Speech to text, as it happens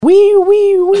Wee,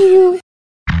 wee, wee.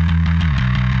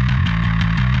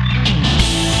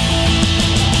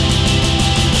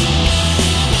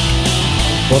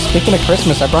 Well, speaking of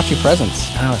Christmas, I brought you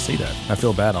presents. Oh, I see that. I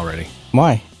feel bad already.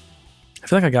 Why? I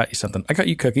feel like I got you something. I got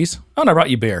you cookies. Oh, and I brought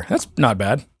you beer. That's not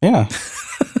bad. Yeah.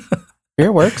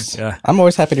 Beer works. Yeah. I'm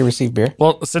always happy to receive beer.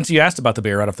 Well, since you asked about the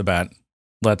beer right off the bat,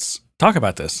 let's talk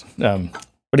about this. What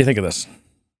do you think of this?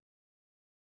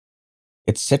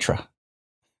 It's Citra.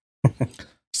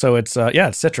 So it's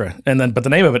it's Citra, but the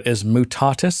name of it is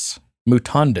Mutatis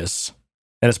Mutandis,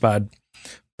 and it's by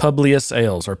Publius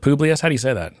Ales or Publius. How do you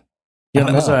say that? Yeah,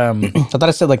 I thought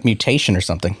it said like mutation or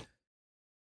something.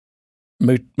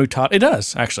 It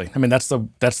does actually. I mean, that's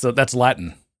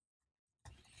Latin.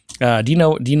 Do you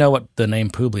know what the name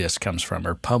Publius comes from,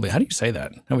 or Publius? How do you say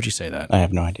that? How would you say that? I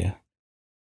have no idea.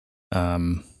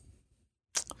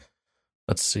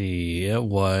 Let's see. It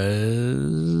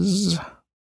was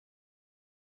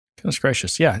goodness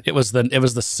gracious. Yeah, it was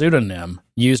the pseudonym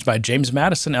used by James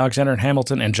Madison, Alexander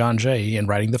Hamilton, and John Jay in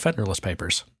writing the Federalist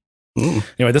Papers. Ooh.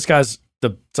 Anyway, this guy's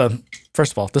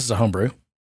first of all, this is a homebrew.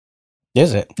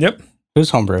 Is it? Yep. Who's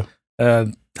homebrew? I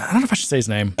don't know if I should say his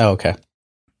name. Oh, okay.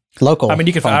 Local. I mean,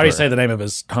 you can. I already homebrewer. say the name of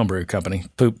his homebrew company,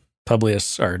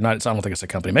 Publius, or not. I don't think it's a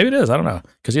company. Maybe it is. I don't know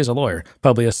because he is a lawyer.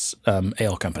 Publius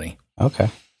Ale Company. Okay.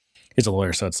 He's a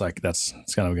lawyer, so it's like it's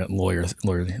kind of a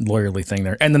lawyerly thing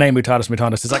there. And the name Mutatis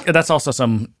Mutandis is like that's also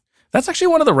that's actually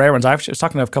one of the rare ones. I was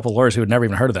talking to a couple of lawyers who had never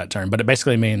even heard of that term, but it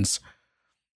basically means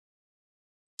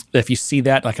if you see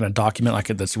that like in a document like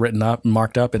that's written up and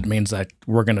marked up, it means that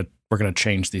we're gonna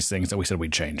change these things that we said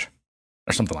we'd change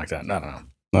or something like that. I don't know.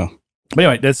 No. But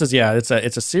anyway, this is it's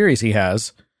a series he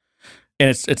has, and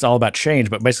it's all about change.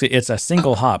 But basically, it's a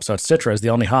single hop, so it's Citra is the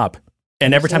only hop.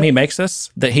 And every time he makes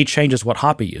this, that he changes what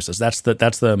hop he uses. That's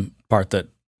the part that.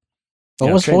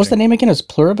 What was the name again? Is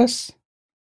Pluribus?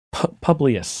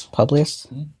 Publius. Publius.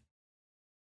 Mm-hmm.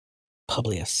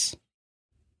 Publius.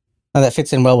 Oh, that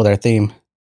fits in well with our theme.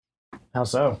 How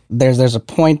so? There's a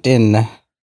point in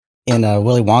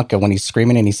Willy Wonka when he's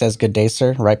screaming and he says "Good day,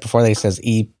 sir." Right before that, he says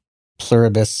 "E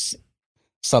pluribus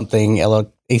something."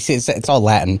 It's all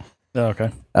Latin. Oh, okay.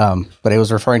 But it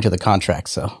was referring to the contract.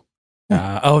 So.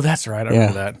 That's right. I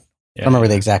remember that. Yeah, I don't remember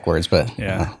the exact words, but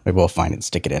yeah, maybe we'll find it and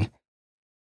stick it in.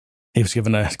 He was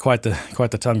given quite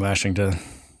the tongue lashing to.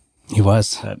 He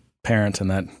was that parent and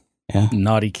that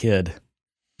naughty kid.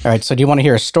 All right. So, do you want to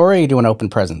hear a story? Or do you want to open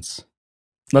presents?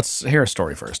 Let's hear a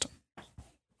story first.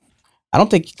 I don't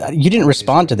think you didn't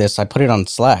respond to this. I put it on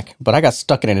Slack, but I got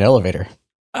stuck in an elevator.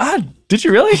 Did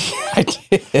you really? I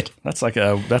did. That's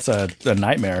a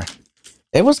nightmare.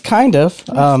 It was kind of.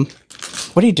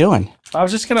 What are you doing? I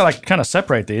was just gonna kind of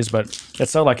separate these, but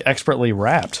it's so expertly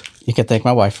wrapped. You can thank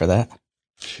my wife for that.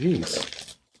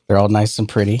 Jeez, they're all nice and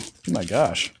pretty. Oh my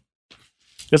gosh,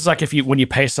 this is like when you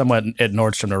pay someone at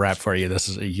Nordstrom to wrap for you.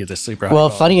 You get this super. Well,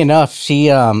 funny enough, she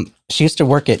used to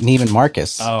work at Neiman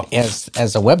Marcus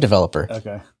as a web developer.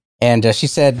 Okay, and she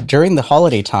said during the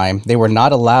holiday time they were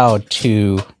not allowed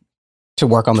to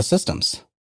work on the systems.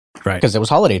 Right. Because it was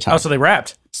holiday time. Oh, so they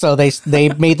wrapped. So they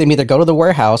made them either go to the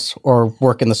warehouse or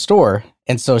work in the store.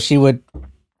 And so she would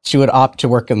opt to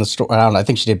work in the store. I don't know. I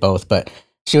think she did both, but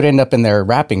she would end up in their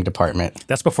wrapping department.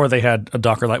 That's before they had a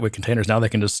Docker lightweight containers. Now they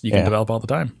can you can develop all the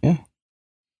time. Yeah.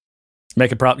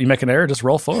 You make an error, just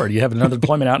roll forward. You have another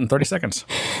deployment out in 30 seconds.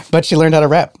 But she learned how to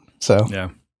wrap. So yeah.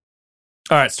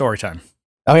 All right, story time.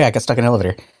 Oh yeah, I got stuck in an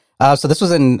elevator. So this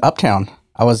was in Uptown.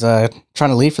 I was trying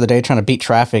to leave for the day, trying to beat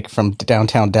traffic from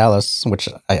downtown Dallas, which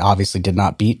I obviously did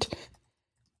not beat.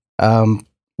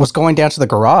 Was going down to the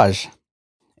garage,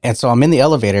 and so I'm in the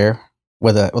elevator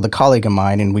with a colleague of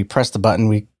mine, and we press the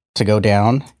button to go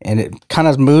down, and it kind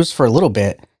of moves for a little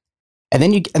bit, and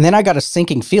then I got a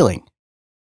sinking feeling,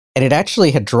 and it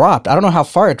actually had dropped. I don't know how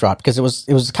far it dropped because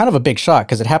it was kind of a big shock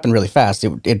because it happened really fast.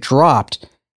 It dropped,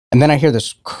 and then I hear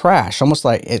this crash, almost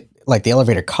like the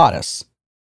elevator caught us.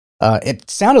 It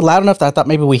sounded loud enough that I thought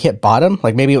maybe we hit bottom.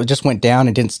 Like maybe it just went down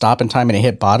and didn't stop in time and it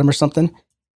hit bottom or something.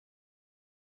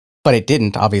 But it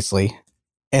didn't, obviously.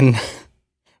 And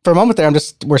for a moment there,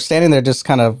 we're standing there just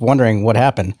kind of wondering what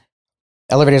happened.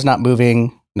 Elevator's not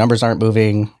moving, numbers aren't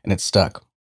moving, and it's stuck.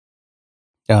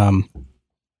 So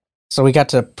we got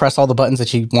to press all the buttons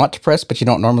that you want to press, but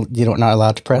you're not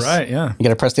allowed to press. Right, yeah. You got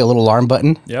to press the little alarm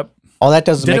button. Yep. All that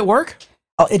does is Did it work?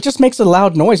 It just makes a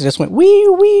loud noise. It just went wee,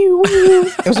 wee, wee.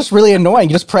 It was just really annoying.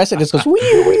 You just press it, it just goes wee,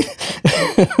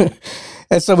 wee.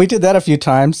 And so we did that a few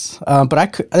times.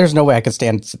 But there's no way I could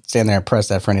stand there and press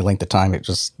that for any length of time. It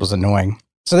just was annoying.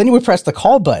 So then we pressed the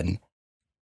call button.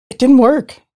 It didn't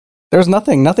work. There's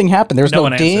nothing. Nothing happened. There was No no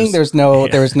one ding. answers.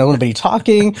 There was nobody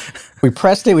talking. We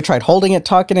pressed it. We tried holding it,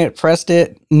 talking it, pressed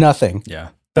it. Nothing. Yeah.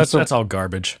 So- That's all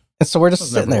garbage. And so we're just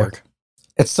Doesn't sitting ever there. work.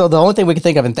 It's so the only thing we could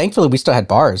think of, and thankfully we still had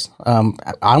bars. I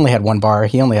only had one bar.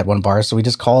 He only had one bar. So we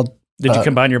just called. Did you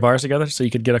combine your bars together so you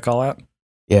could get a call out?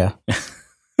 Yeah.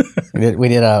 we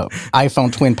did a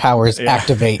iPhone Twin Powers Yeah.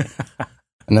 activate,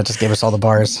 and that just gave us all the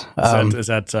bars. Is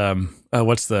that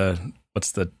what's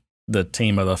the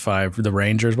team of the 5, the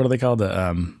Rangers? What are they called?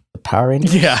 The Power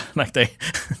Rangers? yeah, like they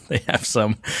have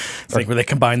some thing where they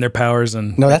combine their powers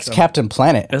and No, that's Captain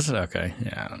Planet. Is it okay?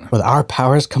 Yeah, I don't know. With our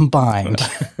powers combined.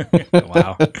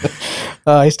 Wow.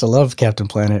 I used to love Captain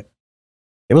Planet.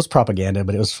 It was propaganda,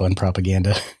 but it was fun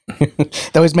propaganda. They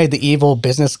always made the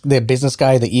business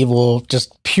guy, the evil,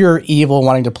 just pure evil,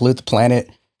 wanting to pollute the planet.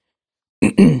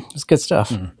 It's good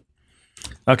stuff.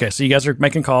 Okay, so you guys are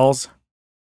making calls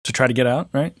to try to get out,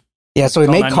 right? Yeah, so we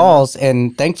Call made 911. calls,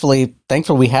 and thankfully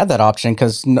we had that option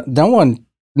because no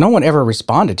one ever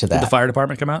responded to Did the that. fire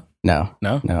department come out? No.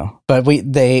 No. But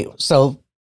so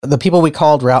the people we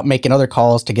called were out making other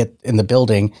calls to get in the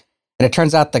building, and it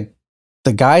turns out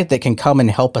the guy that can come and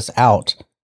help us out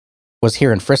was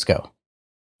here in Frisco.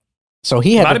 So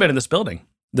he Might had have been in this building.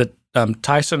 The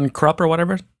Tyson Krupp or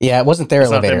whatever. yeah, it wasn't their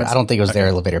It's not them, elevator. it's- I don't think it was their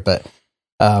okay. elevator, but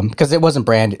because it wasn't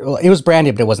branded. Well, it was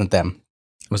branded, but it wasn't them.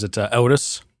 Was it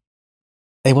Otis?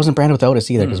 It wasn't branded with Otis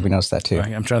either because we noticed that too.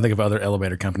 I'm trying to think of other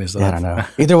elevator companies. Yeah, I don't know.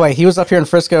 Either way, he was up here in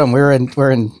Frisco, and we're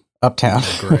in Uptown.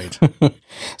 Great.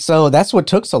 So that's what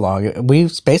took so long. We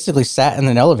basically sat in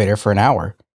an elevator for an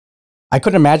hour. I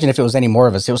couldn't imagine if it was any more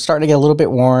of us. It was starting to get a little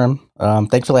bit warm.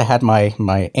 Thankfully, I had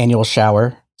my annual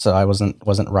shower, so I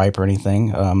wasn't ripe or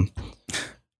anything.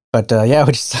 But yeah,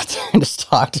 we just sat there and just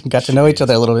talked and got to know each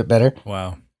other a little bit better.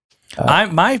 Wow.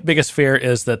 My biggest fear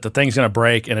is that the thing's going to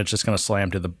break and it's just going to slam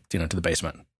to the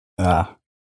basement. I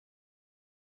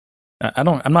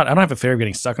don't have a fear of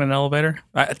getting stuck in an elevator.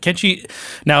 Can't you?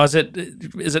 Now, is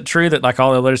it true that like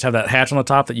all elevators have that hatch on the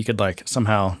top that you could like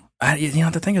somehow?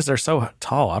 The thing is they're so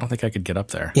tall. I don't think I could get up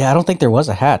there. Yeah, I don't think there was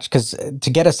a hatch because to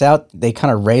get us out, they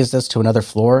kind of raised us to another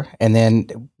floor, and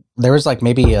then there was like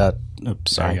maybe a.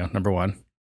 Oops, There sorry, you go. Number 1,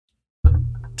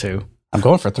 2. I'm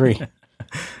going for 3.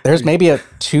 There's maybe a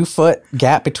 2-foot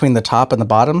gap between the top and the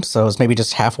bottom, so it's maybe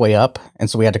just halfway up, and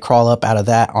so we had to crawl up out of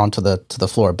that onto the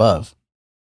floor above.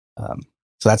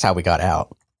 So that's how we got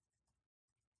out.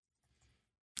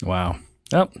 Wow.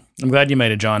 Well, I'm glad you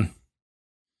made it, John.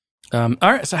 All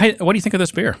right. So, hey, what do you think of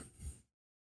this beer?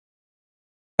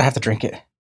 I have to drink it.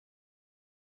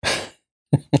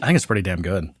 I think it's pretty damn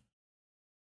good.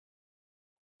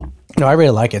 No, I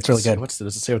really like it. It's really good. Does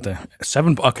it say what the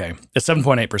 7? Okay, it's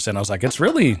 7.8%. I was like, it's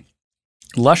really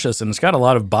luscious and it's got a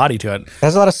lot of body to it. It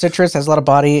has a lot of citrus, has a lot of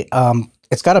body.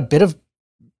 It's got a bit of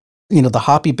the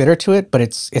hoppy bitter to it, but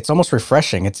it's almost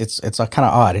refreshing. It's kind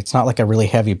of odd. It's not like a really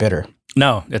heavy bitter.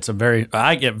 No,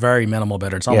 I get very minimal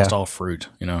bitter. It's almost all fruit,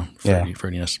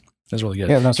 fruitiness. It's really good.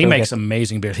 Yeah, that's he really makes good.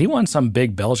 amazing beers. He won some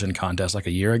big Belgian contest like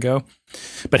a year ago,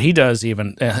 but he does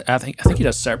even. I think he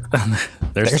does.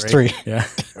 There's 3. Yeah,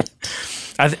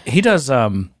 he does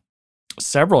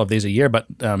several of these a year, but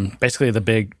basically the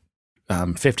big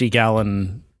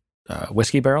 50-gallon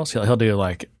whiskey barrels. He'll do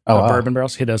like wow. bourbon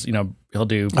barrels. He does. He'll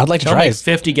do. I'd like to he'll try make it.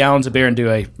 50 gallons of beer and do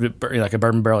a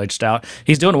bourbon barrel aged stout.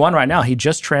 He's doing one right now. He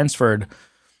just transferred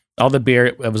all the beer.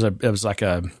 It was like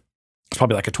it's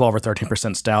probably like a 12 or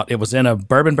 13% stout. It was in a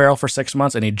bourbon barrel for 6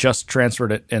 months, and he just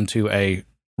transferred it into a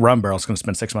rum barrel. It's going to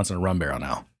spend 6 months in a rum barrel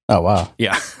now. Oh wow.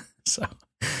 Yeah. So.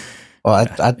 Well,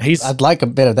 I'd like a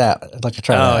bit of that. I'd like to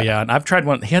try that. Oh yeah, and I've tried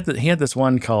one. He had this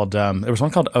one called. There was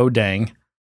one called Odang,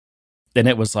 and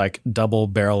it was like double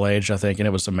barrel aged, I think, and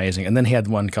it was amazing. And then he had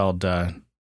one called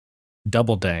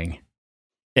Double Dang,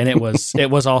 and it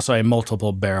was also a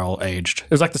multiple barrel aged.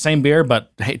 It was like the same beer,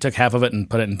 but he took half of it and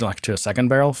put it into to a second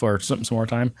barrel for some more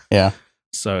time. Yeah.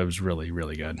 So it was really,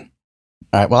 really good. All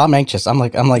right. Well, I'm anxious. I'm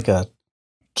like a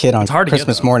kid on It's hard to get,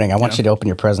 Christmas though. morning. I want Yeah. you to open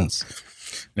your presents.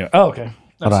 Yeah. Oh, okay.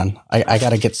 Hold on. I got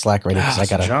to get Slack ready because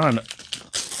So John,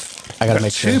 I got to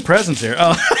make two sure. presents here.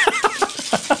 Oh.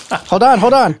 Hold on.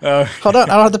 Hold on. I don't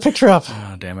have the picture up.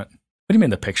 Oh, damn it. What do you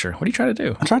mean the picture? What are you trying to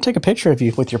do? I'm trying to take a picture of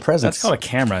you with your presents. That's called a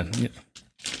camera.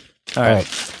 All All right. right.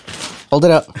 Hold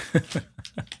it up.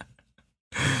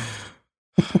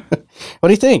 What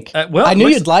do you think? Well, I it knew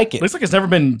looks- you'd like it. Looks like it's never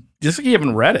been. Looks like you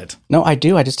haven't read it. No, I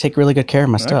do. I just take really good care of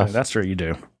my stuff. Okay, that's true. You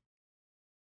do.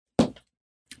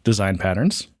 Design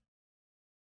patterns.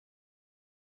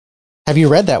 Have you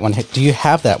read that one? Do you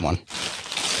have that one?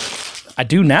 I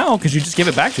do now because you just gave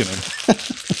it back to me.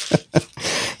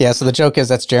 Yeah, so the joke is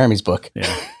that's Jeremy's book.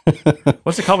 Yeah.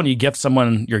 What's it called when you gift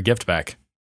someone your gift back?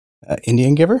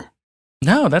 Indian giver?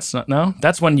 No, that's not. No,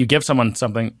 that's when you give someone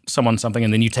something,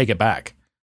 and then you take it back.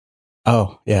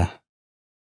 Oh, yeah.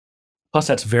 Plus,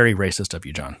 that's very racist of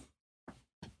you, John.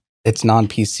 It's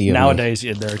non-PC of me. Nowadays,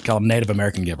 they're called Native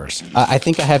American givers. I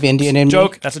think I have Indian in me.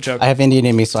 Joke. That's a joke. I have Indian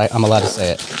in me, so I'm allowed to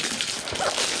say it.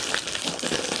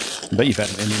 I bet you've had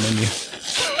an Indian in you.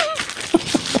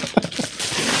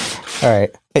 All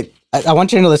right. Hey, I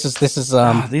want you to know this is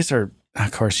these are,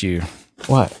 of course, you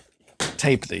what?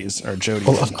 taped these, or Jody.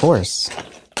 Well, of course.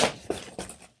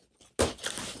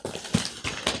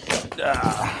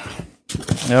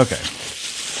 Okay.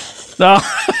 Oh,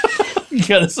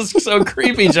 yeah, this is so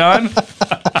creepy, John.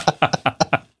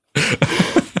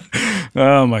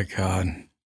 Oh my God.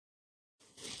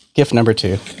 Gift number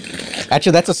 2.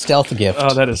 Actually, that's a stealth gift.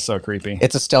 Oh, that is so creepy.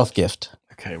 It's a stealth gift.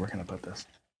 Okay, we're gonna put this.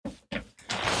 Am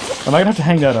I gonna have to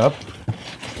hang that up?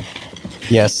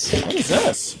 Yes. What is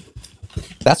this?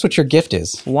 That's what your gift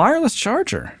is. Wireless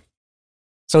charger.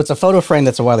 So it's a photo frame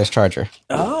that's a wireless charger.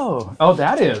 Oh,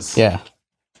 that is. Yeah.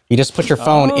 You just put your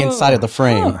phone inside of the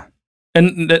frame. Huh.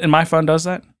 And my phone does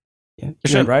that? Yeah. It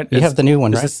should, right? You have the new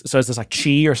one, right? Is this like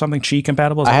Qi or something? Qi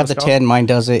compatible? I have the 10. Mine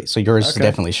does it, so yours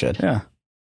definitely should. Yeah.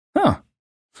 Huh.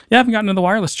 Yeah, I haven't gotten into the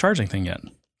wireless charging thing yet.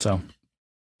 So,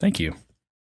 thank you.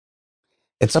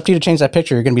 It's up to you to change that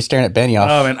picture. You're going to be staring at Benioff.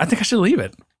 Oh, man. I think I should leave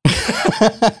it.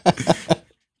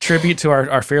 Tribute to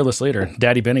our fearless leader,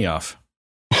 Daddy Benioff.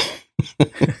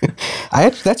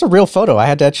 That's a real photo. I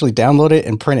had to actually download it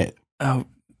and print it. Oh,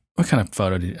 what kind of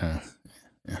photo do you...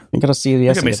 You're going to see the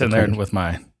Look at me sitting there with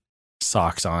my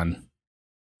socks on.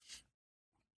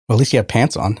 Well, at least you have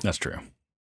pants on. That's true.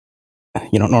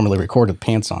 You don't normally record with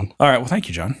pants on. All right. Well, thank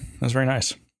you, John. That was very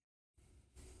nice.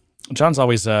 John's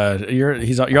always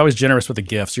you're always generous with the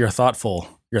gifts. You're a thoughtful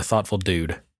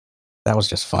dude. That was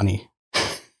just funny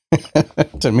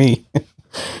to me.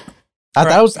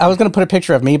 I was going to put a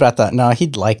picture of me, but I thought no,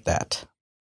 he'd like that.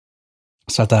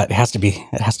 So I thought it has to be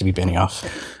Benioff.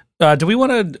 Do we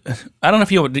want to? I don't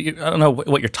know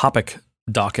what your topic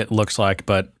docket looks like,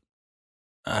 but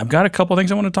I've got a couple of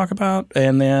things I want to talk about,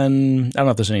 and then I don't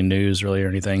know if there's any news really or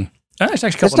anything. There's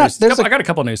actually I got a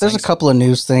couple of news. There's things. A couple of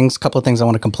news things, a couple of things I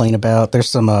want to complain about. There's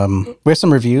some we have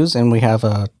some reviews, and we have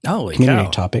a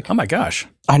community topic. Oh my gosh!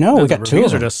 I know we got 2 of them.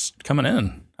 Reviews are just coming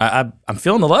in. I'm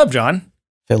feeling the love, John.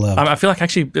 Feel love. I feel like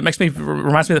actually it reminds me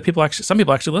that some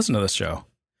people actually listen to this show.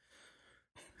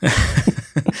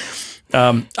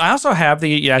 I also have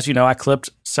as you know, I clipped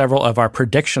several of our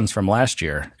predictions from last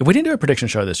year. We didn't do a prediction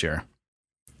show this year,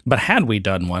 but had we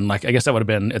done one, like I guess that would have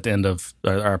been at the end of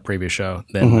our previous show,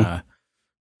 then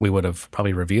we would have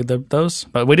probably reviewed those.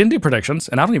 But we didn't do predictions,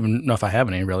 and I don't even know if I have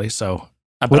any really. So,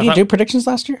 we didn't do predictions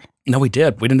last year. No, we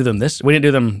did. We didn't do them we didn't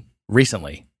do them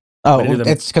recently. Oh,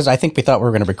 it's because I think we thought we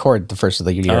were going to record the first of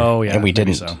the year. Oh yeah, and we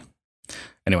didn't. So.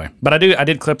 Anyway, but I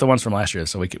did clip the ones from last year,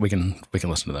 so we can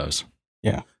listen to those.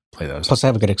 Yeah, play those. Plus, I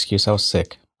have a good excuse. I was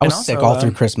sick. I was sick all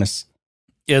through Christmas.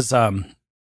 Is the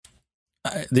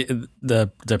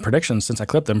predictions, since I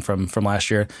clipped them from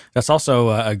last year, that's also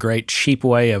a great cheap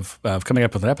way of coming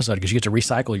up with an episode because you get to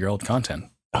recycle your old content.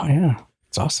 Oh yeah,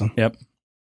 it's awesome. Yep,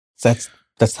 that's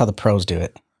how the pros do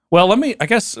it. Well, I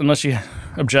guess unless you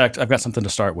object, I've got something to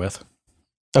start with.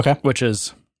 Okay, which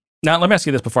is now. Let me ask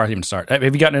you this before I even start: have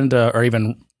you gotten into or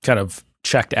even kind of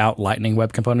checked out Lightning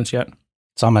web components yet?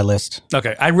 It's on my list.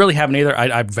 Okay, I really haven't either.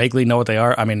 I vaguely know what they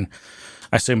are. I mean,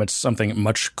 I assume it's something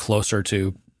much closer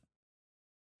to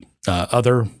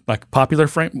other like popular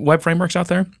web frameworks out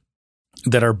there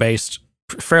that are based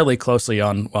fairly closely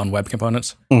on web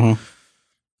components.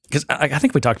 Because I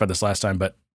think we talked about this last time,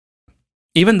 but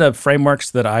even the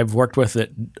frameworks that I've worked with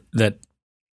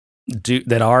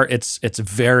it's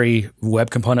very web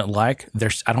component like.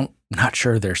 Not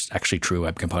sure there's actually true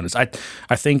web components. I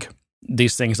think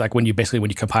these things, like when you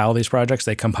compile these projects,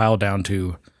 they compile down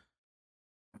to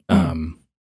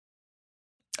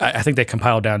I think they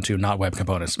compile down to not web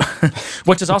components,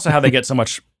 which is also how they get so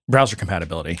much browser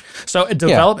compatibility. So at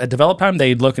develop time,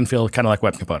 they look and feel kind of like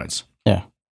web components. Yeah.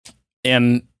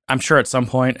 And I'm sure at some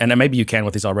point, and maybe you can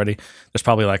with these already, there's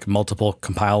probably like multiple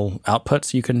compile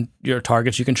outputs your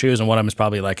targets you can choose. And one of them is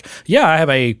probably like, yeah, I have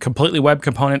a completely web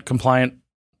component compliant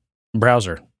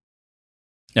browser.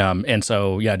 And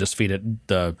so, yeah, just feed it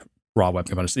the raw web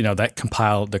components. You know, that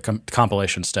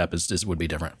compilation step would be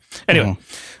different. Anyway,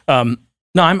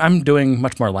 no, I'm doing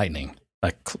much more Lightning.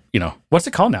 Like, you know, what's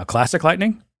it called now? Classic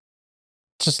Lightning?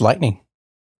 It's just Lightning.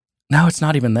 No, it's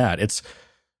not even that. It's,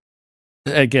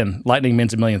 again, Lightning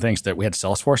means a million things. That we had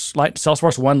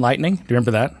Salesforce 1 Lightning. Do you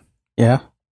remember that? Yeah.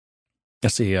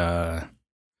 Let's see. Hang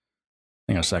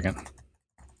on a second.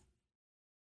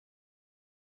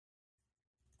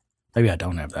 Maybe I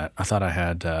don't have that. I thought I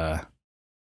had.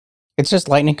 It's just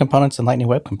Lightning components and Lightning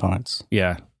Web components.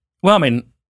 Yeah. Well, I mean,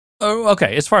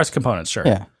 okay. As far as components, sure.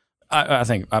 Yeah. I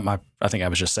think I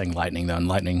was just saying Lightning though, and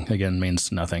Lightning again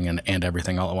means nothing and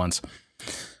everything all at once.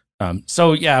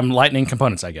 So yeah, I'm Lightning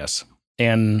components, I guess.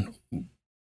 And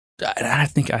I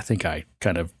think I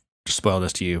kind of spoiled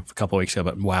this to you a couple of weeks ago,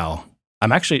 but wow,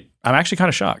 I'm actually kind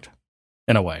of shocked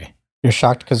in a way. You're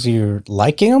shocked because you're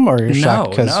liking them, or you're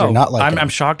shocked because you're not liking them? I'm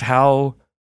shocked how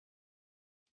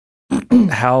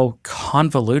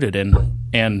convoluted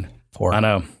and I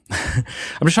know.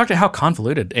 I'm just shocked at how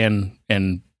convoluted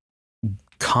and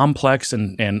complex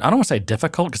and I don't want to say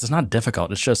difficult because it's not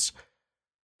difficult. It's just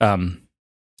a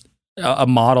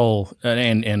model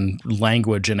and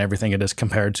language and everything it is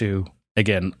compared to,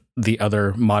 again, the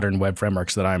other modern web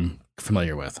frameworks that I'm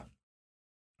familiar with.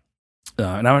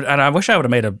 And I wish I would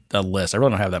have made a list. I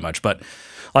really don't have that much, but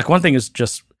like one thing is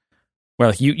just where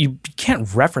like you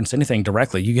can't reference anything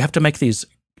directly. You have to make these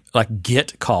like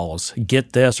get calls,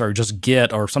 get this or just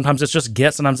get, or sometimes it's just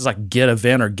get, sometimes it's like get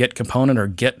event or get component or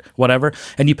get whatever.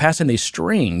 And you pass in these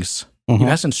strings. You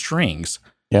pass in strings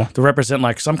to represent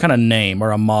like some kind of name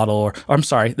or a model or I'm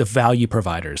sorry, the value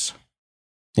providers.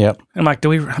 Yep. And like,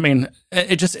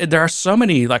 there are so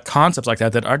many like concepts like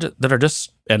that are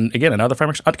just, and again, in other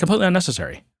frameworks, completely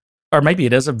unnecessary. Or maybe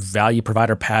it is a value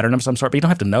provider pattern of some sort, but you don't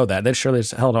have to know that. They surely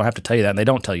as hell don't have to tell you that, and they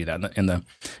don't tell you that in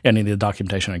any of the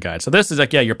documentation and guide. So this is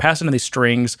like, yeah, you're passing in these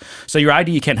strings, so your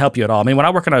IDE can't help you at all. I mean, when I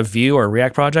work on a Vue or a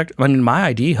React project, I mean, my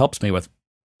IDE helps me with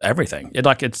everything.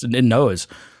 It knows.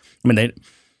 I mean,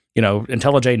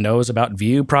 IntelliJ knows about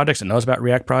Vue projects, it knows about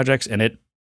React projects, and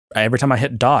every time I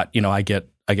hit dot, I get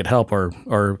help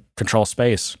or control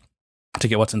space to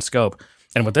get what's in scope.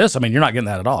 And with this, I mean, you're not getting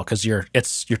that at all because you're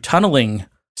tunneling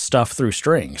stuff through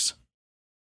strings.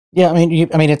 Yeah, I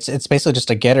mean, it's basically just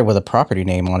a getter with a property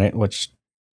name on it, which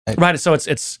right. So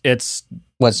it's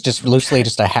just loosely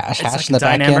just a hash like in the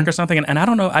dynamic back end or something. And I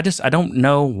don't know. I don't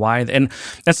know why. And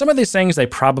some of these things they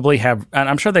probably have, and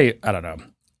I'm sure I don't know.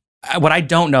 What I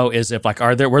don't know is if like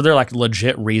were there like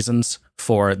legit reasons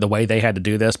for the way they had to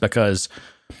do this? Because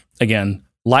again,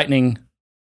 Lightning,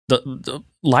 the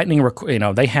Lightning,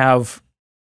 they have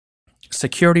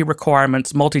security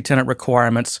requirements, multi-tenant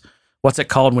requirements. What's it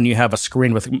called when you have a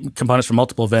screen with components from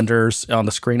multiple vendors on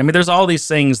the screen? I mean, there's all these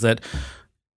things that,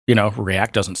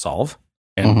 React doesn't solve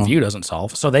and Vue doesn't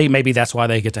solve. So maybe that's why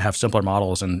they get to have simpler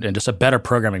models and just a better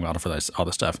programming model for all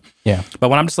this stuff. Yeah. But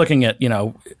when I'm just looking at,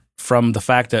 from the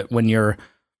fact that when you're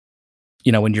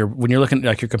looking at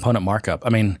like your component markup, I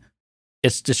mean,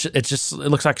 it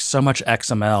looks like so much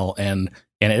XML and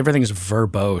everything's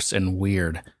verbose and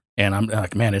weird. And I'm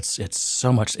like, man, it's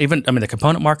so much. Even the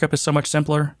component markup is so much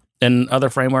simpler than other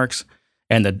frameworks,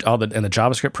 and the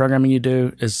JavaScript programming you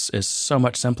do is so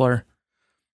much simpler.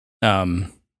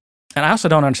 And I also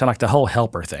don't understand like the whole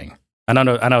helper thing. And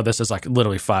I know this is like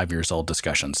literally 5 years old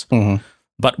discussions,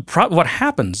 but what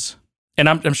happens, and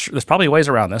I'm sure there's probably ways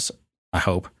around this. I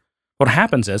hope what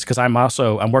happens is because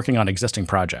I'm working on existing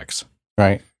projects,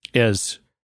 right? Is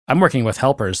I'm working with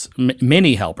helpers,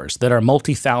 mini helpers that are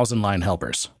multi-thousand line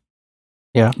helpers.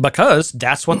 Yeah. Because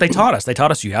that's what they taught us. They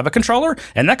taught us you have a controller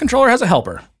and that controller has a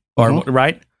helper.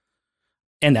 Right?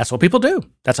 And that's what people do.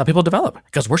 That's how people develop.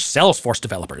 Because we're Salesforce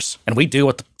developers and we do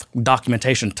what the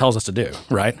documentation tells us to do,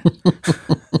 right?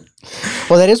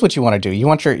 Well, that is what you want to do. You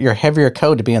want your heavier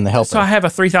code to be in the helper. So I have a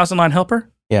 3,000 line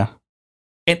helper? Yeah.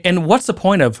 And what's the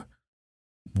point of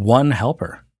one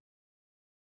helper?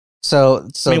 So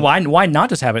I mean, why not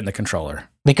just have it in the controller?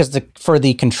 Because for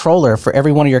the controller, for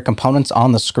every one of your components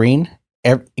on the screen,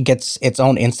 it gets its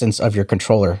own instance of your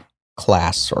controller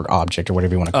class or object or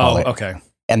whatever you want to call it. Oh, okay.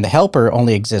 And the helper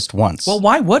only exists once. Well,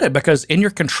 why would it? Because in your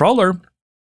controller,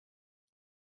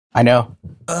 I know.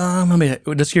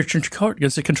 Does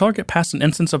the controller get past an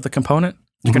instance of the component?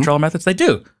 The controller methods, they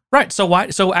do. Right. So why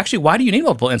do you need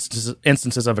multiple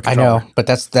instances of a controller? I know, but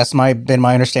that's been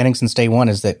my understanding since day one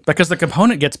is that because the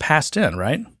component gets passed in,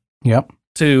 right? Yep.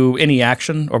 To any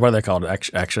action, or what are they called?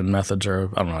 Action methods, or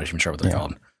I'm not even sure what they're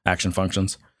called. Action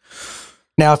functions.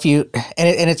 Now, if you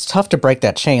and it's tough to break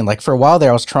that chain. Like for a while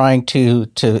there, I was trying to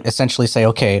essentially say,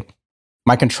 okay,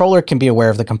 my controller can be aware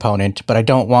of the component, but I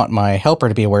don't want my helper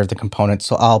to be aware of the component,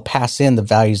 so I'll pass in the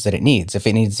values that it needs. If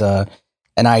it needs an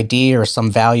ID or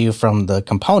some value from the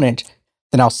component,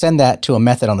 then I'll send that to a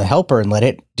method on the helper and let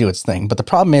it do its thing. But the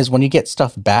problem is when you get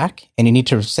stuff back and you need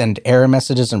to send error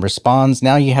messages and responds,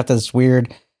 now you have to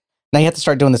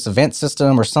start doing this event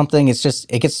system or something. It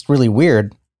gets really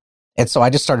weird. And so I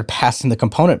just started passing the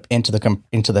component into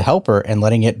the helper and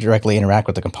letting it directly interact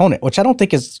with the component, which I don't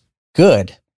think is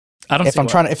good. I don't if see I'm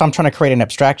why. trying to create an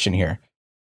abstraction here.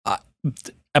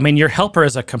 I mean, your helper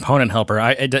is a component helper.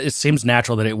 It seems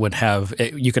natural that it would have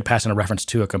you could pass in a reference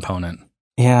to a component.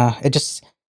 Yeah, it just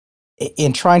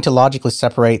in trying to logically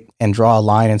separate and draw a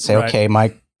line and say, Right. okay,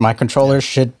 my controller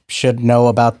should know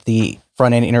about the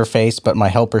front end interface, but my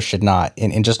helper should not.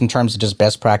 And just in terms of just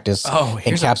best practice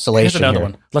encapsulation. Here's another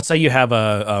one. Let's say you have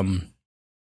a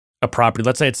property.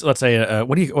 Let's say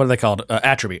what are they called?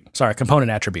 Attribute. Sorry,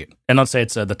 component attribute. And let's say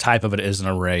it's the type of it is an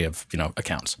array of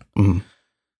accounts. Mm-hmm.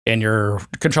 In your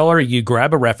controller, you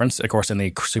grab a reference. Of course, in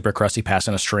the super crusty, pass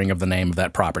in a string of the name of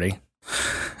that property,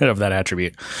 of that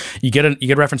attribute. You get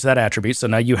a reference to that attribute. So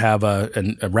now you have a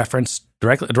reference,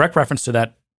 direct reference to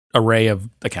that array of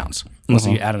accounts, unless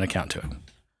you add an account to it.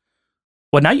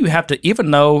 Well, now you have to,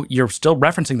 even though you're still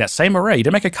referencing that same array, you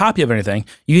didn't make a copy of anything,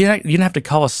 you didn't have to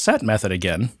call a set method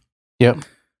again. Yep.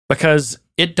 Because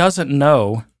it doesn't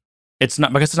know, because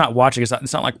it's not watching,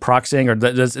 it's not like proxying, or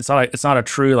it's not a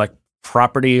true like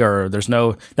property, or there's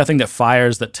nothing that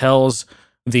fires that tells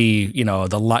the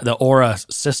Aura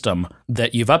system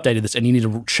that you've updated this and you need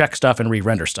to check stuff and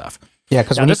re-render stuff. Yeah,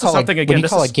 because when you call a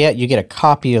get, you get a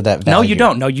copy of that value. No, you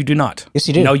don't. No, you do not. Yes,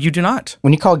 you do. No, you do not.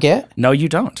 When you call get? No, you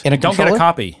don't. In a you don't controller? Get a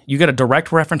copy. You get a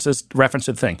direct reference to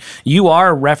the thing. You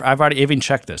are I've already even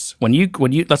checked this. When you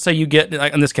let's say you get,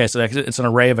 in this case, it's an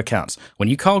array of accounts. When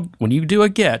you do a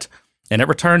get and it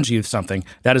returns you something,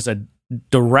 that is a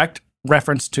direct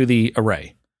reference to the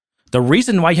array. The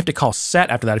reason why you have to call set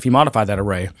after that, if you modify that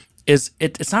array, is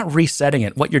it's not resetting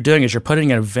it. What you're doing is you're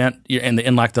putting an event in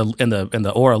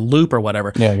the Aura loop or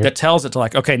whatever that tells it to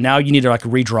like, okay, now you need to like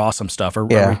redraw some stuff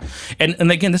and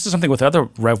again, this is something with other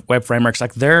web frameworks,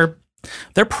 like they're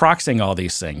proxying all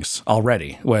these things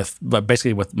already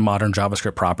basically with modern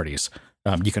JavaScript properties.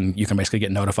 You can basically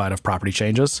get notified of property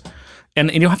changes,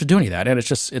 and you don't have to do any of that. And it's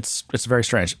just it's very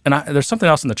strange. And there's something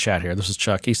else in the chat here. This is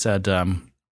Chuck. He said, I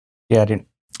didn't.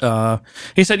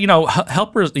 He said,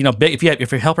 helpers, big,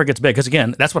 if your helper gets big, because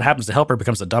again, that's what happens. The helper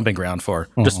becomes a dumping ground for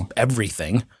just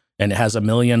everything, and it has a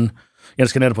million.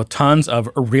 It's going to end up with tons of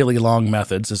really long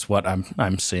methods. Is what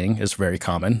I'm seeing is very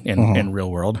common in real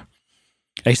world.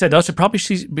 And he said those should probably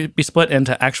be split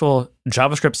into actual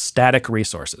JavaScript static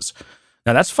resources.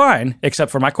 Now that's fine,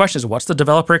 except for my question is, what's the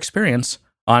developer experience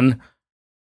on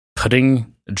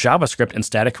putting JavaScript in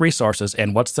static resources,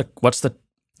 and what's the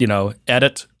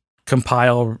edit,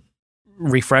 compile,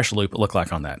 refresh loop look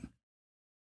like on that?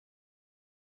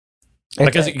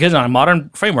 Because on modern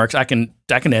frameworks, I can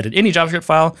edit any JavaScript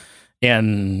file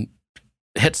and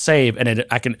hit save, and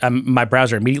my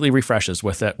browser immediately refreshes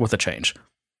with a change.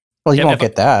 Well, you won't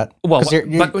get that. Well,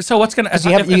 so what's going to?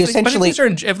 Think about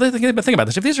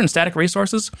this. If these are in static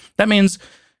resources, that means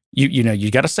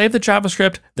you got to save the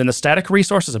JavaScript. Then the static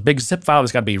resource is a big zip file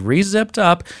that's got to be re-zipped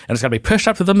up, and it's got to be pushed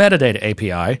up to the metadata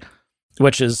API,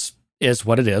 which is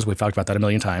what it is. We've talked about that a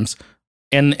million times.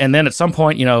 And then at some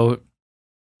point,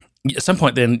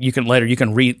 then you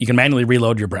can manually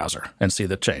reload your browser and see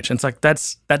the change. And it's like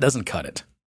that doesn't cut it.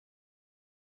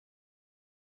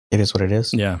 It is what it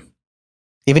is. Yeah.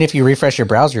 Even if you refresh your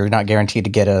browser, you're not guaranteed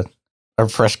to get a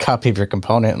fresh copy of your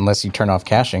component unless you turn off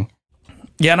caching.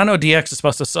 Yeah, and I know DX is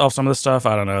supposed to solve some of this stuff.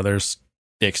 I don't know.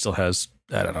 DX still has.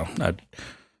 I don't know.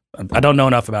 I don't know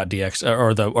enough about DX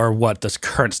or what this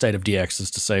current state of DX is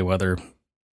to say whether.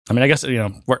 I mean, I guess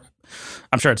I'm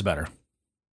sure it's better.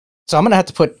 So I'm gonna have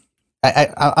to put.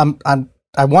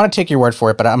 I want to take your word for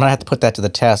it, but I'm gonna have to put that to the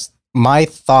test. My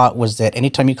thought was that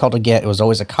anytime you called a get, it was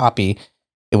always a copy.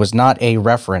 It was not a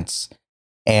reference,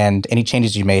 and any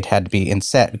changes you made had to be in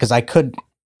set, because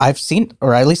I've seen,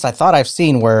 or at least I thought I've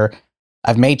seen, where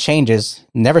I've made changes,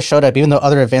 never showed up, even though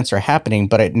other events are happening,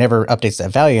 but it never updates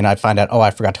that value, and I'd find out,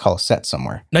 I forgot to call a set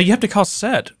somewhere. No, you have to call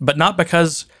set, but not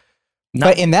because.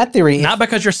 But in that theory, not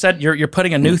because you're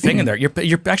putting a new thing in there.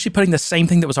 You're actually putting the same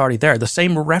thing that was already there, the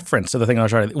same reference to the thing that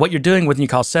was already. What you're doing when you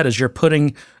call set is you're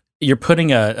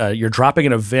dropping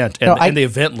an event in the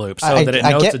event loop so that it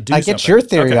knows to do something. I get your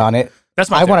theory on it. That's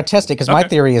my theory. I want to test it because my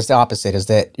theory is the opposite: is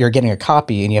that you're getting a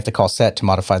copy and you have to call set to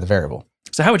modify the variable.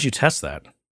 So how would you test that?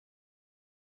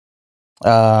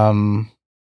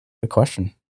 Good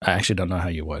question. I actually don't know how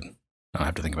you would. I'll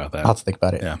have to think about that. I'll have to think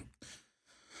about it. Yeah.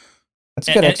 That's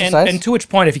a good exercise. And to which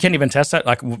point, if you can't even test that,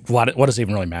 like, what does it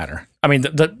even really matter? I mean,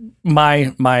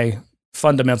 my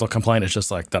fundamental complaint is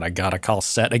just like that I gotta call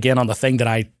set again on the thing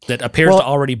that appears to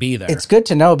already be there. It's good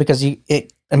to know because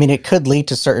it could lead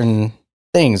to certain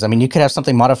things. I mean, you could have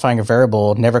something modifying a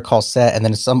variable, never call set, and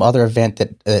then some other event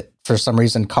that for some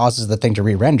reason causes the thing to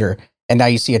re-render, and now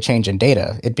you see a change in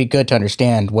data. It'd be good to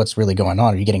understand what's really going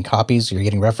on. Are you getting copies? Are you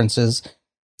getting references?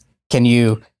 Can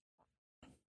you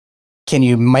can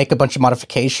you make a bunch of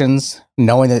modifications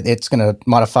knowing that it's going to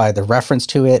modify the reference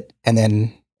to it, and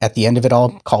then at the end of it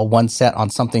all, call one set on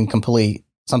something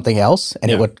else,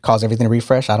 and it would cause everything to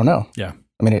refresh? I don't know. Yeah.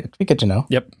 I mean, it'd be good to know.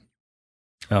 Yep.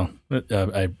 Well,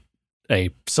 a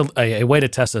way to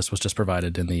test this was just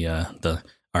provided in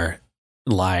our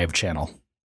live channel.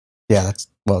 Yeah,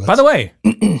 By the way,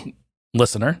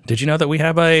 listener, did you know that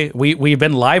we've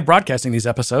been live broadcasting these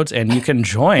episodes, and you can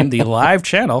join the live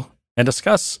channel and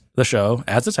discuss the show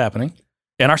as it's happening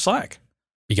in our Slack.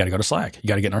 You got to go to Slack. You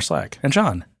got to get in our Slack. And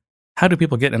John, how do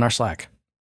people get in our Slack?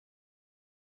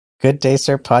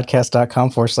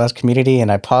 GoodDaySirPodcast.com/community, and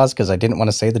I paused because I didn't want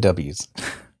to say the W's.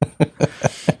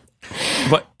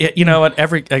 But you know what?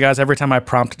 Every time I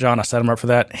prompt John, I set him up for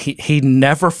that. He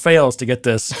never fails to get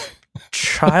this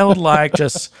childlike,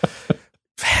 just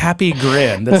happy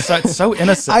grin. That's so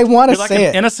innocent. I want to say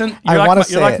it. Innocent. You're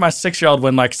like my 6-year-old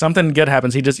when like something good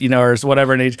happens. He just or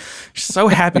whatever, and he's so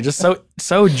happy, just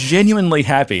so genuinely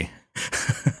happy.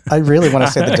 I really want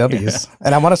to say the W's,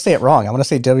 and I want to say it wrong. I want to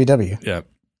say WW. Yeah.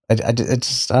 I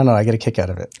don't know. I get a kick out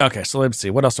of it. Okay, so let's see.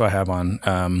 What else do I have on?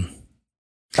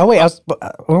 Oh wait,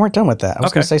 we weren't done with that. I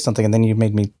was going to say something, and then you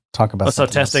made me talk about. So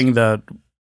testing else.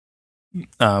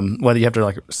 The whether you have to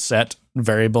like set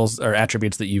variables or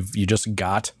attributes that you just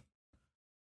got.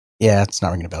 Yeah, it's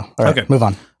not ringing a bell. All right, move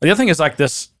on. The other thing is like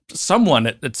this. Someone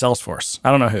at Salesforce,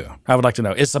 I don't know who. I would like to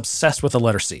know. Is obsessed with the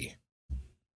letter C.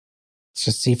 It's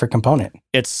just C for component.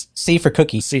 It's C for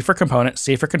cookie. C for component.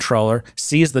 C for controller.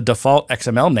 C is the default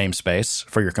XML namespace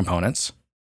for your components.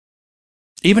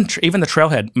 Even the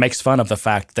Trailhead makes fun of the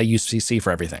fact they use C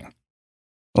for everything.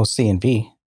 Well, C and V.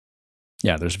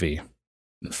 Yeah, there's V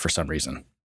for some reason.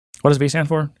 What does V stand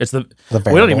for? It's the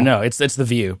variable. We don't even know. It's the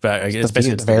view, but it's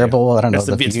basically the variable. I don't know.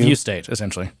 It's view state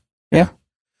essentially. Yeah,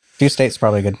 view state's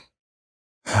probably good.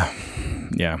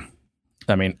 Yeah.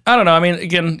 I mean, I don't know. I mean,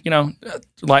 again,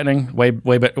 Lightning, way,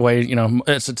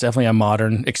 it's definitely a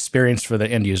modern experience for the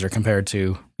end user compared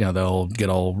to, the old, good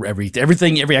old, every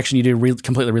action you do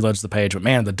completely reloads the page. But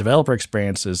man, the developer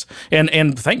experience is,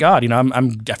 and thank God, I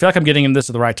feel like I'm getting in this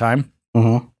at the right time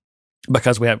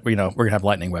because we're going to have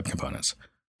Lightning web components.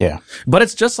 Yeah. But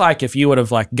it's just like if you would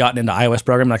have like gotten into iOS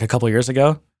programming like a couple of years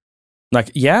ago. Like,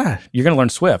 yeah, you're going to learn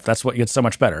Swift. That's what gets so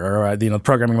much better. Or, the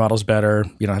programming model's better.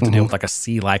 You don't have to deal with like a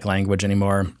C-like language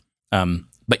anymore.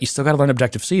 But you still got to learn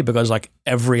Objective-C because like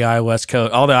every iOS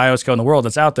code, all the iOS code in the world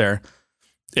that's out there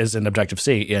is in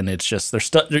Objective-C. And it's just,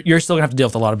 you're still going to have to deal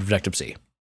with a lot of Objective-C,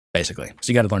 basically.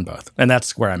 So you got to learn both. And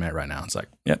that's where I'm at right now. It's like,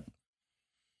 yep.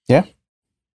 Yeah.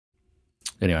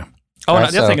 Anyway. Oh,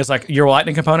 and the other thing is like your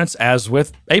Lightning components, as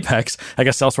with Apex, I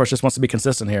guess Salesforce just wants to be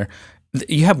consistent here.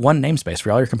 You have one namespace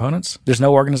for all your components. There's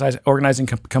no organizing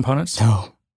components.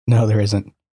 No, there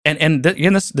isn't. And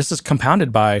again, this is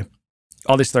compounded by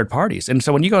all these third parties. And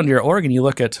so when you go into your org and you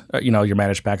look at your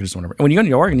managed packages, or whatever. When you go into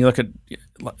your org and you look at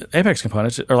Apex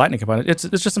components or Lightning components,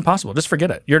 it's just impossible. Just forget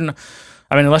it.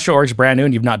 Unless your org's brand new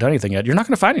and you've not done anything yet, you're not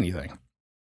going to find anything.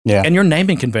 Yeah. And your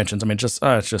naming conventions,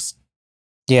 it's just.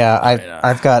 Yeah,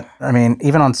 I've got,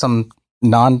 even on some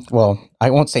I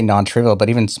won't say non-trivial, but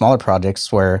even smaller projects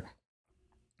where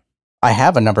I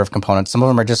have a number of components. Some of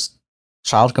them are just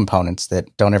child components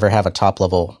that don't ever have a top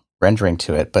level rendering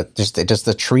to it, but just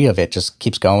the tree of it just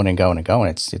keeps going and going and going.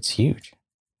 It's huge.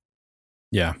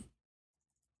 Yeah.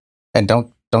 And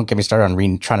don't get me started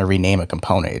on trying to rename a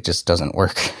component. It just doesn't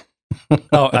work. I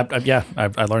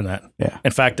learned that. Yeah.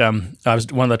 In fact, one of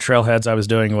the trailheads I was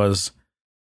doing was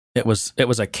it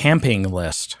was a camping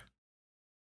list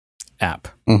app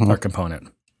or component.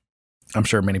 I'm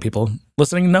sure many people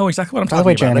listening know exactly what I'm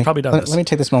talking about. Jeremy, They probably done this. Let me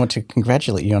take this moment to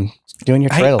congratulate you on doing your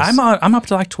trails. Hey, I'm up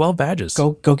to like 12 badges.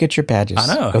 Go get your badges.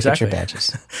 I know. Go exactly. get your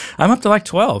badges. I'm up to like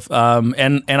 12.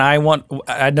 And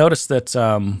I noticed that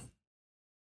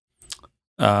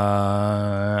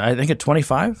I think at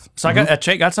 25. So I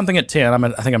got something at 10. I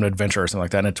think I'm an adventurer or something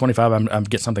like that. And at 25, I'm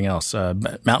get something else,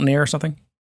 mountaineer or something.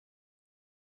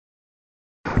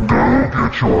 Go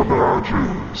get your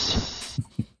badges.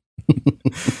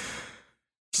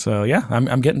 So yeah,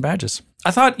 I'm getting badges. I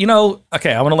thought,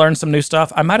 okay, I want to learn some new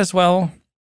stuff. I might as well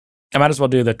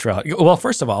do the trail. Well,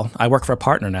 first of all, I work for a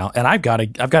partner now, and I've got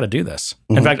to do this.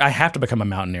 In fact, I have to become a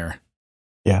mountaineer.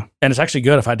 Yeah, and it's actually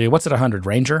good if I do. What's it, 100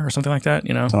 Ranger or something like that?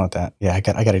 Something like that. Yeah, I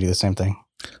got to do the same thing.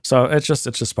 So it's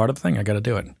just part of the thing. I got to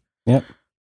do it. Yep.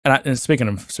 And speaking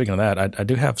of that, I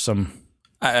do have some.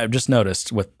 I've just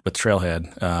noticed with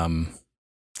Trailhead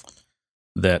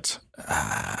that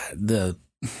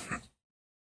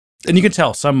and you can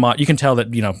tell you can tell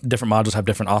that different modules have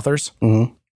different authors,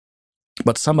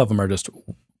 but some of them are just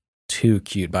too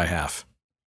cute by half.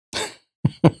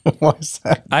 What is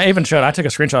that? I took a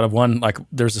screenshot of one, like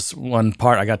there's this one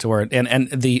part I got to where, and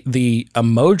the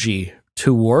emoji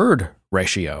to word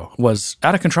ratio was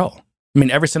out of control. I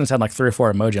mean, every sentence had like 3 or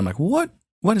 4 emoji. I'm like, what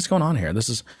is going on here?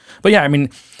 But yeah, I mean,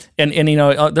 and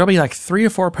there'll be like 3 or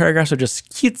 4 paragraphs of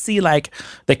just cutesy, like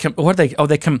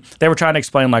they were trying to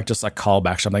explain like just like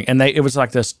callback something. And it was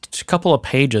like this couple of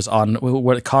pages on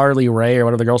what Carly Rae or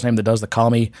whatever the girl's name that does the call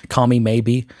me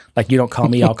maybe, like you don't call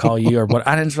me, I'll call you, or what.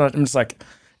 I'm just like,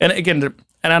 and again,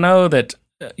 and I know that,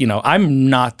 I'm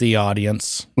not the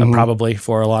audience probably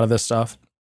for a lot of this stuff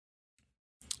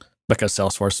because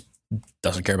Salesforce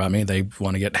doesn't care about me. They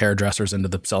want to get hairdressers into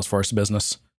the Salesforce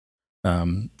business.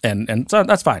 And so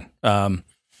that's fine. But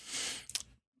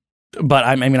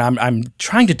I'm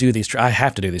trying to do these. I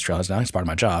have to do these trailheads now. It's part of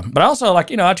my job. But also,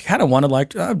 like, I kind of wanted,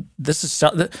 like, this is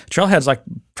trailheads, like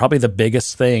probably the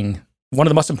biggest thing. One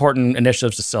of the most important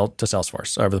initiatives to sell to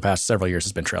Salesforce over the past several years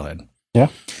has been Trailhead. Yeah.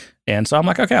 And so I'm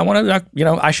like, okay, I want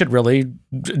to, I should really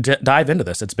dive into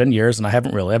this. It's been years and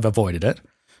I've avoided it.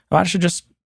 I should just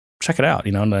check it out,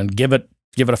 and then give it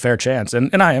a fair chance.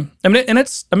 And I am.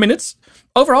 It's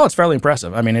overall, it's fairly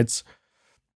impressive. I mean, it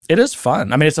is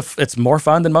fun. I mean, it's more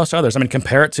fun than most others. I mean,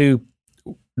 compare it to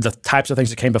the types of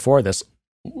things that came before this.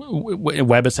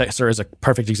 WebAssessor is a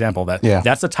perfect example of that. Yeah.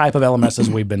 That's the type of LMSs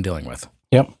we've been dealing with.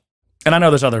 Yep. And I know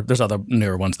there's other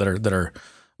newer ones that are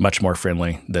much more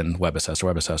friendly than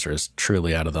WebAssessor. WebAssessor is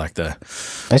truly out of I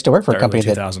used to work for a company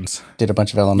 2000s. that did a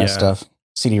bunch of LMS stuff,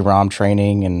 CD-ROM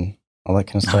training and all that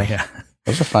kind of stuff. Oh, yeah.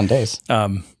 Those are fun days.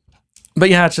 But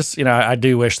yeah, it's just, I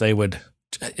do wish they would.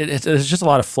 It's just a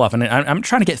lot of fluff, and I'm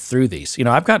trying to get through these.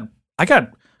 I've got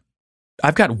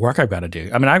work I've got to do.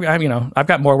 I mean, I've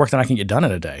got more work than I can get done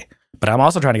in a day. But I'm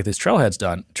also trying to get these trailheads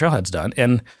done,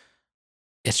 and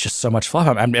it's just so much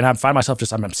fluff. I find myself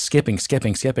I'm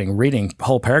skipping, reading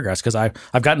whole paragraphs because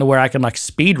I've gotten to where I can like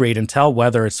speed read and tell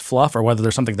whether it's fluff or whether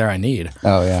there's something there I need.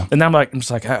 Oh yeah. And then I'm just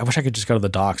like, I wish I could just go to the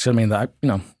docs. I mean, I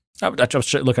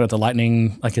was looking at the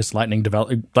Lightning, like his Lightning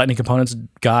Components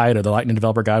guide or the Lightning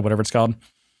Developer guide, whatever it's called.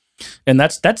 And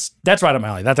that's right up my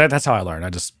alley. That's how I learn. I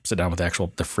just sit down with the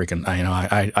freaking,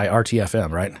 I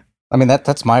RTFM, right? I mean,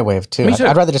 that's my way of too. Me too.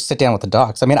 I'd rather just sit down with the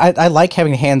docs. I mean, I like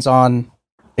having hands-on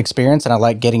experience and I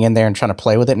like getting in there and trying to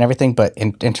play with it and everything. But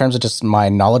in terms of just my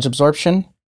knowledge absorption,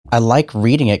 I like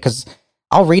reading it because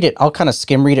I'll read it. I'll kind of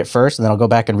skim read it first and then I'll go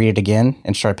back and read it again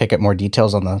and try to pick up more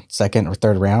details on the second or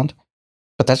third round.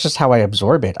 But that's just how I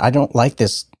absorb it. I don't like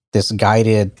this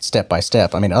guided step by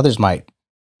step. I mean, others might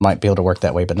be able to work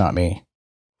that way, but not me.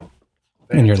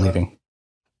 And you're leaving.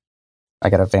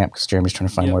 I got a vamp because Jeremy's trying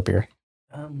to find more beer.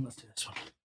 Let's do this one.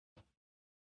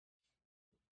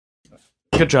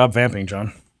 Good job vamping,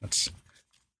 John. That's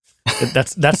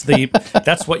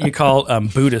what you call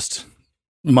Buddhist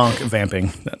monk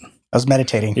vamping. I was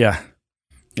meditating. Yeah,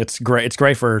 it's great. It's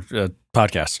great for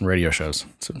podcasts and radio shows.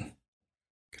 So,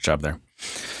 good job there.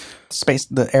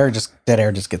 That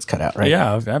air just gets cut out, right?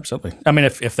 Yeah, absolutely. I mean,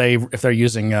 if they're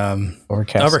using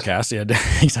Overcast, yeah,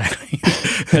 exactly.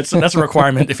 that's a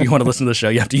requirement. If you want to listen to the show,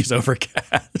 you have to use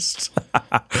Overcast.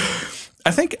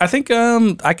 I think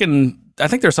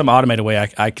there's some automated way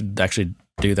I could actually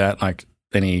do that. Like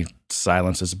any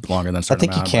silence is longer than a certain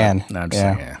amount. I think you can. No, I'm just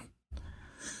saying, yeah.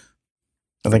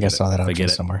 I think I saw that option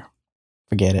somewhere.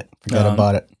 Forget it. Forget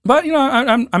about it. But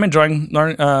I'm enjoying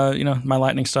learning. My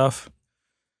Lightning stuff.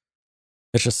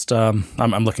 It's just I'm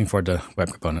looking forward to web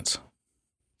components,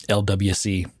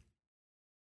 LWC.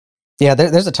 Yeah,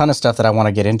 there's a ton of stuff that I want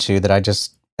to get into that I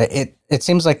just it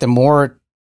seems like the more.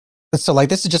 So like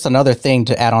this is just another thing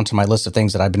to add on to my list of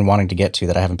things that I've been wanting to get to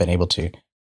that I haven't been able to.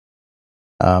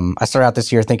 I started out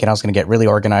this year thinking I was going to get really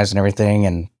organized and everything,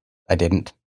 and I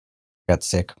didn't. Got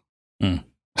sick.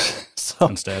 So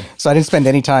I didn't spend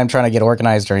any time trying to get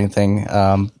organized or anything.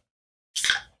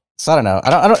 So I don't know.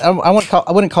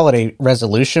 I wouldn't call it a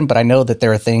resolution, but I know that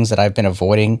there are things that I've been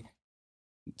avoiding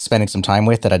spending some time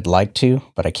with that I'd like to,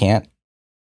 but I can't.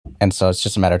 And so it's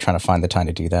just a matter of trying to find the time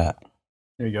to do that.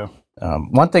 There you go.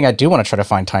 One thing I do want to try to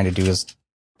find time to do is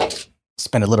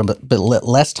spend a little bit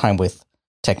less time with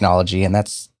technology, and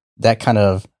that kind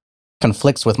of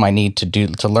conflicts with my need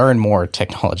to learn more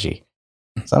technology.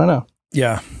 So I don't know.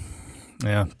 Yeah,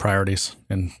 priorities,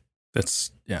 and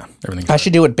that's everything. I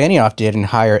should do what Benioff did and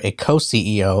hire a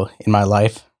co-CEO in my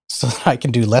life so that I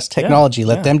can do less technology.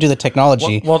 Let them do the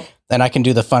technology, and I can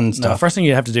do the fun stuff. The first thing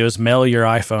you have to do is mail your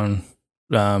iPhone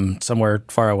somewhere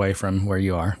far away from where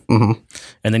you are, and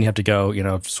then you have to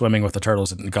go, swimming with the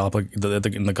turtles in the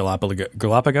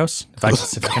Galapagos. If I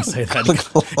can say that,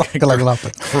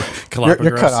 Galapagos.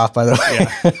 You're cut off, by the way.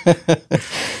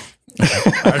 Yeah.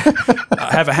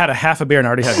 have had a half a beer and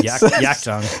already have yak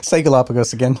tongue. Say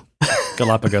Galapagos again.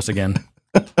 Galapagos again.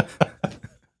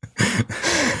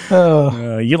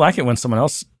 Oh, You like it when someone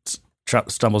else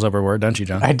stumbles over a word, don't you,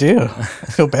 John? I do. I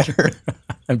feel better.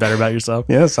 And better about yourself.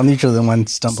 Yes, I'm usually the one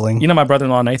stumbling. You know my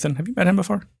brother-in-law Nathan. Have you met him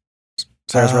before?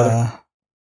 Sarah's brother.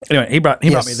 Anyway, he brought me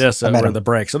this over the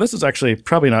break. So this is actually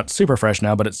probably not super fresh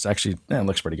now, but it's actually it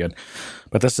looks pretty good.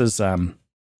 But this is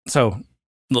so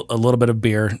a little bit of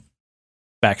beer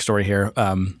backstory here.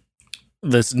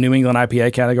 This New England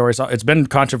IPA category, it's been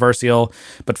controversial,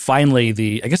 but finally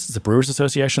I guess it's the Brewers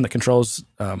Association that controls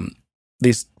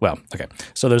these. Well, okay.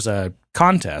 So there's a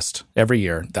contest every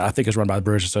year that I think is run by the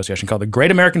Brewers Association called the Great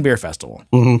American Beer Festival.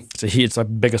 Mm-hmm. It's the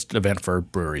biggest event for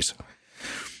breweries.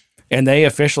 And they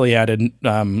officially added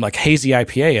like hazy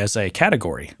IPA as a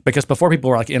category because before people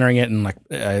were like entering it in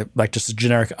like just a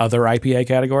generic other IPA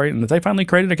category, and they finally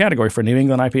created a category for New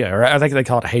England IPA, or I think they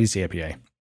call it hazy IPA.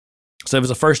 So it was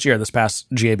the first year this past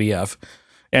GABF,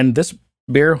 and this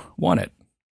beer won it.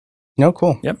 No,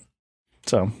 cool. Yep.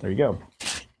 So there you go.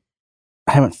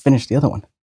 I haven't finished the other one.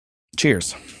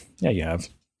 Cheers. Yeah, you have.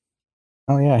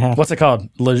 Oh yeah, I have. What's it called?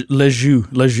 Le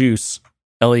Jus.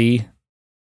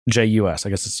 LEJUS. I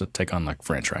guess it's a take on like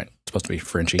French, right? It's supposed to be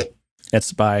Frenchy.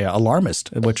 It's by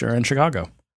Alarmist, which are in Chicago.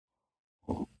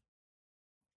 All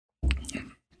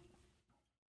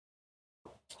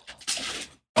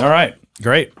right,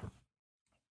 great.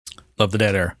 Love the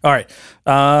dead air. All right,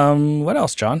 what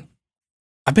else, John?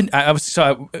 When I was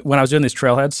doing these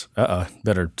trailheads.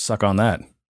 Better suck on that.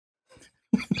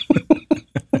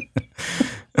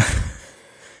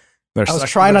 I was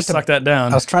trying not to suck that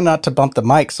down. I was trying not to bump the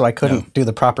mic, so I couldn't do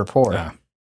the proper pour. Yeah.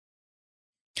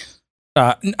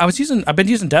 I've been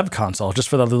using Dev Console just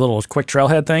for the little quick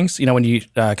trailhead things. You know, when you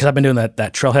because I've been doing that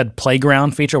trailhead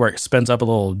playground feature where it spins up a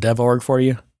little dev org for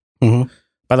you. Mm-hmm.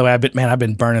 By the way, I've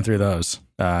been burning through those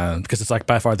because it's like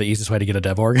by far the easiest way to get a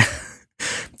dev org.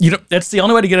 It's the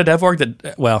only way to get a dev org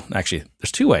that. Well, actually,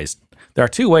 there's two ways. There are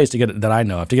two ways to get it that I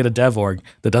know of to get a dev org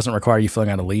that doesn't require you filling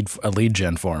out a lead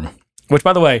gen form. Which,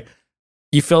 by the way,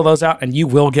 you fill those out and you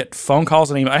will get phone calls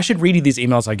and emails. I should read you these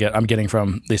emails I'm getting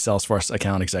from these Salesforce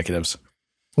account executives.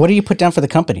 What do you put down for the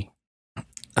company?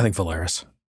 I think Valeris.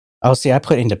 Oh, see, I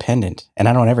put independent, and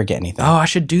I don't ever get anything. Oh, I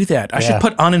should do that. I should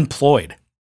put unemployed.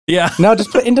 Yeah. No,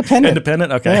 just put independent.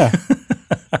 Independent? Okay. Yeah.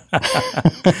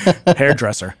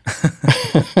 Hairdresser.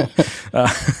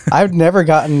 I've never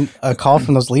gotten a call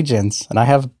from those lead gens, and I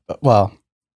have, I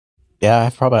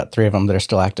have probably about 3 of them that are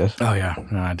still active. Oh, yeah.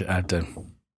 No, I have to.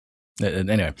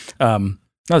 Anyway,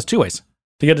 there's 2 ways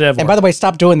to get a dev org. And by the way,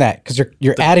 stop doing that because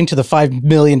you're adding to the 5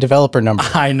 million developer number.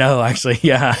 I know, actually.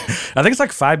 Yeah. I think it's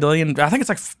like 5 billion. I think it's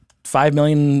like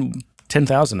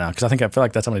 5,010,000 now because I feel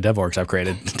like that's how many dev orgs I've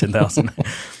created. 10,000.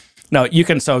 No, you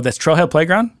can. So that's Trailhead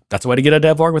Playground. That's a way to get a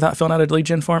dev org without filling out a lead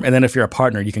gen form. And then if you're a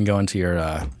partner, you can go into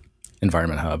your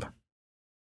environment hub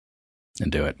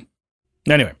and do it.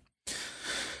 Anyway,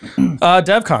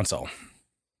 Dev Console.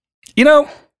 You know,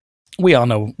 we all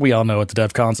know what the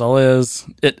Dev Console is.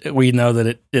 We know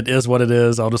that it is what it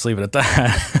is. I'll just leave it at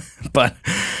that. But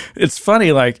it's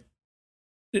funny, like,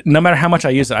 no matter how much I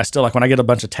use it, I still like when I get a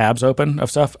bunch of tabs open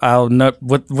of stuff. I'll know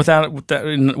without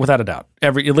a doubt.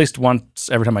 At least once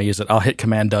every time I use it, I'll hit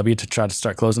Command W to try to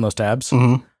start closing those tabs,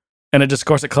 and of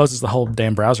course, it closes the whole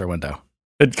damn browser window.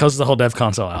 It closes the whole Dev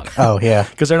Console out. Oh yeah,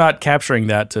 because they're not capturing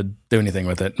that to do anything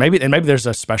with it. Maybe there's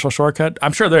a special shortcut.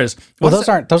 I'm sure there is. Well, those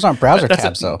aren't browser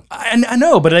tabs though. I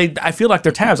know, but I feel like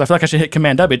they're tabs. I feel like I should hit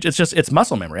Command W. It's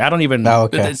muscle memory. I don't even. Oh,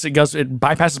 okay. It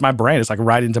bypasses my brain. It's like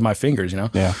right into my fingers. You know.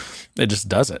 Yeah. It just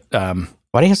does it.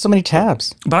 Why do you have so many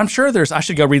tabs? But I'm sure I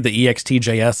should go read the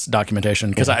EXTJS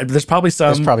documentation because there's probably some.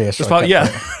 There's probably a shortcut.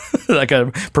 Like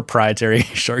a proprietary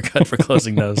shortcut for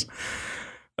closing those.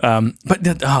 But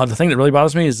the thing that really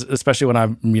bothers me is, especially when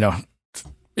I'm,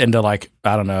 into like,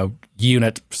 I don't know,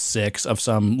 unit 6 of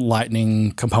some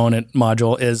Lightning component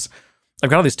module, is I've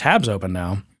got all these tabs open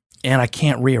now and I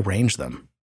can't rearrange them.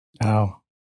 Oh.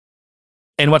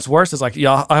 And what's worse is like,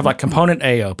 I'll have like component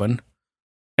A open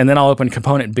and then I'll open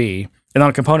component B. And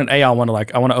on component A, I want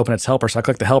to open its helper. So I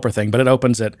click the helper thing, but it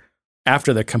opens it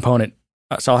after the component.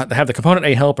 So I'll have the component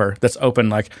A helper that's open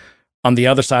like on the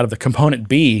other side of the component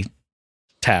B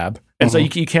tab. And so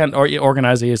you can't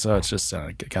organize these. So it's just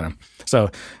kind of, so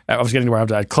I was getting to where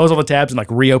I'd close all the tabs and like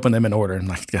reopen them in order. And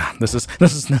like, God, this is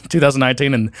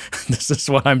 2019 and this is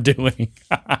what I'm doing.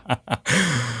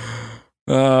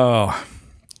 Oh.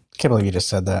 Can't believe you just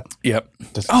said that. Yep.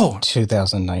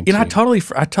 2019. I totally,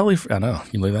 I know.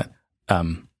 You believe that?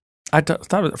 I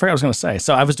forgot what I was going to say.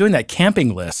 So I was doing that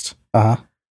camping list. Uh-huh.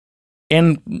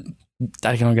 And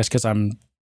I can guess because I'm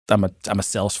I'm a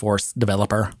Salesforce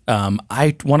developer.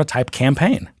 I want to type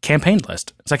campaign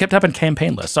list. So I kept typing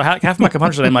campaign list. So half of my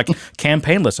components are named like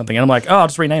campaign list something, and I'm like, oh, I'll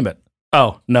just rename it.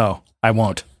 Oh no, I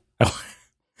won't.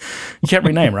 You can't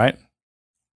rename, right?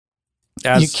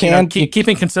 You can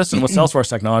keeping consistent with Salesforce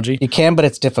technology. You can, but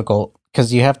it's difficult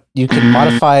because you can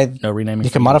modify. No renaming.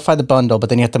 You can modify the bundle, but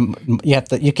then you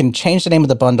can change the name of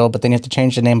the bundle, but then you have to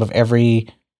change the name of every.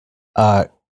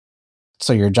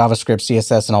 So your JavaScript,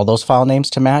 CSS, and all those file names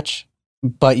to match.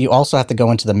 But you also have to go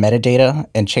into the metadata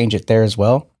and change it there as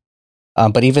well.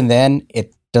 But even then,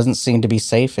 it doesn't seem to be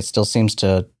safe. It still seems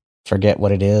to forget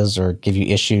what it is or give you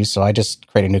issues. So I just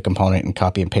create a new component and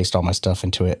copy and paste all my stuff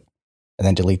into it, and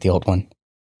then delete the old one.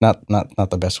 Not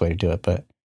the best way to do it, but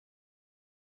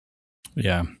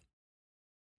yeah.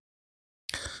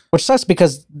 Which sucks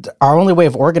because our only way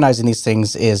of organizing these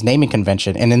things is naming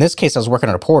convention. And in this case, I was working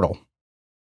on a portal.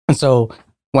 And so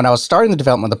when I was starting the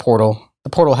development of the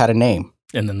portal had a name.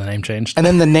 And then the name changed. And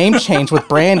then the name changed with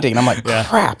branding. I'm like,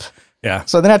 crap. Yeah.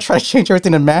 So then I tried to change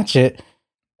everything to match it.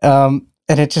 And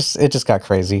it just got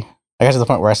crazy. I got to the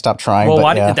point where I stopped trying. Well,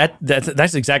 but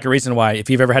that's the exact reason why, if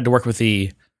you've ever had to work with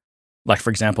the, like, for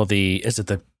example, it's in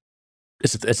the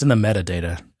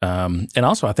metadata. And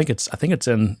also I think it's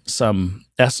in some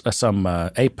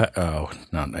Apex. Oh,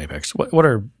 not Apex. What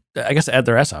are, I guess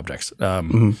they're S objects.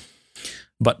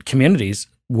 But communities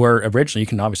were originally, you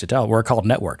can obviously tell, were called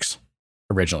networks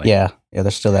originally. Yeah,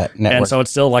 there's still that network. And so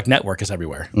it's still like network is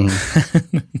everywhere.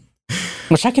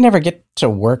 Which I can never get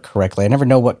to work correctly. I never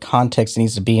know what context it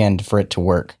needs to be in for it to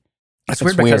work. It's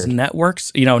weird because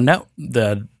networks,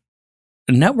 the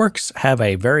networks have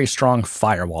a very strong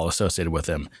firewall associated with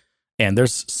them. And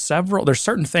there's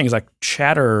certain things like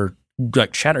chatter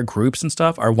groups and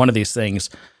stuff are one of these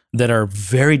things that are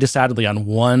very decidedly on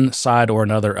one side or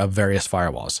another of various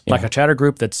firewalls. Yeah. Like a chatter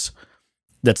group that's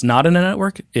not in a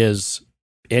network is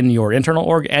in your internal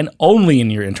org and only in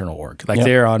your internal org. Like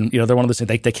they're on, they're one of those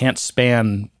things, they can't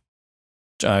span,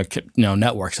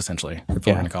 networks essentially, if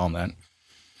we're going to call them that.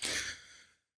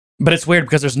 But it's weird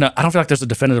because I don't feel like there's a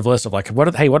definitive list of like, what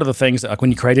are the things that, like,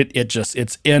 when you create it,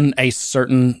 it's in a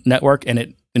certain network and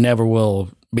it never will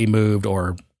be moved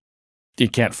or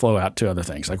it can't flow out to other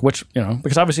things, like which,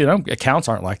 because obviously, accounts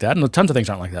aren't like that and tons of things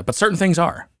aren't like that, but certain things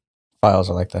are. Files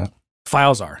are like that.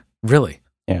 Files are, really.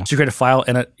 Yeah. So you create a file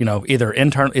in it, either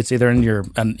internal, it's either in your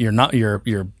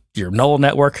null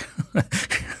network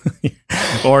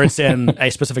or it's in a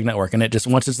specific network. And it just,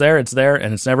 once it's there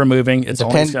and it's never moving.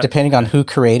 Depending on who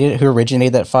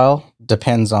originated that file,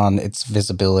 depends on its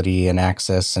visibility and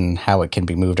access and how it can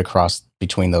be moved across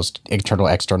between those internal,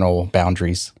 external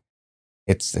boundaries.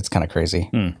 It's kind of crazy.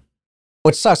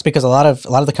 Which sucks because a lot of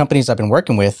the companies I've been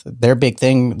working with, their big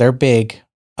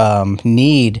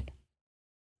need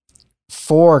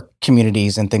for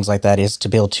communities and things like that is to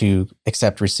be able to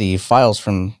receive files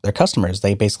from their customers.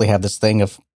 They basically have this thing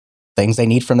of things they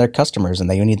need from their customers, and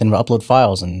they need them to upload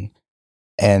files, and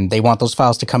they want those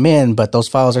files to come in, but those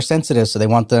files are sensitive, so they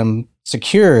want them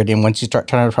secured. And once you start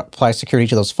trying to apply security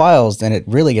to those files, then it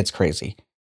really gets crazy.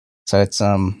 So it's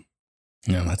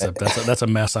that's a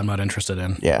mess I'm not interested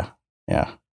in. Yeah.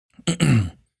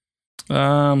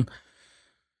 Another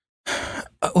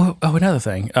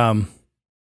thing.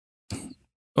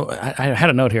 I had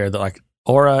a note here that like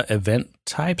Aura event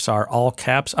types are all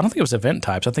caps. I don't think it was event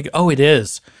types. I think, it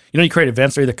is. You create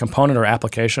events, they're either component or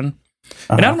application.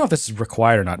 And I don't know if this is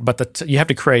required or not, but you have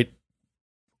to create,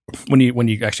 when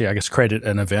you actually, I guess, create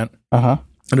an event, a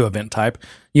new event type,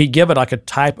 you give it like a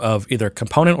type of either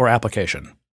component or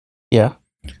application. Yeah.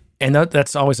 And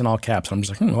that's always in all caps. I'm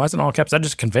just like, why is it in all caps? Is that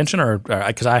just convention or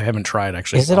because I haven't tried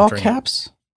actually. Is it all caps?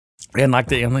 And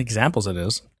like in the examples it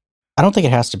is. I don't think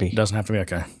it has to be. It doesn't have to be,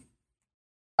 okay.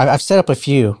 I've set up a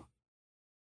few.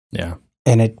 Yeah.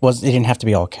 And it didn't have to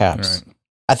be all caps. Right.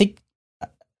 I think,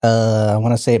 I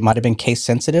want to say it might have been case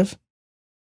sensitive,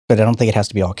 but I don't think it has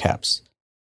to be all caps.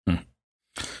 All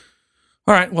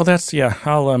right. Well, that's,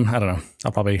 I'll, I don't know.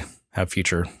 I'll probably have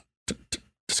future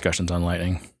discussions on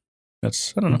Lightning. I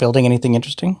don't know. Building anything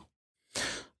interesting?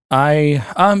 I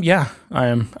am.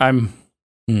 I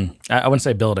wouldn't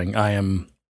say building. I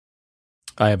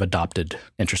have adopted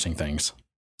interesting things.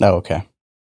 Oh, okay.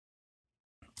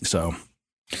 So,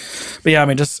 but yeah, I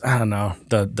mean, just, I don't know,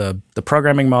 the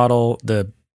programming model,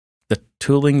 the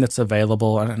tooling that's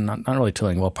available, not really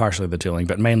tooling, well, partially the tooling,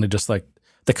 but mainly just like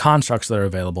the constructs that are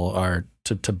available are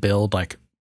to build like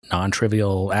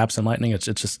non-trivial apps in Lightning.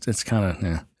 It's kind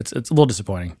of, it's a little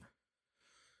disappointing.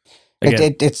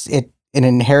 Again, it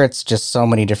inherits just so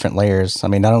many different layers. I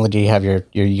mean, not only do you have your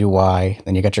UI,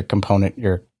 then you got your component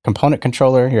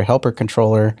controller, your helper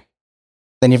controller,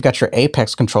 then you've got your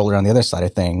Apex controller on the other side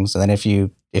of things, and then if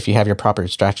you have your proper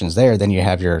abstractions there, then you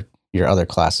have your other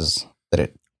classes that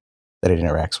it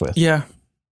interacts with. Yeah.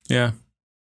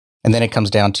 And then it comes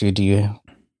down to,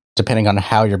 depending on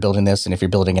how you're building this, and if you're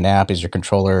building an app, is your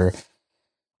controller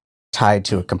tied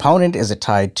to a component? Is it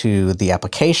tied to the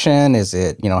application? Is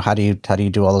it, how do you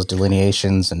do all those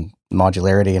delineations and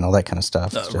modularity and all that kind of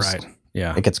stuff? Right.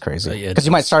 Yeah. It gets crazy. Because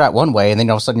you might start out one way, and then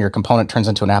all of a sudden your component turns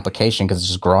into an application because it's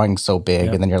just growing so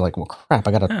big, and then you're like, well, crap,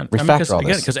 I got to refactor all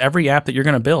this. Because every app that you're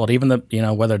going to build, even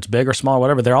whether it's big or small,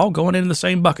 whatever, they're all going into the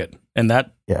same bucket. And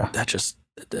that's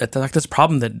this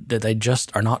problem that they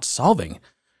just are not solving.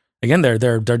 Again,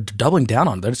 they're doubling down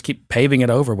on it. They just keep paving it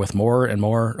over with more and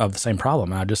more of the same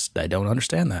problem. I don't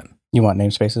understand that. You want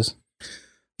namespaces?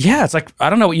 Yeah, it's like, I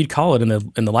don't know what you'd call it in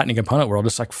the Lightning component world.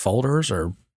 Just like folders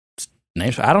or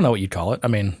names. I don't know what you'd call it. I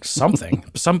mean, something,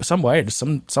 some way, just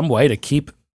some way to keep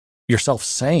yourself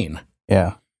sane.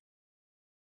 Yeah.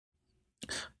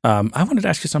 I wanted to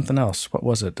ask you something else. What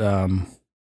was it?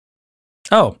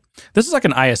 Oh, this is like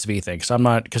an ISV thing. So I'm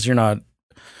not, because you're not,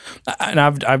 and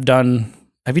I've done.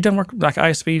 Have you done work like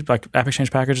ISV, like App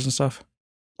Exchange packages and stuff?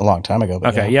 A long time ago.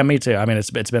 But okay, yeah, me too. I mean, it's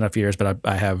been a few years, but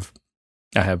I have.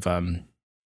 I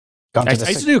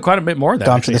used to do quite a bit more of that.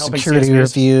 Gone through the security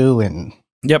review and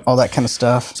all that kind of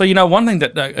stuff. So one thing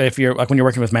that if you're like when you're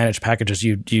working with managed packages,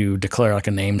 you declare like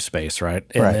a namespace, right?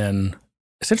 And then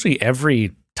essentially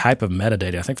every type of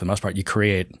metadata, I think for the most part, you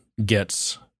create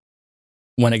gets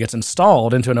when it gets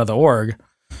installed into another org,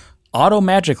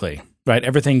 magically. Right,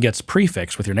 everything gets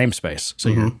prefixed with your namespace. So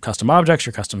your custom objects,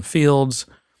 your custom fields,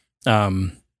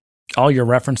 all your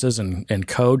references and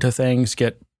code to things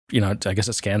get, I guess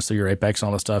it scans through your Apex and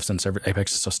all this stuff since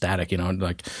Apex is so static,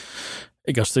 like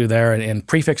it goes through there and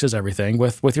prefixes everything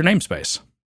with your namespace.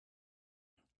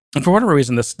 And for whatever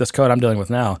reason, this code I'm dealing with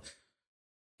now,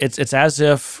 it's as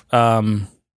if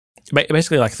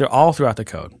basically like they're all throughout the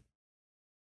code.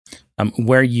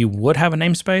 Where you would have a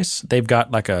namespace, they've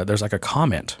got there's a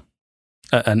comment.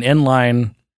 An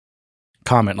inline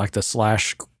comment like the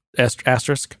 /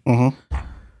 asterisk, and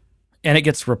it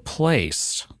gets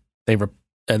replaced.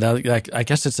 I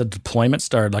guess it's a deployment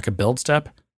start, like a build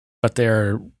step, but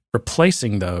they're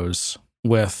replacing those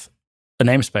with a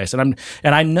namespace.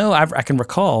 And I know I can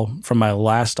recall from my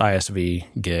last ISV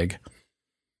gig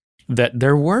that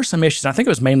there were some issues. I think it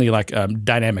was mainly like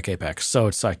dynamic Apex. So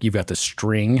it's like you've got the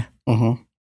string.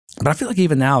 But I feel like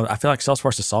even now,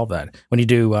 Salesforce has solved that. When you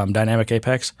do dynamic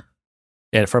Apex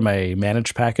from a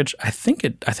managed package, I think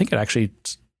it actually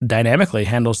dynamically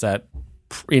handles that.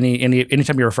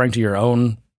 Anytime you're referring to your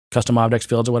own custom objects,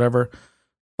 fields, or whatever,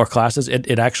 or classes,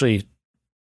 it actually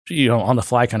on the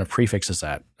fly kind of prefixes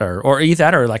that, or either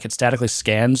that, or like it statically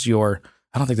scans your.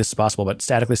 I don't think this is possible, but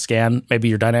statically scan maybe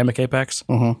your dynamic Apex.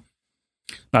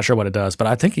 Not sure what it does, but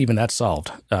I think even that's solved.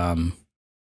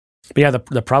 But yeah,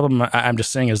 the problem I'm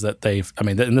just seeing is that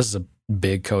and this is a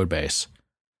big code base.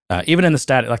 Even in the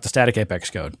static Apex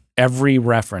code, every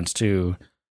reference to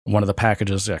one of the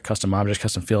packages, custom object,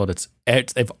 custom field,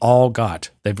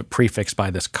 they've prefixed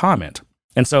by this comment.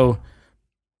 And so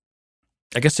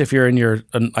I guess if you're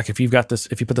if you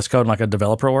put this code in like a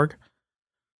developer org,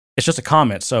 it's just a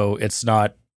comment. So it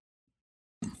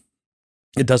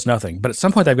does nothing. But at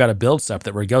some point they've got a build step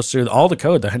where it goes through all the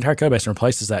code, the entire code base, and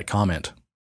replaces that comment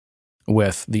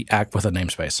with a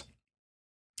namespace.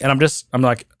 And I'm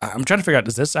trying to figure out,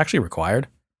 is this actually required?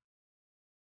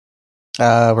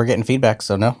 We're getting feedback,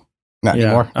 so no, not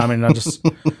anymore. I mean,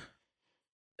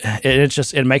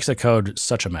 it makes the code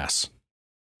such a mess.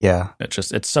 Yeah.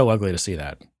 It's so ugly to see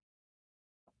that.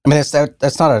 I mean,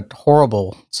 that's not a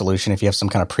horrible solution if you have some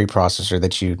kind of preprocessor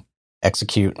that you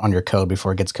execute on your code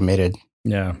before it gets committed.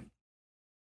 Yeah.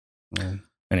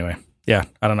 Anyway. Yeah,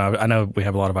 I don't know. I know we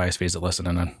have a lot of ISVs that listen,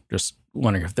 and I'm just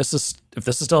wondering if this is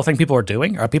still a thing people are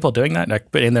doing. Are people doing that?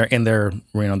 Like, but in their their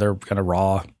kind of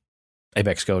raw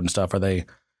Apex code and stuff, are they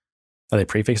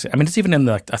prefixing? I mean, it's even in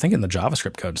I think in the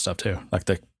JavaScript code and stuff too, like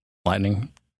the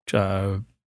Lightning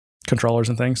controllers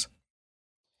and things.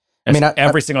 I mean,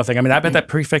 every single thing. I mean, I bet that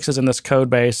prefixes in this code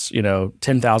base,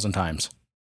 10,000 times.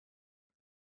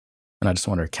 And I just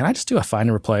wonder, can I just do a find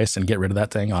and replace and get rid of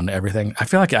that thing on everything? I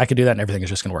feel like I could do that and everything is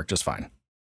just going to work just fine.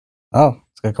 Oh,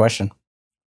 that's a good question.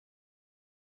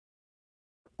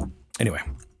 Anyway.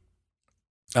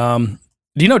 Do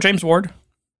you know James Ward?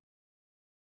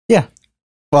 Yeah.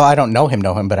 Well, I don't know him,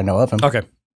 but I know of him. Okay.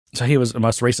 So he was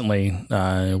most recently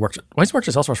he's worked at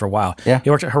Salesforce for a while. Yeah. He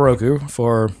worked at Heroku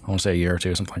for, I want to say a year or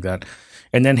two, something like that.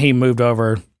 And then he moved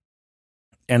over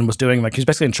and was doing he's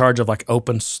basically in charge of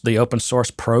the open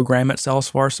source program at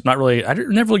Salesforce. I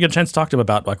never really get a chance to talk to him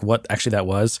about what actually that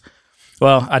was.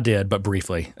 Well, I did, but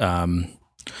briefly.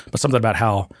 But something about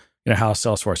how how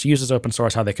Salesforce uses open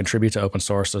source, how they contribute to open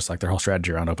source, just like their whole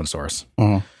strategy around open source.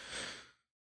 Mhm.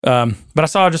 But I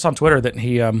saw just on Twitter that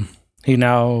he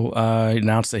now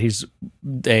announced that he's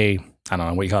a, I don't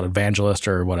know what you call it, evangelist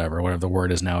or whatever the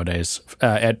word is nowadays,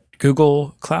 at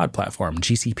Google Cloud Platform,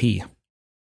 GCP.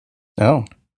 Oh,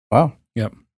 wow.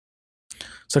 Yep.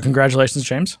 So congratulations,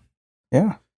 James.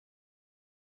 Yeah.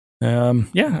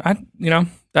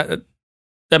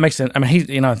 That makes sense. I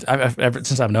mean, I've ever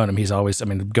since I've known him, he's always,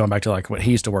 going back to like when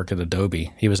he used to work at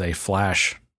Adobe, he was a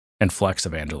Flash and Flex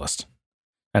evangelist.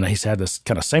 And he's had this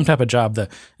kind of same type of job.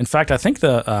 In fact, I think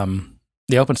the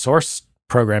open source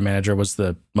program manager was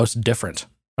the most different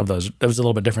of those. It was a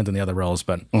little bit different than the other roles,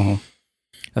 but I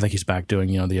think he's back doing,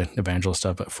 the evangelist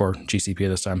stuff for GCP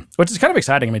this time, which is kind of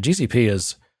exciting. I mean, GCP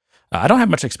is, I don't have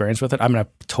much experience with it. I've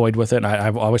toyed with it, and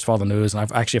I've always followed the news, and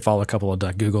I've actually followed a couple of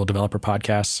Google developer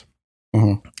podcasts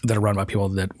that are run by people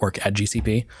that work at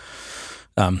GCP.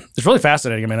 It's really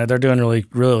fascinating. I mean, they're doing really,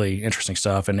 really interesting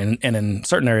stuff, and in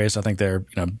certain areas, I think they're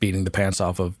beating the pants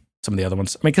off of some of the other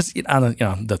ones. I mean, because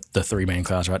the three main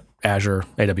clouds, right? Azure,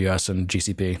 AWS, and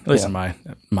GCP. At least in my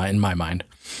mind,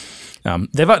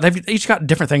 they've each got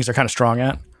different things they're kind of strong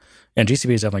at, and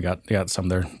GCP's definitely got some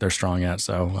they're strong at.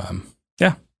 So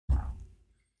yeah.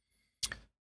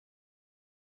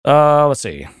 Let's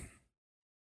see.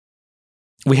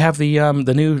 We have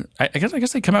the new. I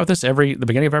guess they come out with this the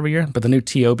beginning of every year, but the new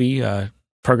TOB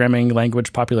Programming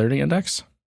Language Popularity Index.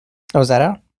 Oh, is that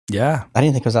out? Yeah, I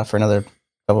didn't think it was out for another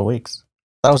couple of weeks.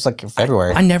 That was like in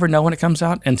February. I never know when it comes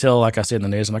out until like I see it in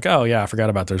the news. I'm like, oh yeah, I forgot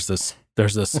about there's this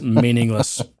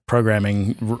meaningless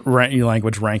programming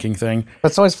language ranking thing. But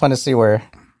it's always fun to see where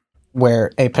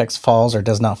Apex falls or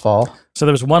does not fall. So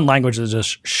there was one language that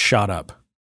just shot up.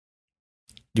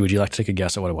 Would you like to take a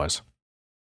guess at what it was?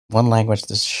 One language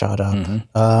that's shot up.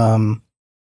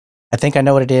 I think I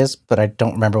know what it is, but I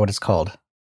don't remember what it's called.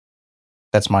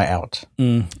 That's my out.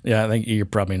 Yeah, I think you're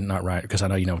probably not right because I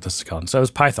know you know what this is called. So it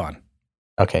was Python.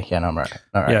 Okay, yeah, no, I'm right.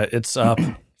 All right. Yeah, it's up.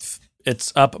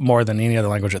 It's up more than any other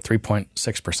language at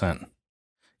 3.6%.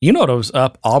 You know, it was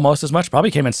up almost as much.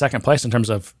 Probably came in second place in terms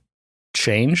of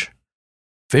change.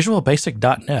 Visual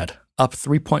Basic.net up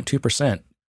 3.2%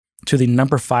 to the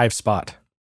number 5 spot.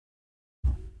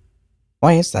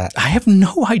 Why is that? I have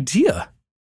no idea.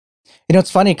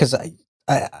 It's funny because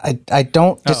I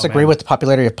don't disagree with the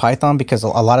popularity of Python because a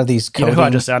lot of these coding... You know who I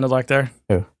just sounded like there?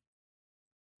 Who?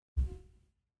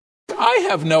 I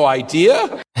have no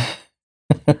idea.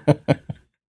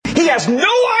 He has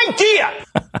no idea.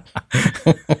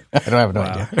 I don't have no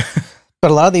idea. But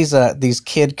a lot of these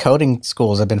kid coding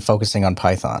schools have been focusing on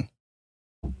Python.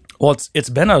 Well, it's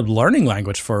been a learning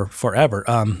language for forever.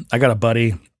 I got a buddy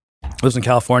who lives in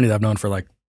California that I've known for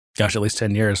at least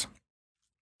 10 years.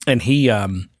 And he's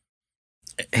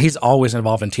always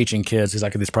involved in teaching kids. He's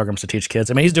like these programs to teach kids.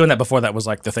 I mean, he's doing that before that was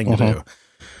like the thing to do.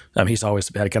 He's always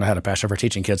had a passion for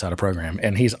teaching kids how to program.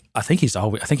 And I think he's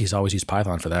always used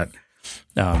Python for that.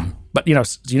 But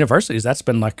universities, that's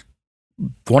been like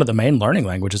one of the main learning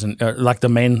languages, and like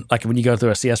when you go through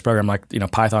a CS program,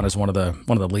 Python is one of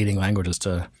the leading languages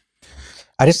to.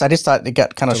 I just thought it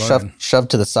got kind of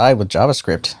shoved to the side with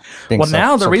JavaScript.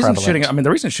 Now the reason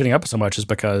it's shooting up so much is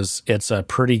because it's a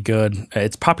pretty good.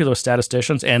 It's popular with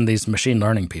statisticians and these machine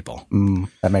learning people.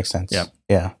 That makes sense.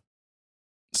 Yeah.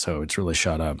 So it's really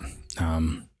shot up.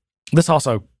 This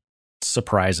also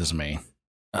surprises me.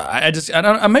 I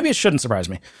don't. Maybe it shouldn't surprise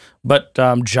me, but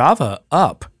Java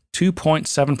up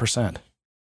 2.7%.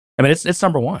 I mean, it's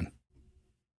number one.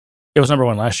 It was number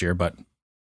one last year, but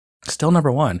still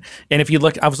number one. And if you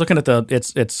look, I was looking at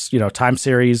its time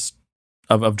series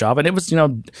of Java, and it was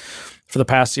for the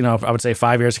past I would say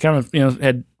 5 years, it kind of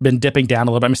had been dipping down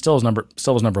a little bit. I mean, still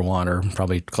was number one or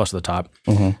probably close to the top.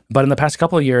 But in the past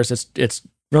couple of years, it's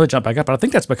really jumped back up. But I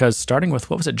think that's because starting with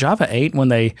what was it, Java 8, when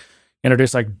they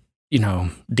introduced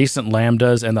decent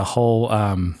lambdas and the whole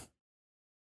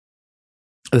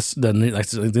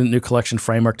the new collection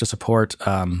framework to support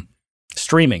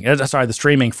streaming. Sorry, the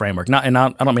streaming framework. I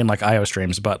don't mean like IO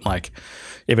streams, but like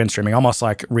event streaming, almost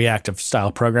like reactive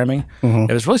style programming.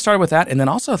 It was really started with that, and then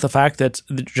also the fact that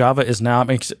Java is now.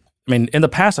 I mean, in the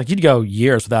past, like you'd go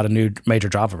years without a new major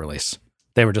Java release.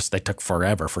 They took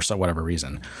forever for whatever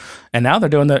reason, and now they're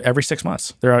doing that every 6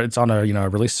 months. It's on a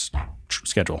release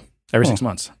schedule every 6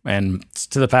 months, and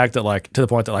to the point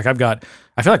that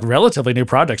I feel like relatively new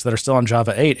projects that are still on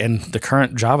Java 8, and the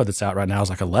current Java that's out right now is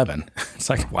like 11. It's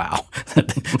like, wow,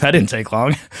 that didn't take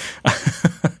long.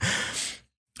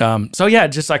 So yeah,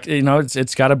 just like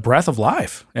it's got a breath of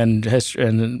life, and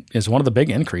is one of the big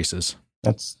increases.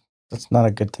 That's That's not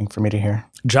a good thing for me to hear.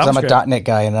 'Cause I'm JavaScript, a .NET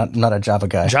guy and not a Java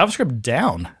guy. JavaScript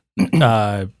down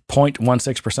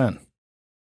 0.16%.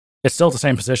 It's still at the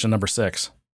same position, number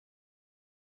 6.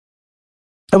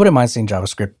 I wouldn't mind seeing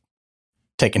JavaScript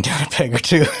taken down a peg or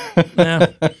two. Yeah.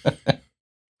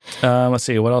 Let's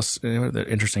see what else. What are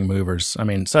the interesting movers? I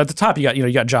mean, so at the top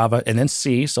you got Java, and then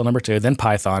C, still number 2, then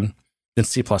Python, then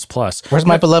C++. Where's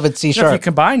my beloved C You know, Sharp?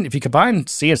 if you combine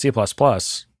C and C++,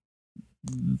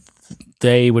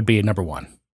 they would be number 1.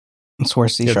 It's where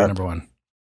C They'd be Sharp. number 1.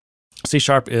 C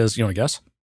Sharp is, you want to guess?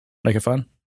 Make it fun.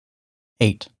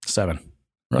 8. 7.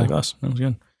 Really close. That was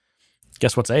good.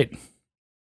 Guess what's 8?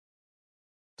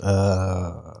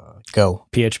 Go.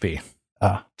 PHP.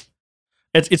 Ah.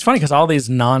 It's funny because all these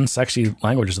non-sexy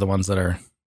languages are the ones that are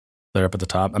up at the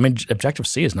top. I mean, Objective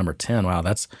C is number 10. Wow,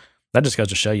 that just goes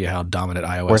to show you how dominant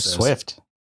iOS Where's is. Swift?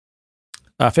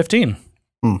 15.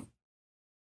 Hmm.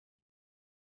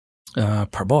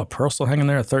 Perl's still hanging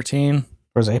there at 13.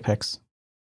 Where's Apex?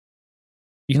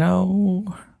 You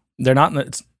know, they're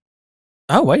not.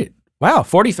 Oh wait, wow,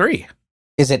 43.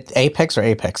 Is it Apex or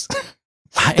Apex?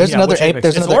 There's another which Apex?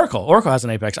 there's It's another- Oracle. Oracle has an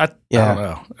Apex. I Yeah. don't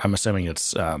know. I'm assuming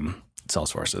it's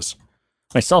Salesforce's.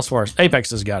 I mean, Salesforce,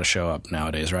 Apex has got to show up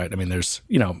nowadays, right? I mean, there's,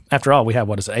 after all, we have,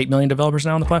 8 million developers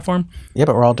now on the platform? Yeah,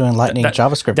 but we're all doing Lightning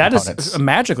JavaScript That components. is,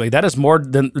 magically, that is more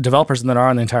than developers than there are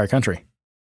in the entire country.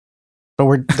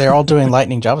 But they're all doing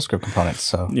Lightning JavaScript components,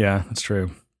 so Yeah, that's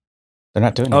true. they're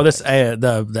not doing Oh, Apex.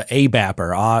 the ABAP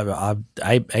or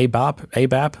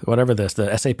ABAP, whatever the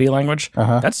SAP language,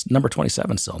 Uh-huh. that's number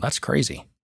 27 still. That's crazy.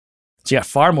 So you got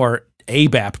far more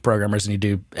ABAP programmers than you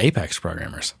do Apex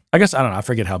programmers. I guess, I don't know, I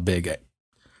forget how big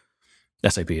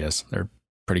SAP is. They're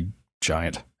pretty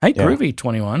giant. Hey, Yeah. Groovy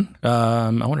 21. I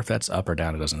wonder if that's up or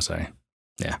down. It doesn't say.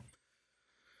 Yeah.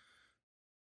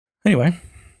 Anyway,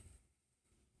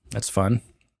 that's fun.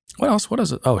 What else? What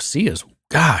is it? Oh, C is,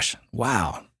 gosh,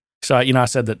 wow. So, I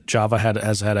said that Java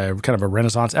has had a kind of a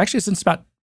renaissance. Actually, since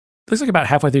looks like about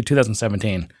halfway through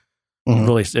 2017, Mhm.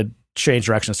 really it changed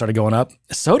direction and started going up.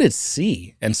 So did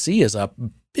C, and C is up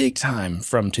big time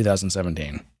from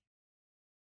 2017.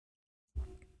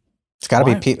 It's got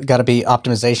to be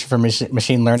optimization for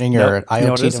machine learning or Nope. You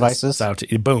know what it IoT is? devices. It's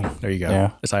IoT. Boom. There you go.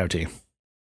 Yeah. It's IoT.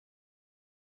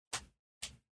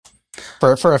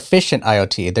 For efficient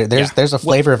IoT, there's a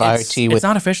flavor of IoT It's with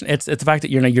not efficient. It's the fact that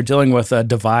you're dealing with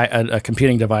a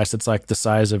computing device that's like the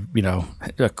size of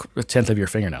a tenth of your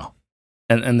fingernail,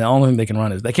 and the only thing they can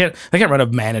run is they can't run a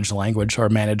managed language or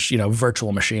manage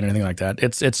virtual machine or anything like that.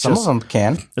 It's some just, of them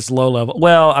can. it's low level.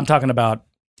 Well, I'm talking about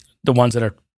the ones that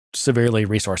are severely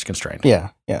resource constrained. Yeah,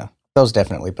 those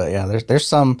definitely. But yeah, there's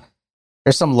some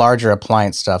larger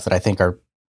appliance stuff that I think are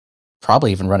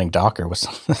probably even running Docker with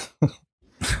some.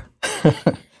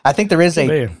 I think there is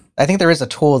a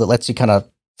tool that lets you kind of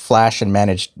flash and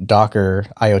manage Docker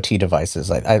IoT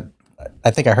devices. I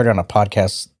think I heard it on a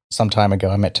podcast some time ago.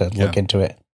 I meant to look into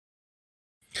it.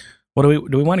 What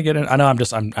do we want to get in? I know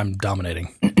I'm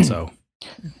dominating. So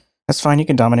That's fine. You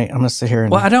can dominate. I'm gonna sit here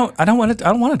and I don't want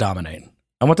to dominate.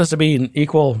 I want this to be an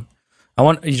equal. I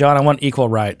want equal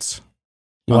rights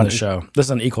on the show. This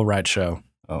is an equal rights show.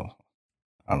 Oh,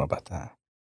 I don't know about that.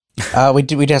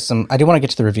 We have some. I do want to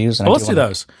get to the reviews. And Let's do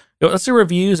those. Let's do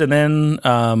reviews, and then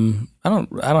I don't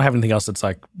have anything else that's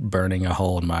like burning a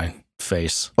hole in my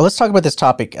face. Well, let's talk about this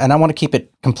topic, and I want to keep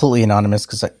it completely anonymous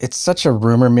because it's such a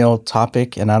rumor mill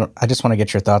topic, and I just want to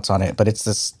get your thoughts on it. But it's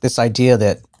this idea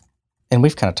that, and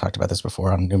we've kind of talked about this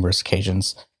before on numerous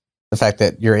occasions, the fact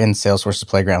that you're in Salesforce's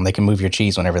playground, they can move your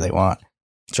cheese whenever they want.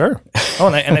 Sure.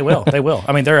 Oh, and they will. They will.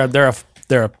 I mean, they're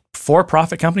a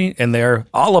for-profit company, and they're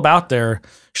all about their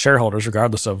shareholders,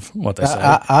 regardless of what they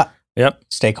say. Yep.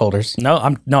 Stakeholders.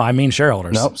 I mean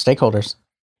shareholders. Nope. Stakeholders.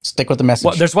 Stick with the message.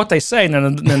 Well, there's what they say,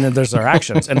 and then there's their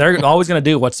actions, and they're always going to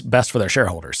do what's best for their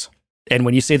shareholders. And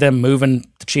when you see them moving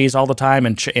the cheese all the time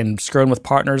and screwing with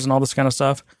partners and all this kind of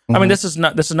stuff, I mean, this is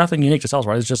nothing unique to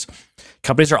Salesforce. It's just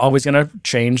companies are always going to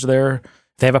change their.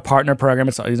 They have a partner program.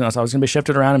 It's always going to be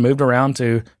shifted around and moved around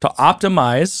to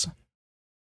optimize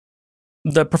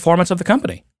the performance of the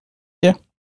company. Yeah.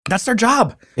 That's their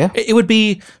job. Yeah. It would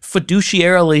be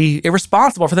fiduciarily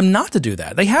irresponsible for them not to do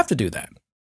that. They have to do that.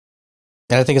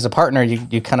 And I think as a partner,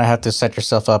 you kind of have to set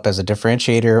yourself up as a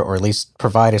differentiator, or at least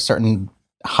provide a certain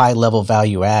high level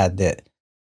value add that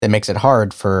makes it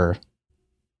hard for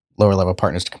lower level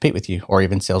partners to compete with you, or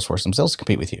even Salesforce themselves to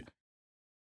compete with you.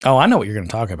 Oh, I know what you're going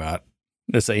to talk about.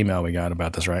 This email we got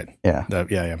about this, right? Yeah.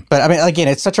 Yeah. But I mean, again,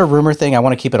 it's such a rumor thing. I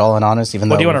want to keep it all anonymous, even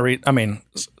though. What do you want to read? I mean,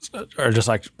 or just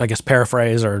like, I guess,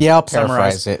 paraphrase or Yeah, I'll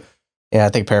summarize? paraphrase it. Yeah, I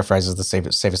think paraphrase is the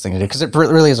safest thing to do because it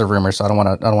really is a rumor. So I don't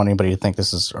want anybody to think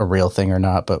this is a real thing or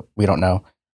not, but we don't know.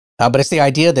 But it's the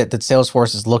idea that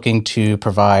Salesforce is looking to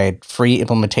provide free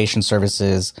implementation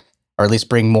services, or at least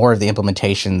bring more of the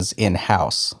implementations in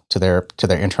house to their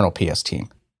internal PS team.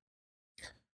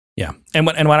 Yeah, and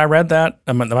when I read that,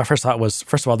 my first thought was,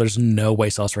 first of all, there's no way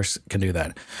Salesforce can do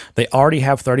that. They already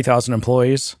have 30,000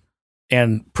 employees,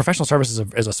 and professional services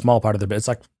is a small part of the. It's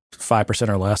like 5%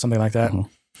 or less, something like that.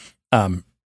 Mm-hmm.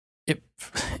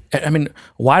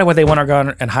 Why would they want to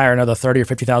go and hire another $30,000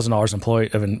 or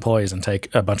 $50,000 of employees and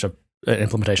take a bunch of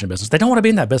implementation business? They don't want to be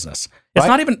in that business. It's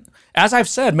not even, as I've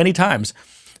said many times,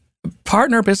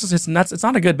 partner business is nuts. It's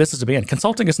not a good business to be in.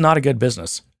 Consulting is not a good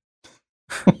business.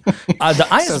 The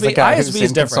ISV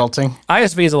is different. Consulting.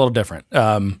 ISV is a little different.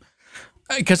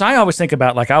 Because I always think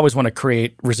about, like, I always want to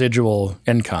create residual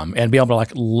income and be able to,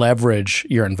 like, leverage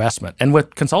your investment. And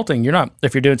with consulting, you're not,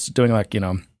 if you're doing like,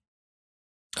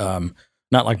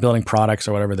 not like building products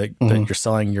or whatever that you're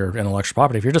selling your intellectual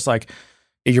property. If you're just like,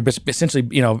 you're essentially,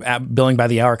 billing by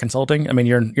the hour consulting, I mean,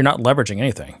 you're not leveraging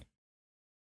anything.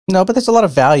 No, but there's a lot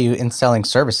of value in selling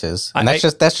services, and that's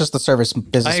just the service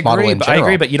business model in general. I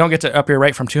agree, but you don't get to up your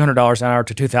rate from $200 an hour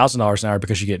to $2,000 an hour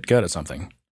because you get good at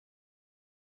something.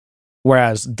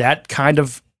 Whereas that kind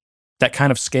of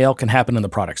scale can happen in the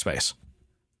product space.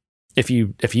 If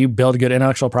you build good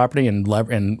intellectual property and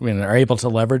are able to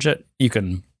leverage it, you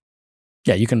can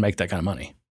make that kind of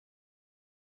money.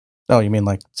 Oh, you mean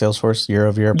like Salesforce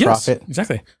year-over-year profit?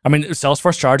 Exactly. I mean,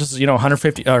 Salesforce charges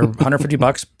 $150 or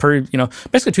 $150 per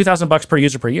basically $2,000 per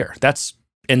user per year. That's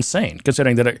insane,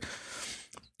 considering that it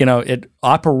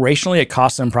operationally it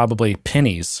costs them probably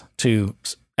pennies to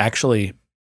actually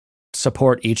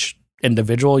support each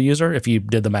individual user. If you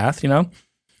did the math,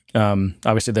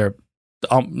 obviously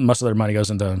most of their money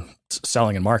goes into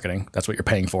selling and marketing. That's what you're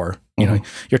paying for. Your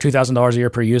 $2,000 a year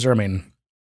per user. I mean,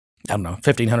 I don't know,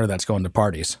 $1,500 that's going to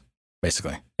parties,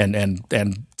 basically,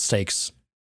 and steaks,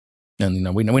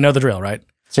 and we know the drill, right?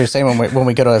 So you're saying when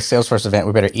we go to a Salesforce event,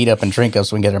 we better eat up and drink up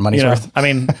so we can get our money's worth. I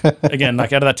mean, again,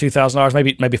 like out of that $2,000,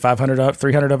 maybe $500,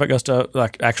 $300 of it goes to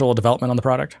like actual development on the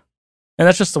product, and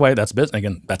that's just the way that's business.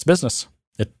 Again, that's business.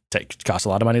 It costs a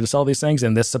lot of money to sell these things.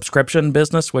 In this subscription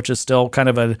business, which is still kind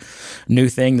of a new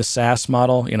thing, the SaaS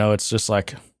model, it's just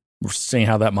like we're seeing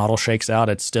how that model shakes out.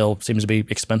 It still seems to be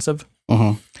expensive.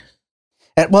 Mm-hmm.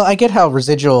 Well, I get how those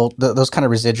kind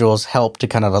of residuals help to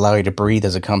kind of allow you to breathe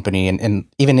as a company. And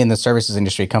even in the services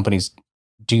industry, companies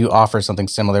do offer something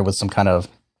similar with some kind of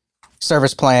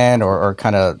service plan or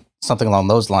kind of something along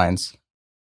those lines.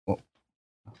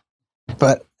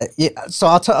 But so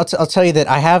I'll tell you that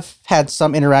I have had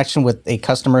some interaction with a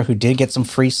customer who did get some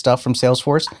free stuff from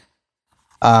Salesforce.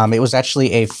 It was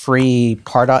actually a free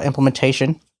Pardot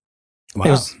implementation.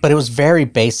 Wow. It was very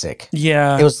basic.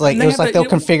 Yeah, it was like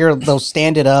they'll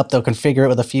stand it up, they'll configure it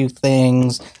with a few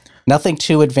things, nothing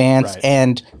too advanced, right.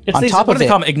 And on top of it,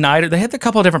 Igniter. They had a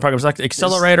couple of different programs like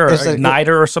Accelerator or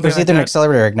Igniter or something. There's either an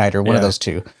Accelerator or Igniter, one of those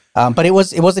two. But it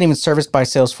wasn't even serviced by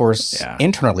Salesforce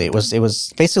internally. It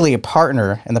was basically a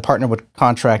partner, and the partner would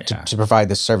contract to provide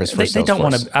this service for Salesforce. They don't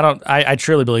want to. I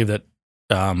truly believe that.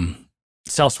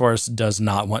 Salesforce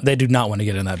they do not want to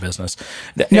get in that business.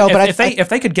 No, if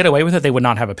they could get away with it, they would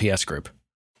not have a PS group.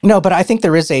 No, but I think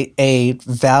there is a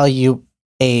value,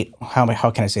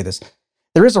 how can I say this?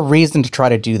 There is a reason to try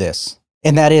to do this.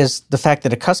 And that is the fact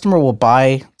that a customer will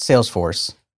buy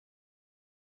Salesforce.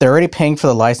 They're already paying for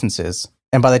the licenses.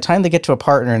 And by the time they get to a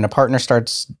partner and a partner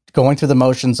starts going through the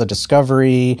motions of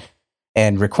discovery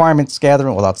and requirements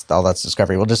gathering, well, that's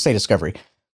discovery. We'll just say discovery.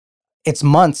 It's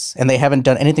months and they haven't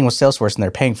done anything with Salesforce and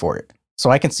they're paying for it. So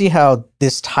I can see how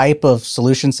this type of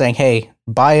solution saying, hey,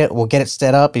 buy it, we'll get it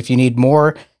set up. If you need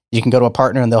more, you can go to a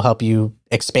partner and they'll help you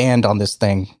expand on this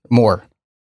thing more.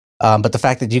 But the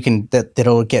fact that that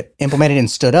it'll get implemented and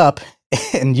stood up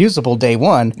and usable day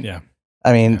one. Yeah.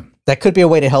 I mean, that could be a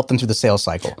way to help them through the sales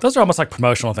cycle. Those are almost like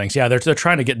promotional things. Yeah. They're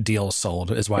trying to get deals sold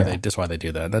is why they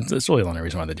do that. That's really the only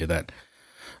reason why they do that.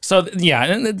 So, yeah,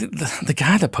 and the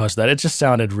guy that posted that, it just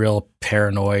sounded real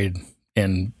paranoid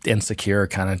and insecure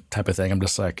kind of type of thing. I'm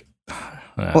just like,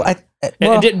 it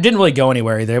didn't really go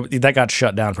anywhere. That got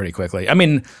shut down pretty quickly. I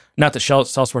mean, not that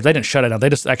Salesforce, they didn't shut it down. They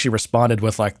just actually responded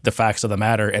with like the facts of the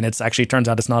matter, and it's actually turns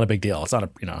out it's not a big deal. It's not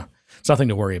it's nothing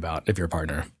to worry about if you're a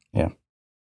partner. Yeah.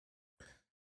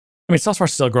 I mean, Salesforce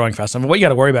is still growing fast. I mean, what you got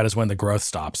to worry about is when the growth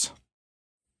stops,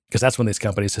 because that's when these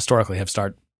companies historically have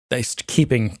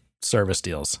keeping service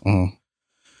deals. Mm.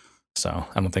 So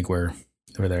I don't think we're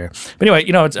there. But anyway,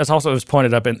 it's also, it was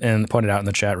pointed out in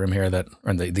the chat room here that,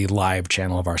 or the live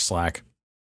channel of our Slack,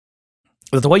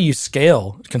 But the way you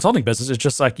scale consulting business is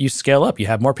just like you scale up. You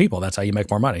have more people. That's how you make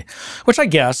more money, which I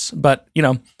guess. But,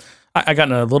 I got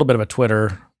in a little bit of a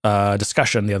Twitter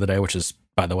discussion the other day, which is,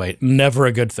 by the way, never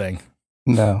a good thing.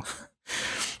 No.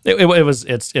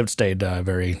 It stayed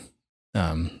very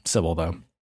civil, though.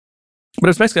 But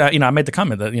it's basically, I made the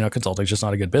comment that, consulting is just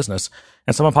not a good business.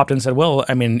 And someone popped in and said, well,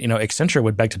 Accenture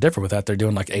would beg to differ with that. They're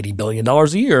doing like $80 billion a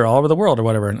year all over the world or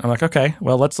whatever. And I'm like, okay,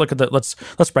 well, let's look at that. Let's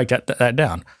break that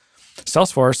down.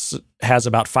 Salesforce has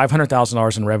about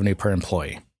 $500,000 in revenue per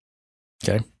employee.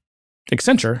 Okay.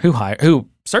 Accenture, who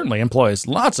certainly employs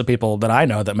lots of people that I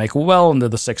know that make well into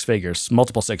the six figures,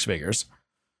 multiple six figures.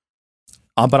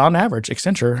 But on average,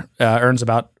 Accenture earns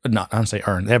about, they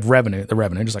have revenue, the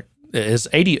revenue just like is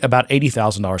about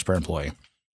 $80,000 per employee.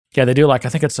 Yeah, they do I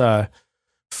think it's $40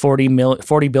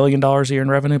 billion a year in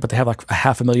revenue, but they have like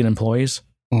 500,000 employees.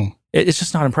 It's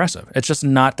just not impressive. It's just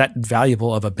not that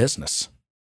valuable of a business.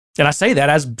 And I say that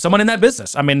as someone in that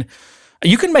business. I mean,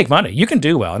 you can make money, you can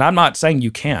do well, and I'm not saying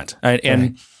you can't.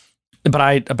 But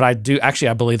I do actually,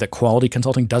 I believe that quality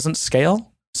consulting doesn't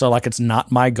scale. So it's not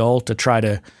my goal to try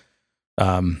to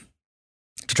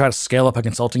scale up a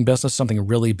consulting business, something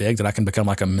really big that I can become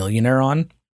like a millionaire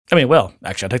on. I mean, well,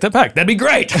 actually, I take that back. That'd be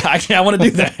great. Actually, I want to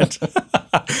do that.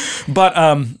 But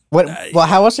well,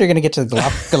 how else are you going to get to the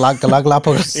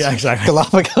Galapagos? Yeah, exactly.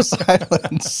 Galapagos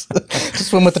Islands. Just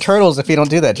swim with the turtles if you don't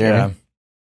do that, Jeremy. Yeah.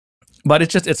 But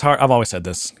it's hard. I've always said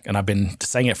this, and I've been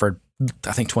saying it for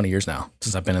I think 20 years now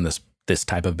since I've been in this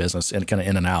type of business and kind of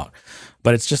in and out.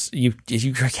 But it's just you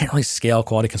can't really scale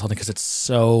quality consulting because it's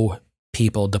so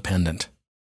people dependent.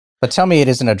 But tell me, it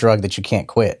isn't a drug that you can't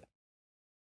quit.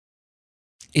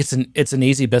 It's an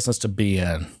easy business to be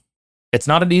in. It's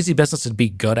not an easy business to be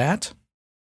good at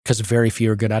because very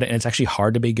few are good at it, and it's actually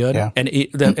hard to be good. Yeah. And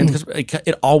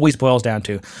it always boils down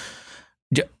to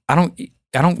I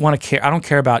don't want to care. I don't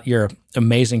care about your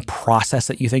amazing process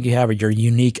that you think you have, or your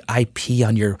unique IP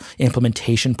on your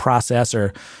implementation process,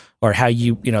 or how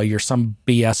you're some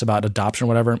BS about adoption or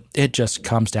whatever. It just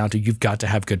comes down to you've got to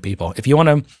have good people. If you want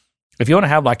to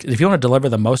deliver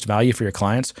the most value for your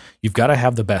clients, you've got to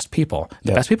have the best people.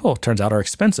 The best people, turns out, are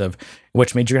expensive,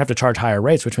 which means you have to charge higher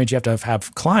rates, which means you have to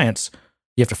have clients.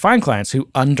 You have to find clients who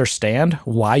understand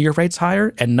why your rate's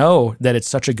higher and know that it's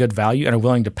such a good value and are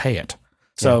willing to pay it.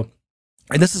 So,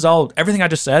 and this is everything I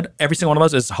just said, every single one of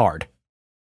those is hard.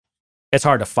 It's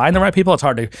hard to find the right people. It's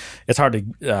hard to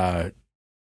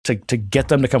get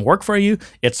them to come work for you.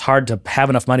 It's hard to have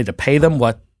enough money to pay them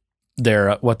what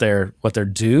they're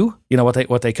due,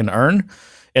 what they can earn.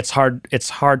 It's hard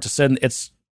to send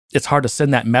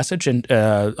that message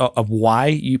of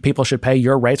why people should pay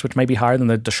your rates, which may be higher than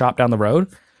the shop down the road.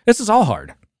 This is all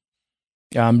hard.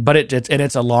 But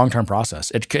it's a long-term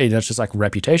process. It's just like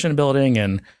reputation building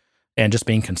and just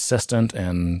being consistent,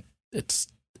 and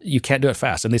you can't do it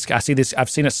fast. And I've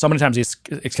seen it so many times. These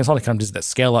consulting companies that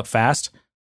scale up fast,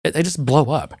 they just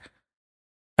blow up.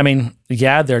 I mean,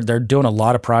 yeah, they're doing a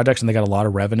lot of projects and they got a lot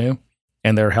of revenue,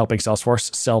 and they're helping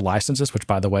Salesforce sell licenses, which,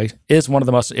 by the way, is one of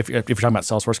the most. If you're talking about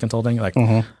Salesforce consulting,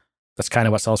 that's kind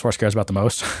of what Salesforce cares about the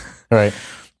most, right?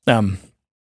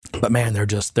 But man,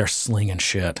 they're slinging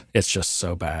shit. It's just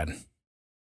so bad.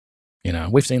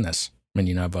 We've seen this. I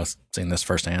mean, I've both seen this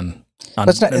firsthand on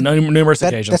numerous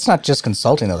occasions. That's not just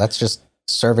consulting, though. That's just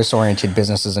service-oriented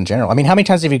businesses in general. I mean, how many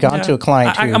times have you gone to a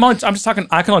client? I can only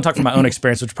talk from my own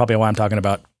experience, which is probably why I'm talking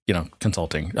about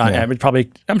consulting. Yeah.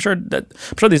 I'm sure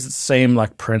these same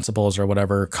like principles or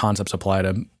whatever concepts apply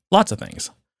to lots of things.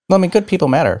 Well, I mean, good people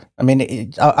matter. I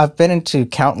mean, I've been into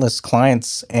countless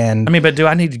clients, and but do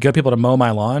I need good people to mow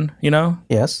my lawn?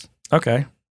 Yes. Okay.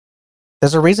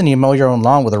 There's a reason you mow your own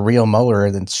lawn with a real mower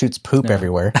that shoots poop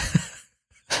everywhere.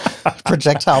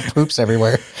 Projectile poops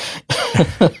everywhere.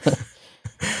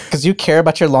 Because you care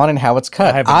about your lawn and how it's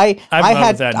cut. I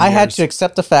had to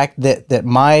accept the fact that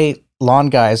my lawn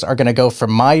guys are going to go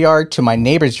from my yard to my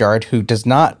neighbor's yard, who does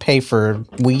not pay for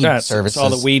weed services. So all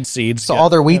the weed seeds. So all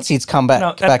their weed seeds come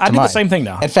back to mine. I do the same thing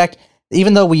now. In fact,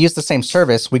 even though we use the same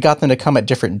service, we got them to come at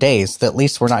different days. So at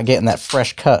least we're not getting that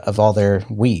fresh cut of all their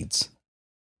weeds.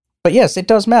 But yes, it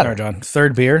does matter. All right, John.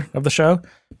 Third beer of the show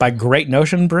by Great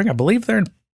Notion Brewing. I believe they're in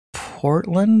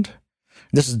Portland.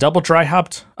 This is double dry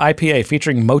hopped IPA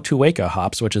featuring Motueka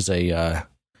hops, which is a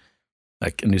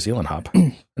New Zealand hop.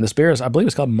 And this beer I believe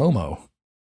it's called Momo.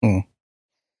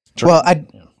 Well, I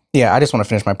just want to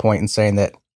finish my point in saying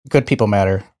that good people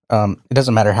matter. It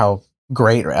doesn't matter how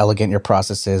great or elegant your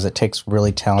process is. It takes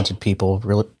really talented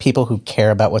people, people who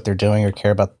care about what they're doing or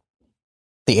care about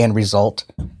the end result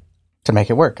to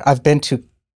make it work. I've been to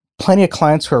plenty of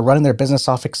clients who are running their business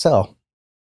off Excel.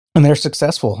 and they're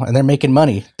successful and they're making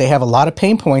money. They have a lot of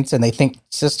pain points and they think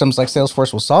systems like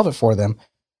Salesforce will solve it for them.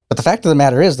 But the fact of the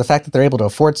matter is, the fact that they're able to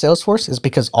afford Salesforce is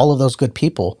because all of those good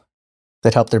people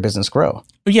that help their business grow.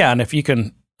 Yeah, and if you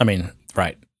can, I mean,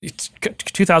 right, it's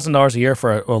 $2,000 a year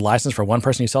for a license for one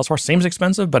person use Salesforce seems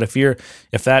expensive, but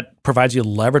if that provides you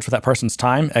leverage with that person's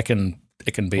time, it can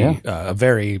be a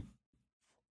very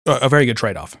good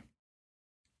trade-off.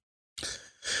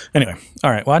 Anyway, all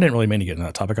right. Well, I didn't really mean to get into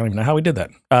that topic. I don't even know how we did that.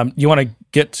 You want to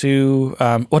get to?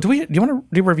 Do you want to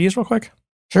do reviews real quick?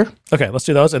 Sure. Okay, let's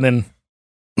do those, and then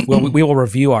we will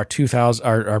review our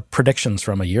our predictions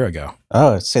from a year ago.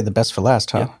 Oh, say the best for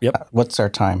last, huh? Yep. What's our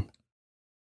time?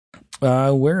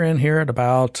 We're in here at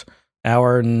about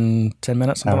hour and 10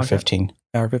 minutes. Hour 15.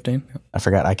 Hour 15. Yep. I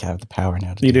forgot I have the power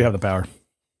now. You do have the power.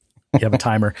 You have a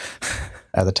timer.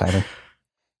 I have the timer.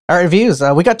 All right, reviews.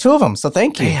 We got 2 of them, so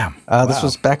thank you. Damn. This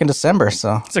was back in December,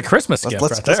 so it's a Christmas gift.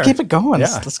 Let's keep it going.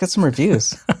 Yeah. Let's get some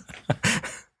reviews.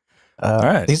 All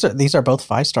right. These are both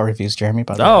 5-star reviews, Jeremy.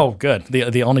 By the way. Oh, good.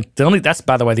 The only that's,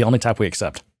 by the way, the only type we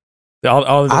accept. All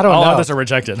others are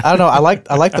rejected. I don't know. I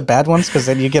like the bad ones because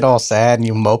then you get all sad and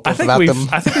you mope about them.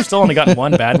 I think we've still only gotten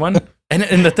one bad one.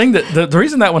 And the thing that the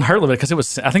reason that one hurt a little bit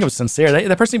because I think it was sincere.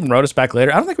 That person even wrote us back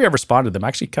later. I don't think we ever responded to them. I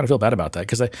actually kind of feel bad about that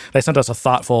because they sent us a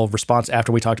thoughtful response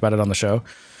after we talked about it on the show.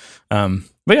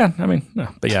 But yeah, I mean, no,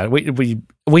 but yeah, we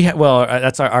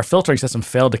that's our filtering system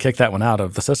failed to kick that one out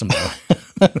of the system though.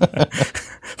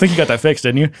 I think you got that fixed,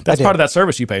 didn't you? That's part of that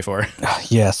service you pay for.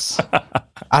 Yes.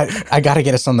 I got to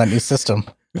get us on that new system.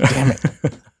 Damn it.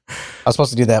 I was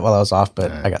supposed to do that while I was off,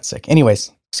 but I got sick.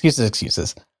 Anyways,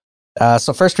 excuses.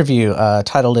 So first review,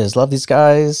 titled is Love These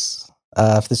Guys.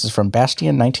 This is from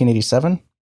Bastion, 1987.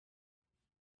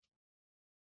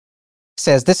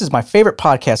 Says, this is my favorite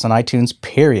podcast on iTunes,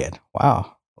 period.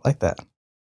 Wow. I like that.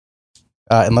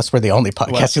 Unless we're the only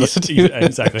podcast you listen to.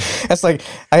 Exactly. That's like,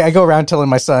 I go around telling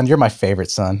my son, you're my favorite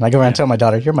son. I go around telling my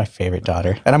daughter, you're my favorite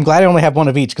daughter. And I'm glad I only have one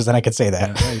of each because then I could say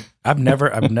that. Yeah, I've never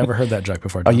heard that joke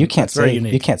before. Oh, you can't say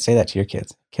that to your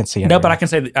kids. Can't say it. No, but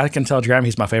I can tell Graham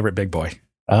he's my favorite big boy.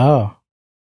 Oh.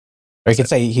 Or you could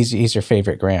say he's your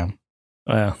favorite Graham.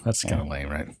 Well, that's kind of lame,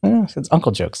 right? Yeah, it's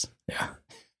uncle jokes. Yeah.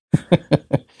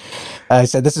 I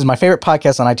said, this is my favorite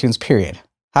podcast on iTunes, period.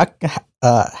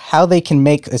 How they can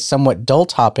make a somewhat dull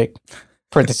topic,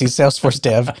 parentheses, Salesforce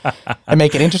dev, and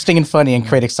make it interesting and funny and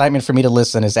create excitement for me to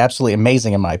listen is absolutely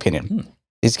amazing in my opinion.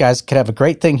 These guys could have a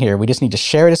great thing here. We just need to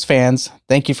share it as fans.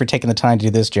 Thank you for taking the time to do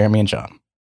this, Jeremy and John.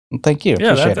 And thank you.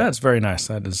 Yeah, that's very nice.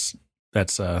 I'm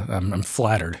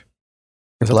flattered.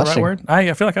 Is that the right word?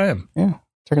 I feel like I am. Yeah.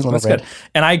 That's good.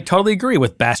 And I totally agree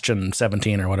with Bastion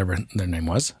 17 or whatever their name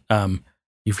was.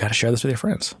 You've got to share this with your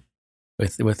friends,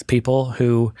 with people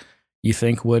who you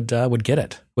think would get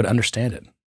it, would understand it,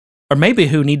 or maybe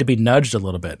who need to be nudged a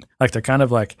little bit. Like they're kind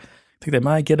of like, I think they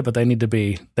might get it, but they need to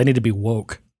be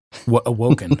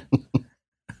awoken.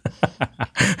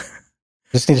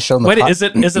 Just need to show them. Wait, is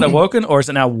it awoken or is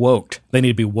it now woked? They need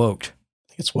to be woked. I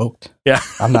think it's woked. Yeah,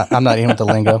 I'm not in with the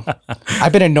lingo.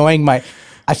 I've been annoying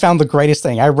I found the greatest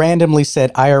thing. I randomly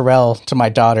said IRL to my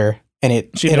daughter, and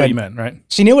she knew what you meant, right?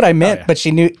 She knew what I meant, but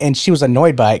she knew, and she was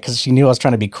annoyed by it because she knew I was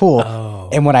trying to be cool. Oh.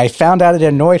 And when I found out it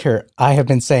annoyed her, I have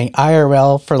been saying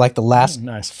IRL for like the last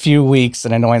few weeks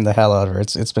and annoying the hell out of her.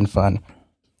 It's been fun.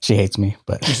 She hates me,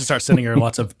 but you should start sending her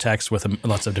lots of texts with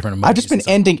lots of different emojis. I've just been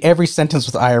ending every sentence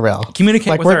with IRL.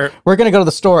 Communicate with her. We're going to go to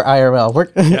the store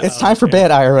IRL. It's time for bed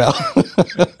IRL.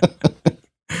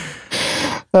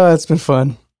 Oh, it's been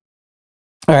fun.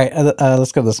 All right,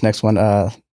 let's go to this next one.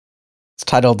 It's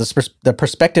titled The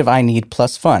Perspective I Need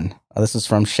Plus Fun. This is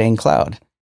from Shane Cloud.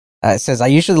 It says, I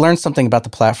usually learn something about the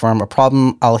platform, a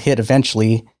problem I'll hit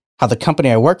eventually, how the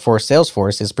company I work for,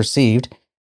 Salesforce, is perceived,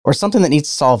 or something that needs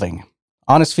solving.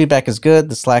 Honest feedback is good.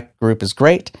 The Slack group is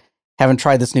great. Haven't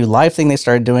tried this new live thing they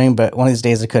started doing, but one of these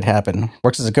days it could happen.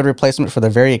 Works as a good replacement for the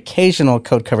very occasional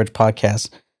code coverage podcast.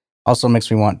 Also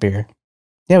makes me want beer.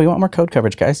 Yeah, we want more code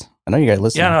coverage, guys. I know you guys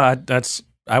listen. Yeah, no,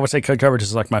 I would say code coverage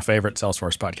is like my favorite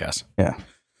Salesforce podcast. Yeah.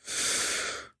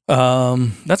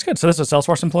 That's good. So this is a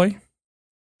Salesforce employee?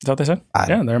 Is that what they said?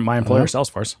 Yeah, they're my employer,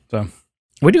 Salesforce. So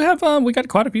we do have, we got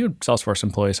quite a few Salesforce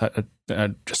employees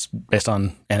just based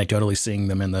on anecdotally seeing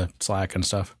them in the Slack and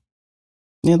stuff.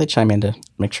 Yeah, they chime in to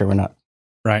make sure we're not.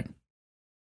 Right.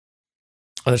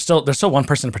 Oh, there's still one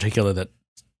person in particular that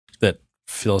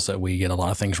feels that we get a lot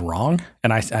of things wrong.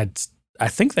 And I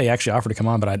think they actually offered to come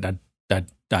on, but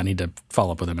I need to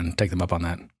follow up with them and take them up on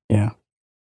that. Yeah.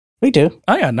 We do.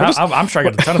 Oh yeah, no, I'm sure I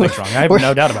got a ton of things wrong. I have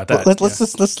no doubt about that.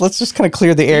 Let's just kind of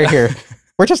clear the air here.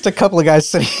 We're just a couple of guys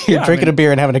sitting here drinking a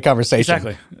beer and having a conversation.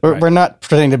 Exactly. We're not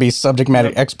pretending to be subject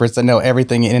matter experts that know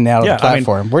everything in and out of the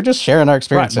platform. We're just sharing our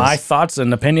experiences. Right. My thoughts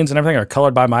and opinions and everything are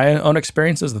colored by my own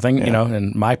experiences, the thing,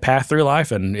 and my path through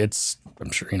life. And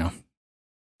I'm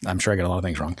sure I get a lot of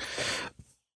things wrong.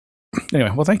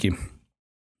 Anyway, well, thank you.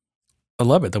 I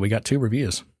love it that we got 2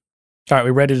 reviews. All right,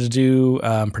 we ready to do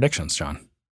predictions, John?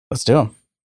 Let's do them.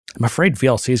 I'm afraid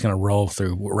VLC is going to roll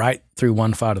right through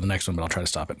one file to the next one, but I'll try to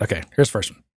stop it. Okay, here's the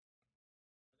first one.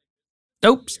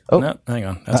 Oops. Oh, no, hang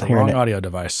on. That's a wrong audio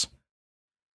device.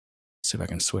 Let's see if I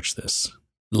can switch this.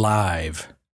 Live.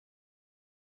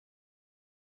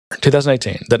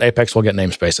 2018, that Apex will get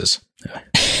namespaces.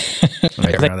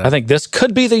 I think this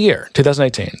could be the year,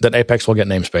 2018, that Apex will get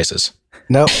namespaces.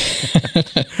 Nope.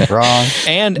 Wrong.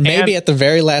 And maybe at the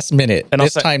very last minute, and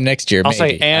this time next year. I'll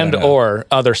say or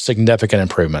other significant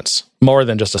improvements, more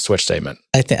than just a switch statement.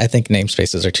 I think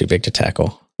namespaces are too big to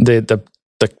tackle. The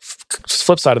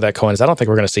flip side of that coin is I don't think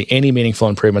we're going to see any meaningful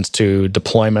improvements to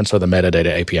deployments or the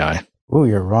metadata API. Ooh,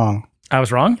 you're wrong. I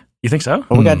was wrong? You think so?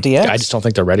 Well, we got DX. I just don't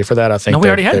think they're ready for that. I think we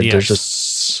already had DX. There's just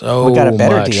so we got a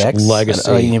better much DX,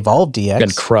 legacy an evolved DX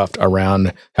and cruft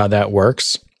around how that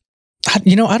works. I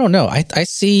don't know. I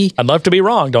see. I'd love to be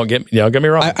wrong. Don't get me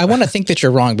wrong. I want to think that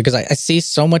you're wrong because I see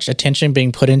so much attention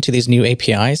being put into these new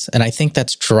APIs, and I think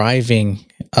that's driving.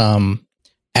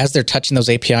 As they're touching those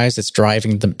APIs, it's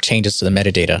driving the changes to the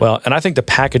metadata. Well, and I think the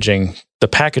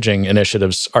packaging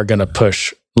initiatives are going to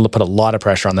put a lot of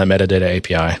pressure on that metadata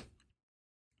API.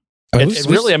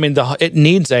 It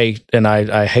needs and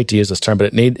I hate to use this term,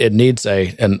 but it needs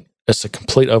it's a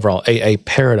complete overall a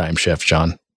paradigm shift,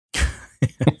 John.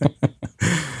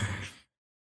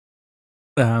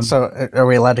 So are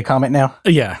we allowed to comment now?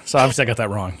 Yeah. So obviously I got that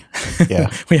wrong. Yeah.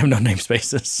 We have no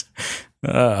namespaces.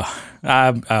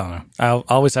 I don't know. I'll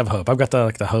always have hope. I've got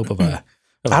the hope of a.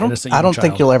 I don't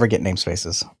think you'll ever get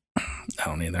namespaces. I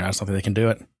don't either. I just don't think they can do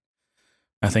it.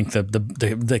 I think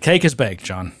the cake is baked,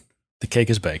 John. The cake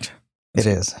is baked. It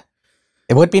is.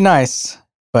 It would be nice,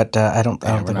 but I don't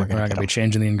think we're going to be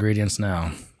changing the ingredients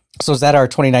now. So is that our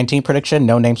 2019 prediction?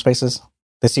 No namespaces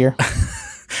this year?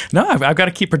 No, I've got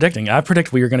to keep predicting. I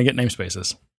predict we are going to get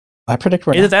namespaces. I predict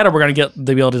either that or we're going to get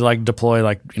the ability to deploy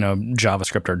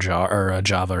JavaScript or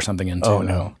Java or something into. Oh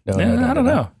no, I don't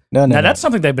know. No. That's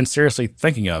something they've been seriously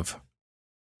thinking of.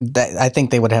 I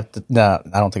think they would have to. No,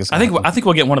 I don't think it's. I think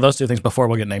we'll get one of those two things before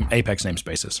we'll get Apex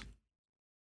namespaces.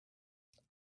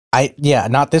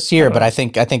 Not this year, but I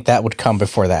think that would come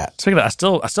before that. Speaking of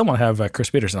that, I still want to have Chris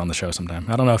Peterson on the show sometime.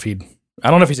 I don't know if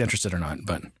he's interested or not,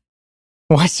 but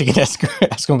why is he going to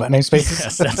ask him about namespaces?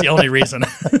 Yes, that's the only reason.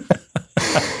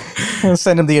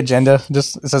 Send him the agenda.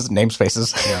 Just it says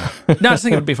namespaces. Yeah. No, I just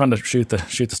think it would be fun to shoot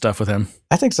the stuff with him.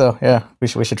 I think so. Yeah, we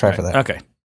should try for that. Okay,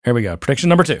 here we go. Prediction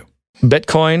number 2: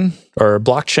 Bitcoin or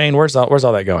blockchain. Where's all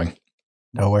that going?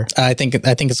 Nowhere. I think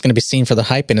it's going to be seen for the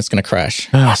hype and it's going to crash.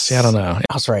 Oh, see, I don't know.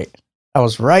 I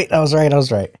was right.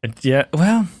 Yeah.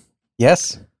 Well.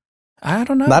 Yes. I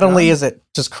don't know. Not only is it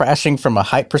just crashing from a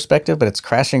hype perspective, but it's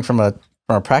crashing from a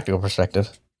practical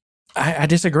perspective. I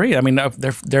disagree. I mean,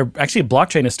 they're actually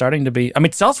blockchain is starting to be. I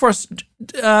mean, Salesforce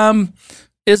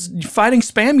is fighting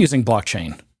spam using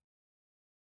blockchain.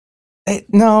 It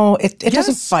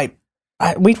doesn't fight.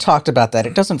 We've talked about that.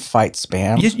 It doesn't fight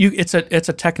spam. It's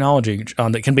a technology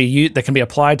that can be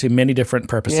applied to many different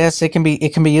purposes. Yes, it can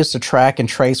be used to track and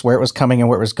trace where it was coming and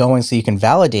where it was going, so you can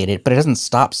validate it. But it doesn't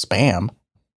stop spam.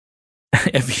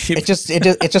 It's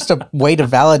just a way to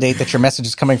validate that your message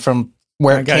is coming from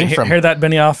where it came from. Hear that,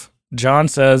 Benioff? John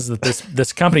says that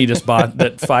this company you just bought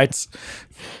that fights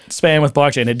spam with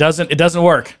blockchain. It doesn't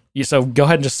work. So go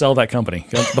ahead and just sell that company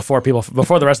before the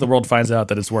rest of the world finds out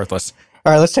that it's worthless.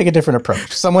 All right, let's take a different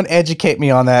approach. Someone educate me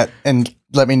on that and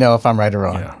let me know if I'm right or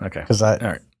wrong. Yeah, okay. Because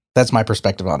that's my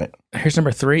perspective on it. Here's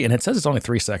number 3, and it says it's only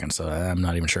 3 seconds, so I'm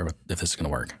not even sure if this is going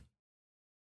to work.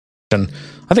 And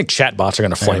I think chatbots are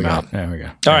going to flame out. There we go.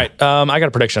 All right, I got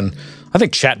a prediction. I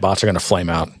think chatbots are going to flame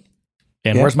out.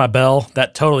 And where's my bell?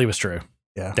 That totally was true.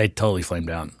 Yeah. They totally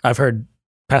flamed out. I've heard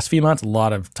past few months a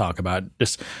lot of talk about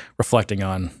just reflecting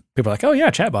on people are like, oh yeah,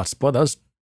 chatbots. Boy, those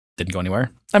didn't go anywhere.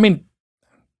 I mean,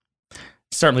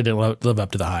 certainly didn't live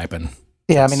up to the hype. And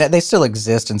yeah, I mean, they still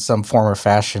exist in some form or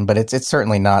fashion, but it's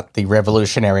certainly not the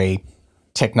revolutionary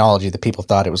technology that people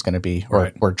thought it was going to be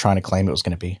or were trying to claim it was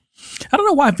going to be. I don't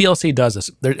know why VLC does this.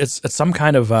 It's some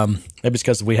kind of maybe it's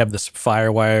because we have this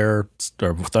FireWire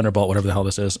or Thunderbolt, whatever the hell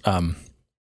this is.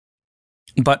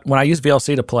 But when I use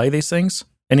VLC to play these things,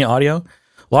 any audio,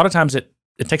 a lot of times it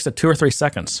takes 2 or 3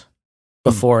 seconds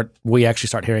before we actually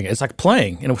start hearing it. It's like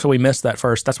playing, and so we miss that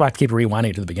first. That's why I have to keep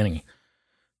rewinding to the beginning.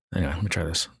 Anyway, let me try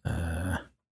this.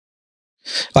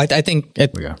 I think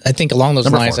along those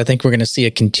Number lines, 4. I think we're going to see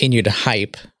a continued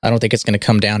hype. I don't think it's going to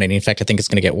come down any. In fact, I think it's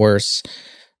going to get worse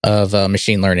of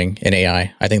machine learning and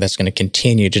AI. I think that's going to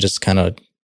continue to just kind of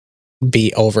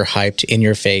be overhyped in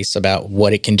your face about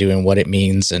what it can do and what it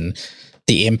means and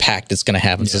the impact it's going to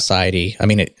have in society. I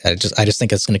mean, I just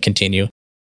think it's going to continue.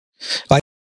 That's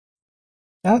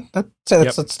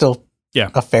still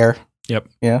a fair. Yep.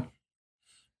 Yeah.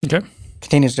 Okay.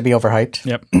 Continues to be overhyped.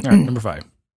 Yep. All right, number 5.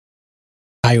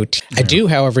 IoT. I do,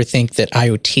 however, think that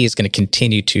IoT is going to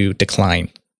continue to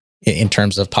decline in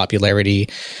terms of popularity.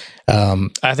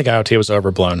 I think IoT was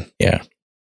overblown. Yeah.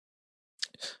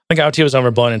 I think IoT was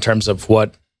overblown in terms of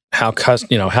how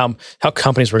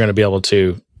companies were going to be able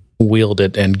to wield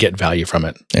it and get value from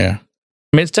it. Yeah.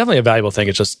 I mean, it's definitely a valuable thing.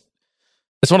 It's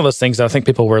one of those things that I think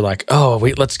people were like, oh,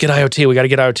 let's get IoT. We got to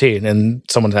get IoT. And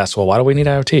someone asked, well, why do we need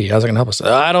IoT? How's it going to help us?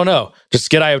 I don't know. Just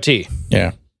get IoT.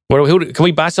 Yeah. Can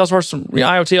we buy Salesforce from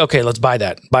IoT? Okay, let's buy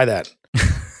that. Buy that.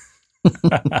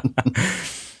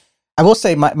 I will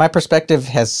say my perspective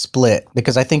has split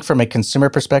because I think from a consumer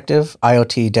perspective,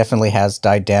 IoT definitely has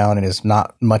died down and is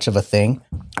not much of a thing.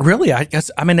 Really? I guess,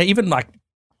 I mean, even like,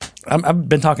 I've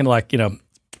been talking to like,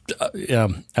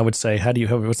 I would say,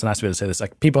 what's the nice way to say this?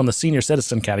 Like people in the senior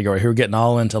citizen category who are getting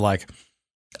all into like,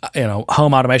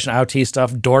 home automation, IoT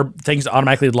stuff, door things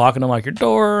automatically locking on like your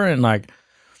door and like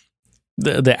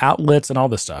the outlets and all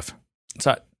this stuff.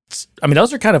 So, I mean,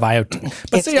 those are kind of IoT.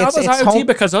 But see, all those IoT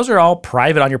because those are all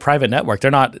private on your private network.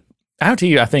 They're not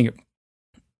IoT. I think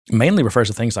mainly refers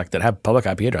to things like that have public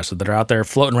IP addresses that are out there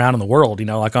floating around in the world.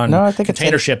 Like on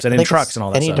container ships and in trucks and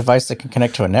all that any stuff. Any device that can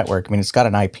connect to a network. I mean, it's got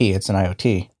an IP. It's an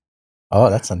IoT. Oh,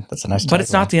 that's a nice. But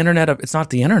it's not the internet of. It's not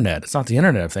the internet. It's not the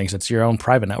internet of things. It's your own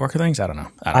private network of things. I don't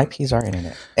know. IPs are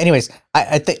internet. Anyways,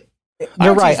 I think.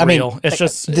 You're right. I mean, it's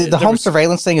just the home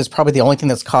surveillance thing is probably the only thing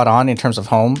that's caught on in terms of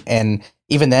home, and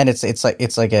even then, it's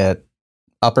like a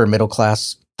upper middle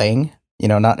class thing.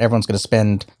 Not everyone's going to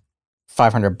spend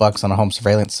 $500 on a home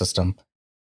surveillance system,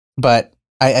 but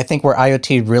I think where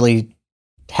IoT really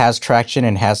has traction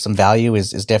and has some value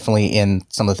is definitely in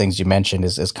some of the things you mentioned.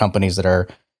 Is companies that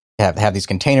have these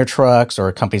container trucks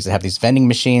or companies that have these vending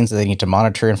machines that they need to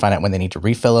monitor and find out when they need to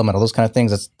refill them and all those kind of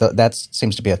things. That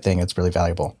seems to be a thing that's really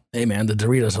valuable. Hey man, the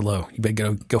Doritos are low. You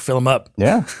better go fill them up.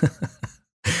 Yeah,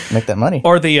 make that money.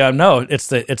 Or the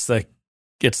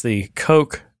it's the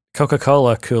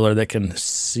Coca-Cola cooler that can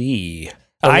see.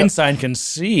 Einstein can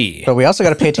see. But we also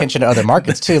got to pay attention to other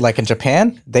markets too. Like in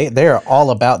Japan, they are all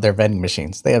about their vending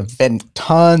machines. They have tons and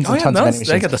tons of vending machines.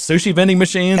 They got the sushi vending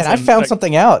machines. And I found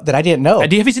something out that I didn't know.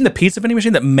 Have you seen the pizza vending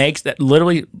machine that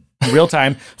literally real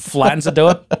time flattens a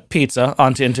dough of pizza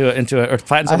or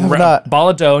flattens a ball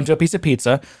of dough into a piece of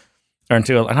pizza? Or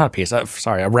into a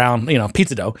round,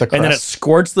 pizza dough. And then it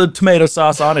squirts the tomato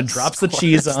sauce on and drops the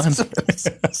cheese on.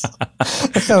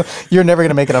 So you're never going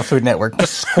to make it on Food Network.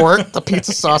 Just squirt the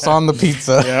pizza sauce on the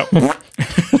pizza. Yep.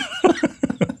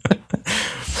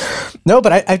 No,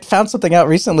 but I found something out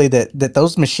recently that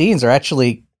those machines are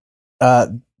actually, not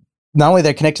only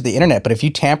they're connected to the internet, but if you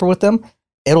tamper with them,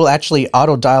 it'll actually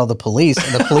auto dial the police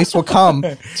and the police will come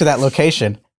to that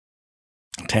location.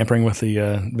 Tampering with the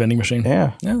vending machine.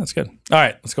 Yeah, that's good. All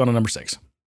right, let's go on to number 6.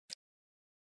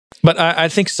 But I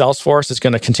think Salesforce is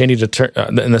going to continue to turn,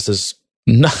 and this is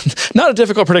not a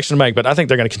difficult prediction to make, but I think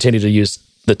they're going to continue to use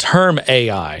the term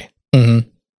AI to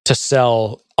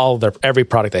sell every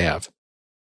product they have.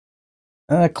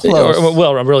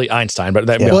 Close. Really Einstein, but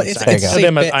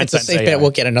it's a safe bet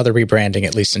we'll get another rebranding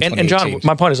at least in 2018. And John,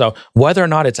 my point is though, whether or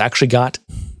not it's actually got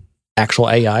actual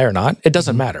AI or not, it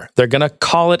doesn't matter. They're going to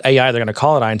call it AI. They're going to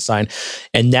call it Einstein,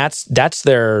 and it's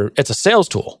a sales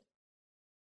tool.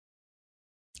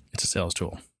 It's a sales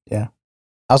tool. Yeah.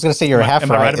 I was going to say you're half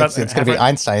right. It's going to be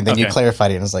Einstein. Then you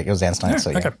clarified it and it was Einstein.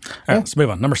 Yeah, okay. All right, let's move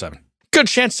on. Number 7. Good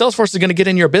chance Salesforce is going to get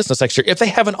in your business next year if they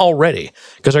haven't already,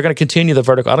 because they're going to continue the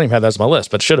vertical. I don't even have that as my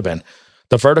list, but it should have been.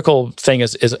 The vertical thing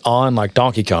is on like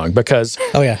Donkey Kong because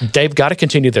they've got to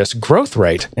continue this growth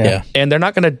rate. Yeah. And they're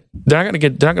not going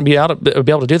to be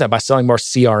able to do that by selling more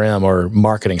CRM or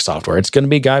marketing software. It's going to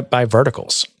be by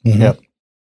verticals. Mm-hmm. Yep.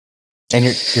 And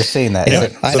you're seeing that.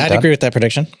 I'd agree with that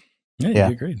prediction. Yeah,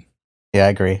 you agreed. Yeah, I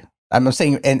agree. I'm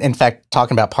saying, in fact,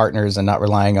 talking about partners and not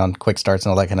relying on quick starts and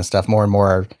all that kind of stuff, more and more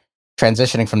are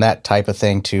transitioning from that type of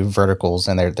thing to verticals,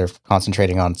 and they're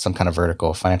concentrating on some kind of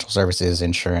vertical: financial services,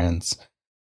 insurance.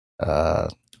 By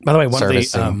the way,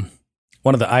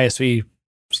 one of the ISV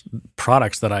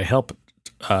products that I helped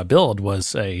build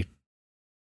was a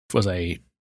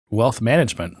wealth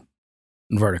management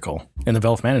vertical in the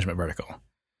wealth management vertical,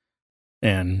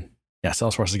 and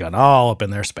Salesforce has gotten all up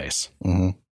in their space.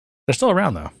 Mm-hmm. They're still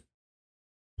around though.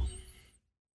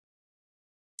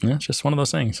 Yeah, it's just one of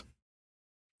those things.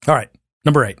 All right,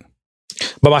 number 8.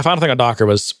 But my final thing on Docker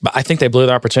was, I think they blew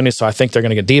their opportunity, so I think they're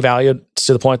going to get devalued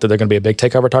to the point that they're going to be a big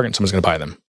takeover target and someone's going to buy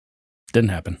them. Didn't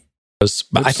happen.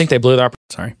 But I think they blew their opportunity.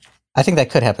 Sorry. I think that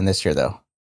could happen this year, though.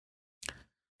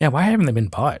 Yeah, why haven't they been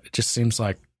bought? It just seems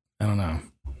like, I don't know.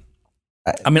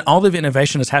 I mean, all the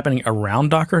innovation is happening around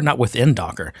Docker, not within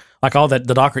Docker. Like all the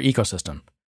Docker ecosystem.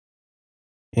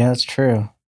 Yeah, that's true.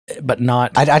 But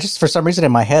not... I just, for some reason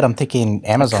in my head, I'm thinking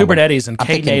Amazon. Kubernetes and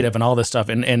Knative and all this stuff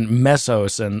and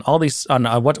Mesos and all these... on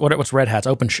what's Red Hat's?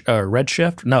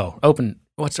 Redshift? No,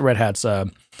 what's the Red Hat's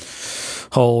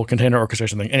whole container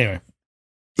orchestration thing? Anyway,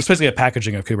 it's basically a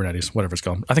packaging of Kubernetes, whatever it's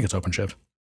called. I think it's OpenShift.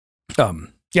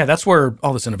 Yeah, that's where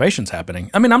all this innovation's happening.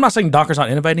 I mean, I'm not saying Docker's not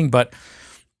innovating, but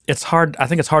it's hard. I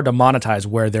think it's hard to monetize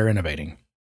where they're innovating.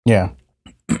 Yeah.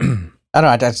 I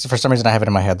don't know. For some reason, I have it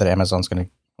in my head that Amazon's going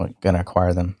to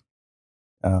acquire them.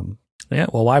 Yeah.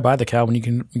 Well, why buy the cow when you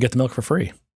can get the milk for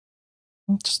free?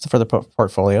 Just for the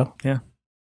portfolio. Yeah.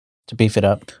 To beef it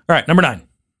up. All right. Number 9.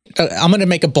 I'm going to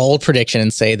make a bold prediction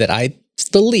and say that I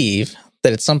believe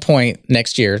that at some point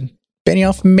next year,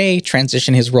 Benioff may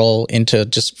transition his role into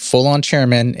just full-on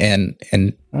chairman and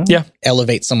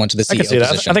elevate someone to the CEO I can see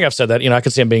position. that. I think I've said that. I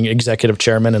could see him being executive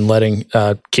chairman and letting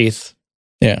Keith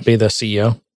be the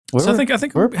CEO. So I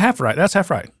think we're half right. That's half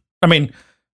right. I mean,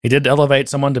 he did elevate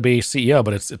someone to be CEO,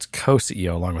 but it's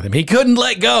co-CEO along with him. He couldn't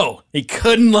let go. He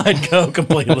couldn't let go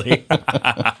completely.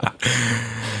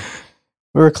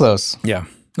 We were close. Yeah.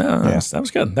 No, that was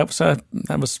good.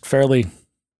 That was fairly...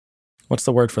 What's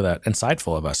the word for that?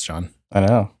 Insightful of us, John. I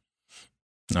know.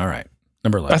 All right.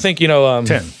 Number 11. I think, 10.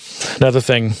 Another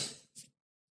thing,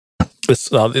 this,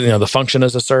 the function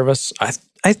as a service, I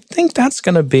think that's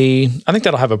going to be, I think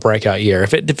that'll have a breakout year.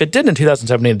 If it did in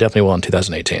 2017, it definitely will in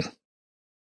 2018.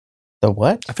 The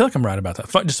what? I feel like I'm right about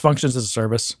that. Just functions as a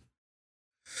service.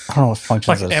 I don't know what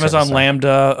functions like as Amazon service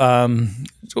Lambda,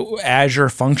 Azure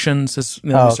Functions as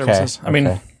services. I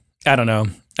mean, I don't know.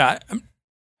 That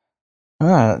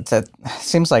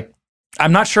seems like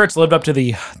I'm not sure it's lived up to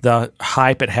the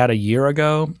hype it had a year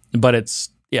ago, but it's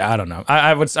I don't know.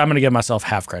 I'm going to give myself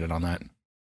half credit on that.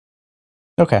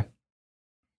 Okay.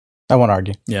 I won't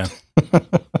argue. Yeah.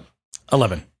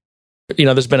 11.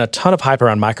 There's been a ton of hype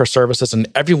around microservices, and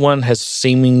everyone has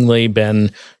seemingly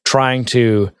been trying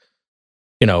to,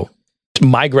 to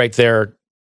migrate their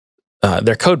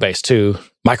code base to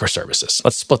microservices.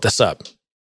 Let's split this up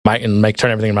and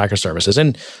turn everything into microservices.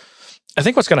 And I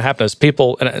think what's going to happen is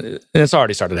people, and it's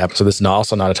already started to happen, so this is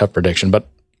also not a tough prediction, but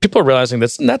people are realizing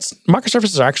that's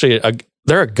microservices are actually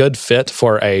they're a good fit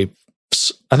for I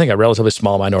think a relatively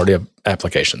small minority of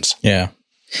applications. Yeah.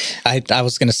 I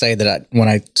was going to say that when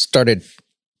I started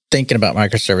thinking about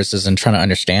microservices and trying to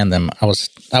understand them,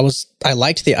 I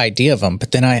liked the idea of them,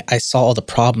 but then I saw all the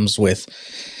problems with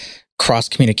cross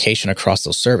communication across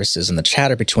those services and the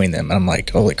chatter between them. And I'm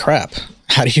like, holy crap.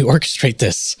 How do you orchestrate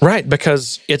this? Right,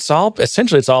 because it's all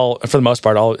for the most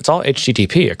part, it's all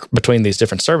HTTP between these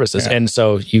different services. Yeah. And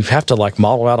so you have to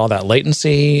model out all that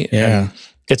latency. Yeah.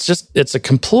 And it's a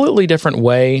completely different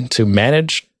way to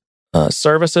manage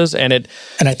services. And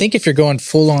I think if you're going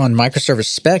full on microservice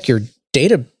spec, your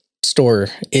data store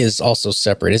is also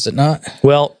separate, is it not?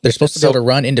 Well, they're supposed to be able to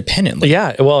run independently.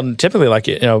 Yeah. Well, typically,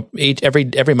 every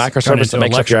microservice that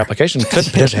makes up your application could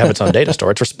potentially have its own data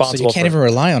store. It's responsible. So you can't even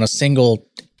rely on a single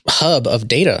hub of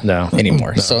data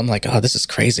anymore. No. So I'm like, oh, this is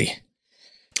crazy.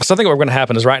 So I think what going to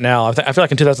happen is right now, I feel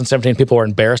like in 2017, people were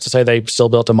embarrassed to say they still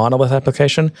built a monolith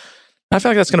application. I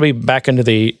feel like that's going to be back into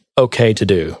the okay to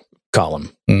do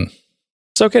column.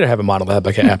 It's okay to have a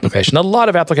monolithic application. A lot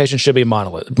of applications should be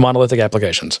monolithic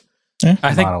applications. Yeah.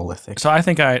 I think monolithic. So. I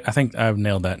think I've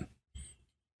nailed that.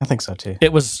 I think so too.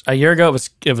 It was a year ago.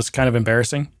 It was kind of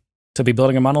embarrassing to be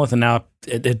building a monolith, and now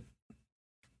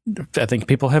I think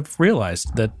people have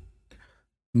realized that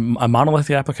a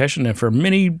monolithic application, and for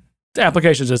many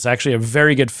applications, it's actually a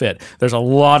very good fit. There's a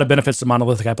lot of benefits to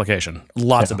monolithic application.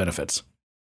 Lots of benefits,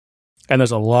 and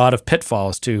there's a lot of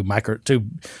pitfalls to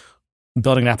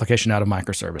building an application out of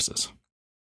microservices.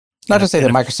 Not to say that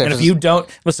microservices. And if you don't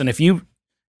listen,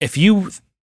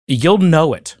 you'll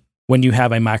know it when you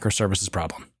have a microservices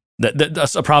problem.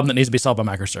 That's a problem that needs to be solved by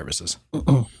microservices.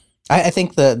 I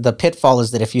think the pitfall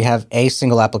is that if you have a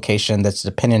single application that's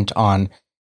dependent on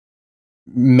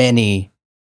many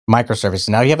microservices.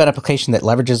 Now you have an application that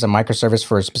leverages a microservice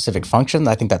for a specific function.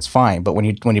 I think that's fine. But when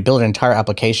you build an entire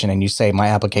application and you say my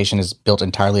application is built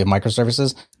entirely of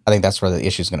microservices, I think that's where the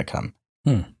issue is going to come.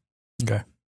 Okay.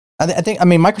 I think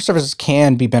microservices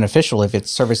can be beneficial if it's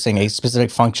servicing a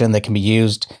specific function that can be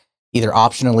used either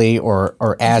optionally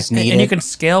or as needed. And you can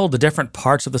scale the different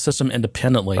parts of the system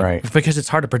independently, Right. Because it's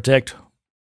hard to predict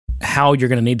how you're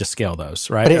going to need to scale those,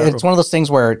 right? But it's one of those things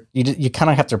where you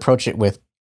kind of have to approach it with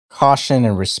caution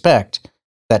and respect,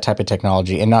 that type of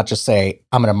technology, and not just say,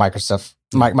 I'm going to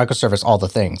microservice all the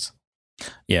things.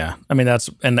 Yeah. I mean,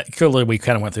 and clearly we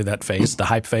kind of went through that phase, the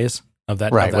hype phase of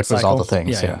that. Right, of that which was cycle. all the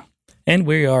things, yeah. And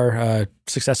we are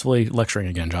successfully lecturing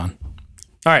again, John.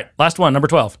 All right. Last one, number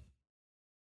 12.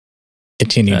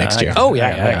 Continue next year. Oh,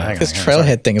 yeah. This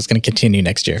Trailhead thing is going to continue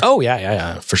next year. Oh,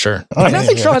 yeah, for sure. Oh, I mean, I yeah,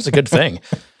 think yeah. Trailhead's a good thing.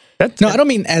 No, I don't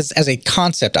mean as a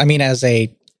concept. I mean as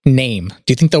a name.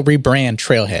 Do you think they'll rebrand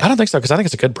Trailhead? I don't think so, because I think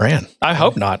it's a good brand. I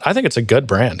hope not. I think it's a good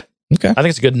brand. Okay. I think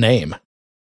it's a good name.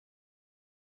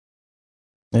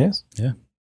 It is. Yeah.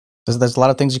 There's a lot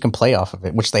of things you can play off of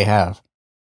it, which they have.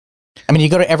 I mean, you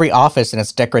go to every office and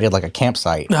it's decorated like a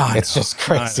campsite. It's just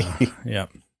crazy. Yeah.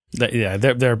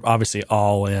 They're obviously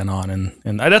all in on,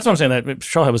 and that's what I'm saying. That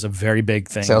Trailhead was a very big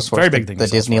thing. Salesforce, very big thing. the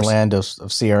to Salesforce. Disneyland of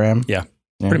CRM. Yeah,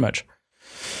 pretty much.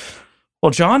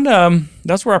 Well, John,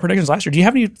 that's where our predictions last year. Do you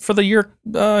have any for the year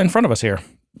in front of us here?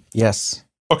 Yes.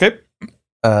 Okay.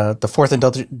 The fourth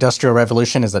industrial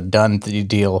revolution is a done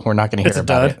deal. We're not going to hear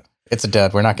about it. It's a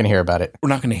dud. We're not going to hear about it. We're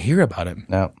not going to hear about it.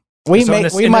 No. We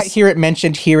might hear it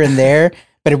mentioned here and there,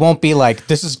 but it won't be like,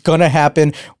 this is going to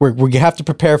happen. We have to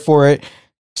prepare for it.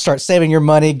 Start saving your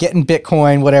money, getting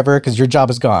Bitcoin, whatever, because your job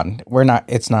is gone. We're not.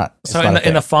 It's not. So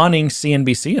in the Fawning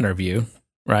CNBC interview,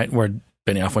 right, where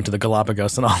Benioff went to the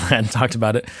Galapagos and all that and talked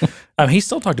about it, he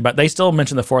still talked about. They still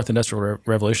mentioned the fourth industrial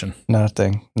revolution. Not a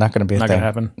thing. Not going to be a not thing.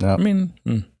 Not going to No.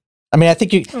 happen. I mean, I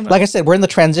think like I said, we're in the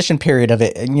transition period of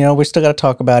it, and we still got to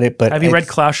talk about it. But have you read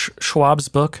Klaus Schwab's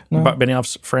book about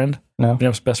Benioff's friend? No.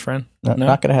 Benioff's best friend. No,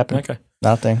 not going to happen. Okay,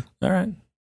 not a thing. All right.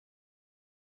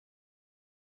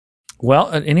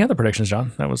 Well, any other predictions,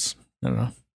 John? I don't know.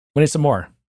 We need some more.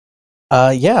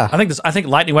 Yeah. I think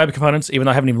Lightning Web Components, even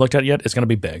though I haven't even looked at it yet, is going to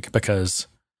be big because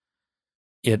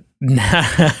I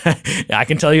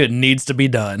can tell you it needs to be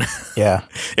done. Yeah.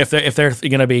 if they're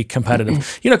going to be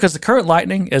competitive, because the current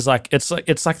Lightning is like it's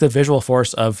like the Visual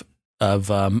Force of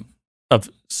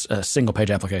single page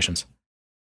applications.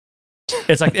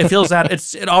 It's like it feels that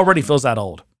it already feels that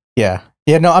old. Yeah.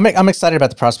 Yeah. No, I'm excited about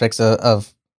the prospects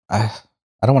of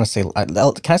I don't want to say.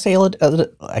 Can I say?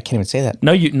 I can't even say that.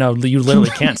 No, you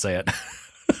literally can't say it.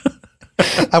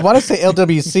 I want to say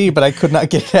LWC, but I could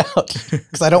not get it out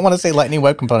because I don't want to say Lightning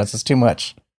Web Components. It's too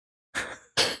much.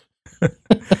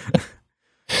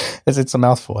 It's a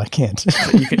mouthful. I can't.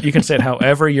 You can say it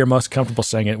however you're most comfortable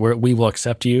saying it. We will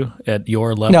accept you at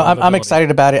your level. No, I'm excited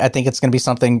about it. I think it's going to be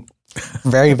something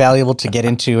very valuable to get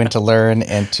into and to learn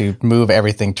and to move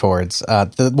everything towards.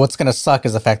 What's going to suck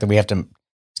is the fact that we have to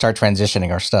start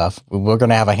transitioning our stuff. We're going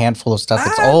to have a handful of stuff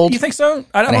that's old. You think so?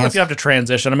 I don't know if you have to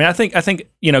transition. I mean, I think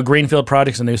greenfield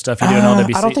projects and new stuff you do in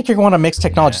LWC. I don't think you're going to mix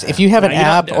technologies. If you have an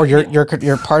app or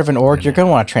you're part of an org, you're going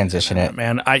to want to transition it.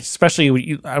 Man, especially when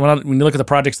you look at the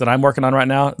projects that I'm working on right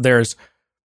now, there's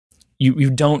you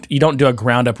don't do a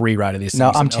ground up rewrite of these things.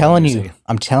 No, I'm telling you.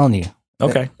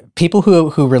 Okay. People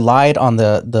who relied on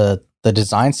the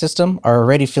design system are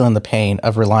already feeling the pain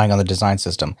of relying on the design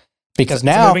system. Because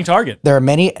now it's a moving target. There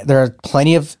are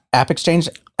plenty of AppExchange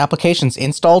applications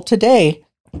installed today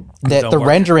that the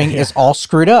rendering is all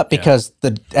screwed up because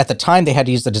at the time they had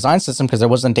to use the design system because there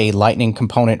wasn't a Lightning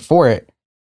component for it,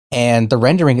 and the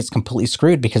rendering is completely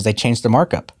screwed because they changed the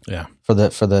markup for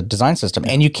the design system.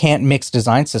 And you can't mix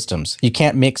design systems. You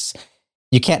can't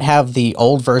have the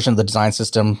old version of the design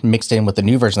system mixed in with the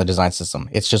new version of the design system.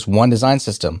 It's just one design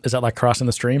system. Is that like crossing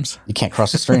the streams? You can't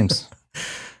cross the streams.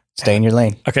 Stay in your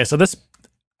lane. Okay, so this,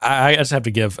 I just have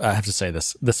to say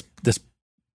this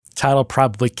title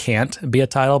probably can't be a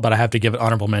title, but I have to give it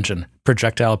honorable mention.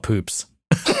 Projectile Poops.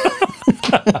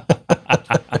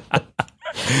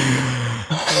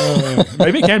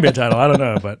 Maybe it can be a title. I don't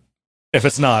know, but if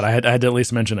it's not, I had to at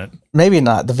least mention it. Maybe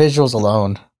not. The visuals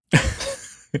alone.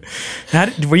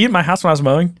 Were you at my house when I was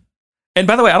mowing? And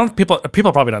by the way,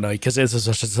 people probably don't know because it's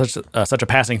such a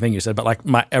passing thing you said, but like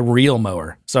a reel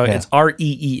mower. So it's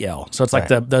REEL. So it's like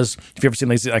those. If you ever seen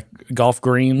these like golf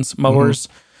greens mowers,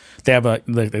 they have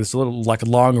this little like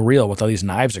long reel with all these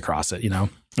knives across it, And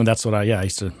that's what I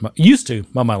used to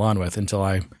mow my lawn with until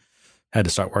I had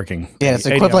to start working. Yeah, it's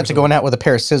equivalent to going out with a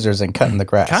pair of scissors and cutting the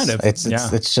grass. Kind of. It's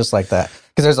just like that.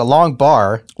 Because there's a long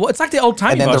bar. Well, it's like the old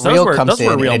timey mowers. And then the reel comes in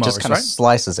and it mowers, just kind of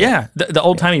slices it. Yeah, the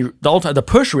old timey, the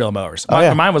push reel mowers.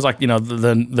 Mine was like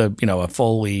the a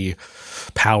fully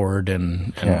powered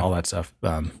and all that stuff.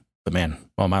 But man,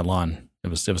 on my lawn, it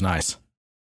was nice.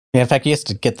 Yeah, in fact, you used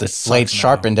to get the blade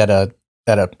sharpened at a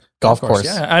at a golf course.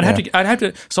 Yeah, I'd have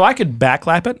to. So I could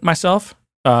backlap it myself,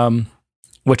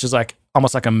 which is like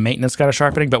almost like a maintenance kind of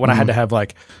sharpening. But when I had to have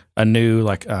like a new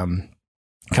like kind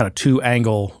of two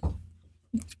edges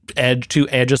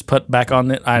put back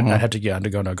on it, I'd have to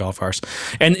go to a golf course.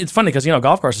 And it's funny because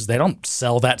golf courses, they don't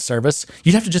sell that service.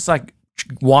 You'd have to just like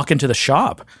walk into the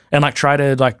shop and like try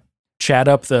to like chat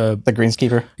up the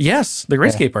greenskeeper. Yes, the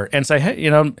greenskeeper, and say, hey,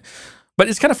 But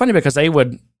it's kind of funny because they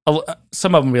would.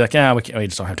 Some of them would be like, yeah, we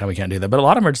just don't have time. We can't do that. But a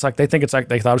lot of them are just like, they think it's like,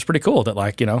 they thought it was pretty cool that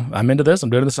like, I'm into this. I'm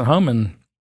doing this at home, and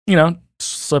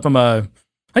slip them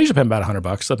I usually pay them about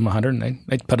 $100, slip them $100, and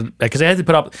they put it because they had to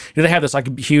put up. They have this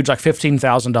like huge like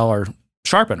 $15,000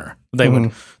 sharpener. They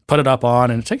would put it up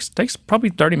on, and it takes probably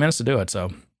 30 minutes to do it.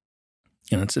 So,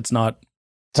 it's not.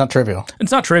 It's not trivial.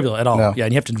 It's not trivial at all. No. Yeah,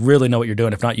 and you have to really know what you're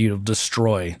doing. If not, you'll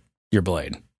destroy your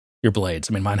blades.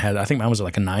 I mean, I think mine was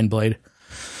like a 9-blade.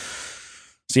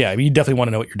 So yeah, you definitely want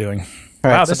to know what you're doing.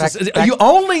 All right, wow, so you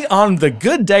only on the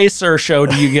Good Day Sir show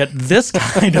do you get this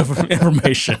kind of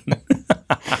information.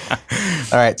 All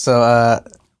right, so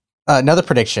another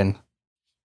prediction.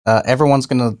 Everyone's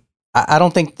gonna. I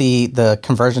don't think the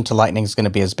conversion to Lightning is going to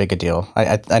be as big a deal.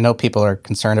 I know people are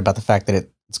concerned about the fact that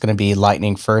it's going to be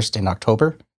Lightning first in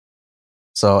October,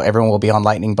 so everyone will be on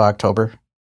Lightning by October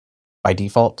by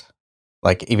default.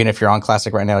 Like even if you're on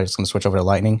Classic right now, you're just going to switch over to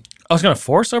Lightning. I was going to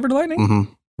force over to Lightning.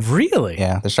 Mm-hmm. Really?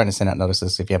 Yeah, they're starting to send out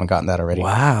notices if you haven't gotten that already.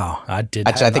 Wow, I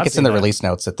think it's in the release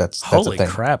notes that's Holy a thing.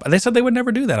 crap! They said they would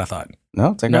never do that. I thought.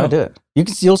 No, they're going to do it.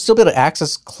 You'll still be able to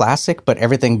access Classic, but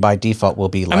everything by default will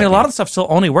be Lightning. I mean, a lot of the stuff still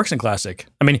only works in Classic.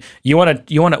 I mean, you want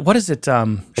to. What is it?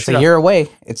 It's a year away.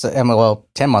 It's 10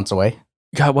 months away.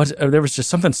 God, there was just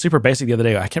something super basic the other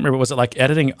day. I can't remember. Was it like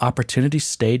editing opportunity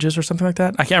stages or something like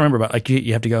that? I can't remember. But like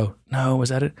you have to go. No, was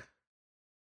that it?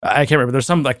 I can't remember. There's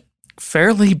some like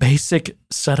fairly basic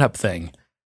setup thing.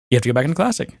 You have to go back into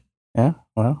Classic. Yeah,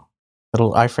 well,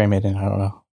 it'll iframe it in. I don't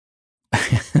know.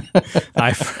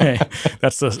 iframe.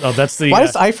 That's the. Why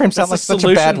does iframe sound like such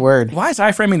a bad word? Why is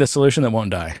iframing the solution that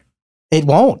won't die? It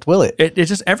won't, will it? It's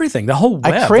just everything. The whole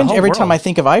web. I cringe every time I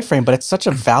think of iframe, but it's such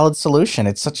a valid solution.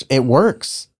 It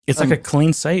works. It's like a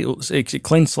clean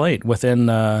slate within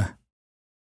a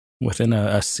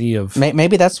sea of.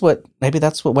 Maybe that's what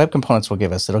web components will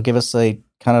give us. It'll give us a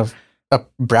kind of a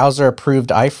browser approved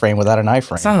iframe without an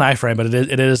iframe. It's not an iframe, but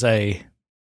it is a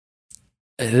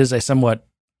somewhat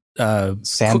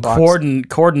sandbox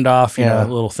cordoned off,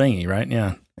 little thingy, right?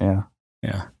 Yeah. Yeah.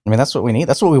 Yeah. I mean, that's what we need.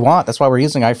 That's what we want. That's why we're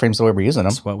using iframes the way we're using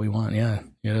them. That's what we want. Yeah.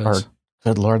 It is. Or,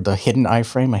 good Lord, the hidden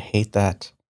iframe. I hate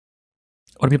that.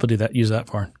 What do people use that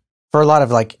for? For a lot of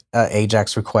like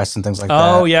Ajax requests and things like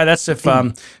that. Oh yeah, that's if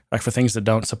like for things that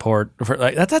don't support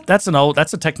like that's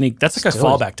a technique. That's like a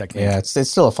fallback technique. Yeah, it's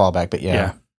still a fallback, but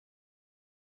yeah.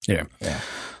 All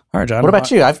right, John. What about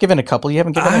you? I've given a couple. You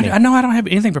haven't given any. I know I don't have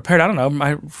anything prepared. I don't know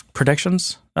my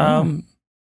predictions. I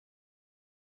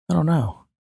don't know.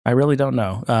 I really don't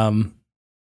know.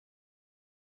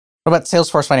 What about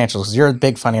Salesforce Financials? 'Cause you're a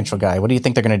big financial guy. What do you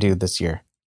think they're going to do this year?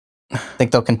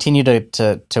 Think they'll continue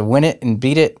to win it and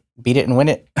beat it and win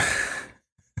it?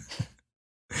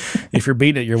 If you're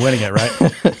beating it, you're winning it, right?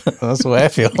 That's the way I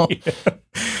feel.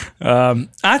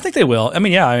 I think they will. I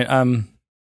mean, yeah.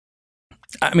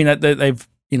 I mean, they've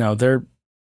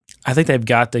I think they've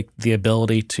got the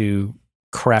ability to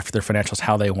craft their financials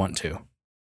how they want to,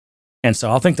 and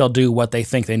so I think they'll do what they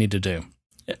think they need to do.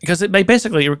 Because they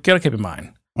basically, you got to keep in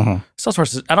mind,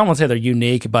 Salesforce. I don't want to say they're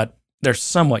unique, but they're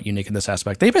somewhat unique in this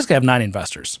aspect. They basically have 9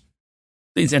 investors.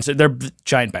 They're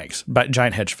giant banks,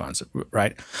 giant hedge funds,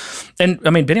 right? And I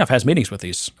mean, Benioff has meetings with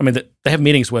these. I mean, they have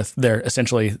meetings with their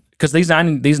essentially because these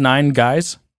nine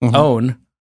guys own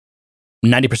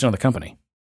 90% of the company,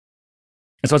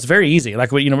 and so it's very easy.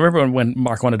 Like remember when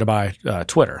Mark wanted to buy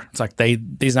Twitter? It's like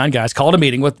these 9 guys called a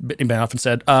meeting with Benioff and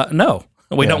said, "No,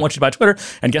 we don't want you to buy Twitter."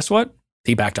 And guess what?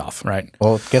 He backed off, right?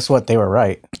 Well, guess what? They were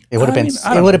right. It would have been.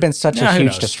 It would have been such a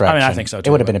huge distraction. I mean, I think so too.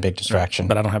 It would have been a big distraction.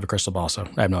 But I don't have a crystal ball, so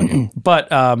I have no idea.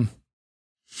 But I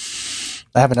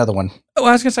have another one. Well,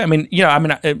 I was gonna say. I mean,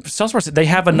 Salesforce. They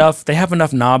have enough. They have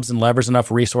enough knobs and levers,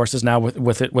 enough resources now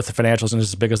with the financials, and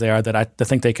as big as they are, that I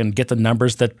think they can get the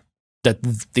numbers that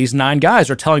these 9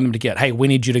 guys are telling them to get. Hey, we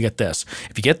need you to get this.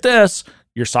 If you get this,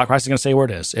 your stock price is going to stay where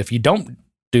it is. If you don't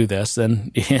do this,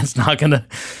 then it's not gonna.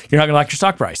 You're not gonna like your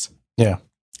stock price. Yeah.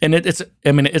 And it's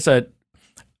a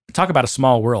talk about a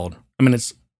small world. I mean,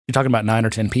 you're talking about 9 or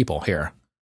 10 people here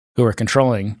who are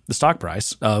controlling the stock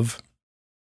price of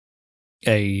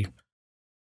a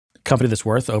company that's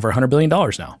worth over $100 billion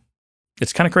now.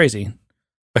 It's kind of crazy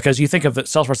because you think of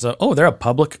Salesforce as, they're a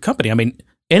public company. I mean,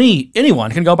 anyone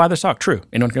can go buy their stock. True.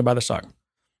 Anyone can buy their stock.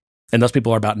 and those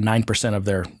people are about 9% of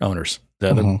their owners. The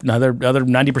other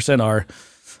 90% are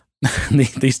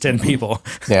these 10 people.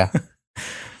 Yeah.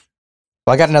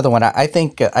 Well, I got another one. I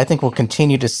think we'll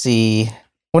continue to see.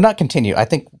 Well, not continue. I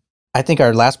think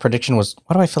our last prediction was.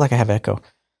 Why do I feel like I have echo?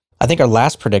 I think our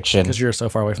last prediction, because you're so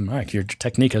far away from the mic, your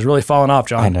technique has really fallen off,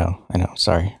 John. I know.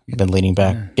 Sorry, I've been leaning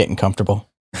back, getting comfortable,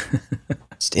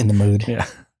 just in the mood. Yeah.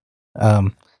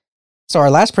 So our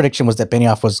last prediction was that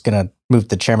Benioff was going to move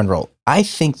the chairman role. I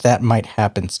think that might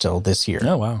happen still this year.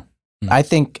 Oh wow. I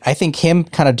think him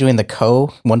kind of doing the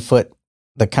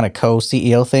the kind of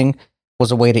co-CEO thing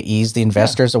was a way to ease the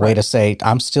investors, a way to say,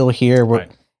 I'm still here.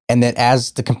 And then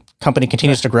as the company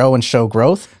continues to grow and show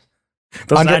growth,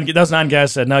 those nine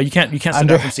guys said, no, you can't sit down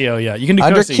from CEO yet. You can do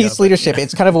under co-CEO, Keith's leadership.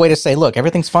 It's kind of a way to say, look,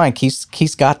 everything's fine.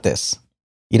 Keith's got this.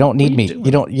 You don't need me.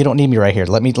 You don't need me right here.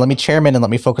 Let me chairman and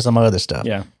let me focus on my other stuff.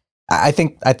 Yeah. I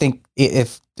think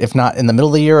if not in the middle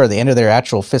of the year or the end of their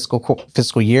actual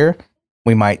fiscal year,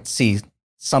 we might see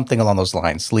something along those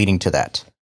lines leading to that.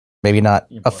 Maybe not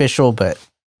official, but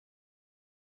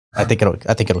I think it'll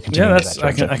continue. Yeah,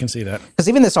 I can see that. Because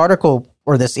even this article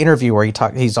or this interview where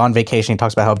he's on vacation, he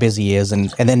talks about how busy he is, and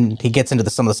then he gets into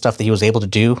some of the stuff that he was able to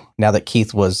do now that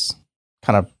Keith was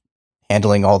kind of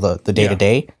handling all the day to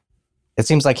day. It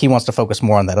seems like he wants to focus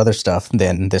more on that other stuff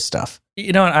than this stuff.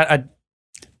 You know, I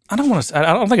don't want to.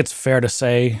 I don't think it's fair to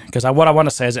say, because what I want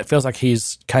to say is it feels like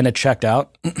he's kind of checked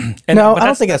out. I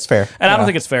don't think that's fair. And I don't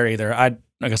think it's fair either.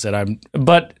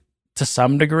 But to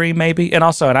some degree, maybe. And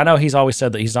also, I know he's always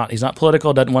said that he's not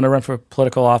political, doesn't want to run for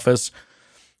political office.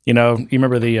 You know, you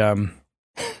remember the, let me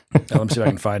see if I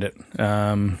can find it.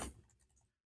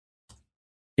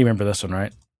 You remember this one,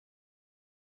 right?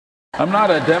 I'm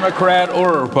not a Democrat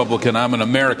or a Republican. I'm an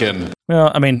American. Well,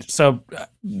 I mean, so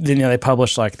they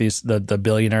publish like the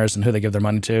billionaires and who they give their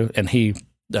money to, and he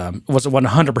was a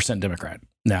 100% Democrat.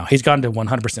 Now he's gone to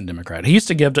 100% Democrat. He used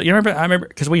to give to, I remember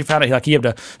because we found out he gave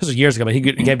to, this was years ago, but he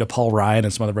gave to Paul Ryan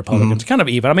and some other Republicans. Kind of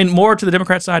even. I mean, more to the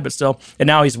Democrat side, but still. And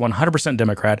now he's 100%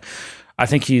 Democrat. I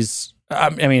think it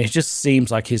just seems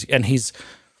like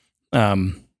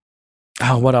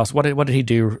what else? What did he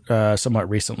do somewhat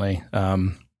recently?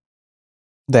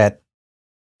 That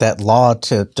law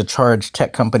to charge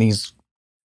tech companies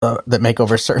that make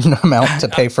over a certain amount to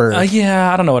pay for. I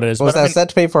don't know what it is. Was that set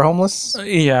to pay for homeless?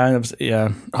 Yeah.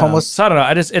 Homeless. So I don't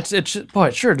know.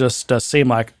 It sure just does seem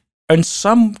like in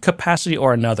some capacity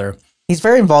or another. He's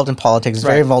very involved in politics. He's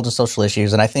very involved in social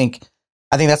issues, and I think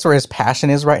that's where his passion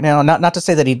is right now. Not to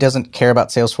say that he doesn't care about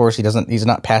Salesforce. He's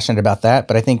not passionate about that,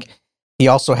 but I think he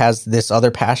also has this other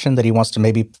passion that he wants to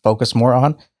maybe focus more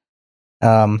on.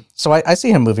 So I see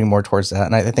him moving more towards that,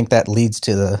 and I think that leads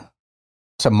to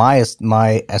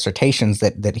my assertions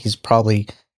that he's probably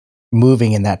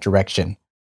moving in that direction.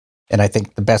 And I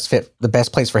think the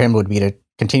best place for him would be to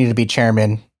continue to be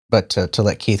chairman, but to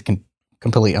let Keith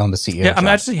completely own the CEO. Yeah, I mean,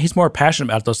 I just think he's more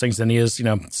passionate about those things than he is,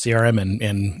 CRM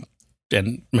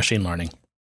and machine learning.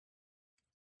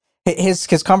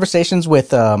 His conversations with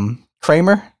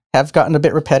Kramer have gotten a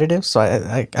bit repetitive, so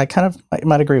I kind of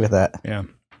might agree with that. Yeah.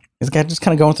 He's just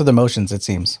kind of going through the motions, it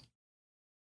seems.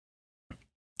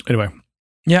 Anyway,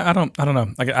 yeah, I don't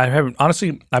know. I haven't,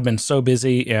 honestly. I've been so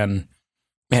busy, and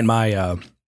my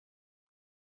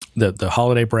the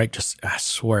holiday break I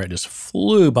swear it just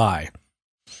flew by.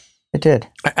 It did.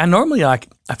 I normally I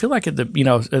feel like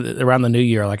around the new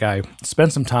year, like I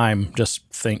spend some time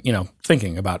just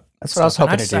thinking about. That's what I was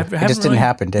hoping to do. It just didn't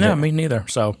happen, did it? Yeah, me neither.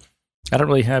 So I don't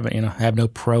really have have no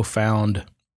profound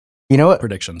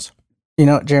predictions.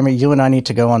 Jeremy, you and I need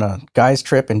to go on a guys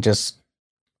trip and just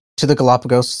to the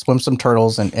Galapagos, swim some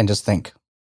turtles, and just think.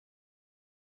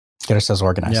 Get ourselves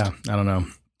organized. Yeah, I don't know.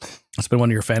 It's been one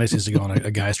of your fantasies to go on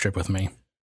a guys trip with me.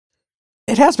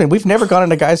 It has been. We've never gone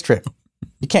on a guys trip.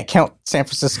 You can't count San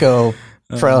Francisco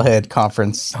Trailhead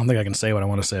Conference. I don't think I can say what I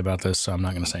want to say about this, so I'm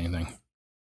not going to say anything.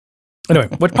 Anyway,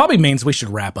 what probably means we should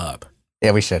wrap up.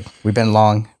 Yeah, we should. We've been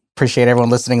long. Appreciate everyone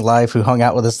listening live who hung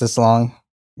out with us this long.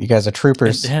 You guys are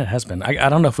troopers. Yeah, it has been. I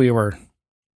don't know if we were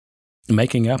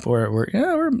making up or we're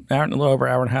a little over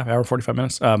an hour and a half, hour and 45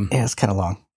 minutes. Yeah, it's kind of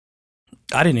long.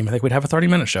 I didn't even think we'd have a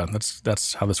 30-minute show.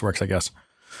 That's how this works, I guess.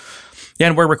 Yeah,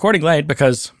 and we're recording late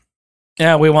because,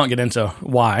 we won't get into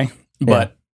why,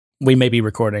 but we may be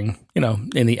recording,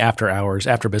 in the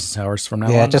after business hours from now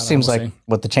on. Yeah, it just seems like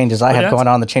with the changes I have going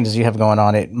on, the changes you have going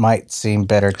on, it might seem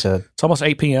better to. It's almost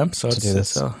 8 p.m., so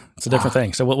it's a different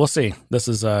thing. So we'll see. This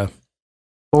is we'll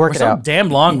work it out. Damn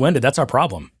long-winded. That's our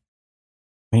problem.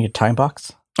 We need a time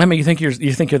box. I mean, you think you're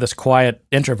this quiet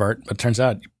introvert, but it turns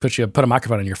out you put a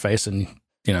microphone in your face and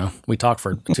we talk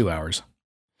for 2 hours.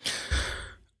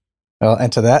 Well,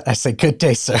 and to that, I say good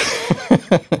day, sir.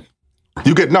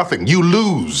 You get nothing. You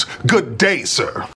lose. Good day, sir.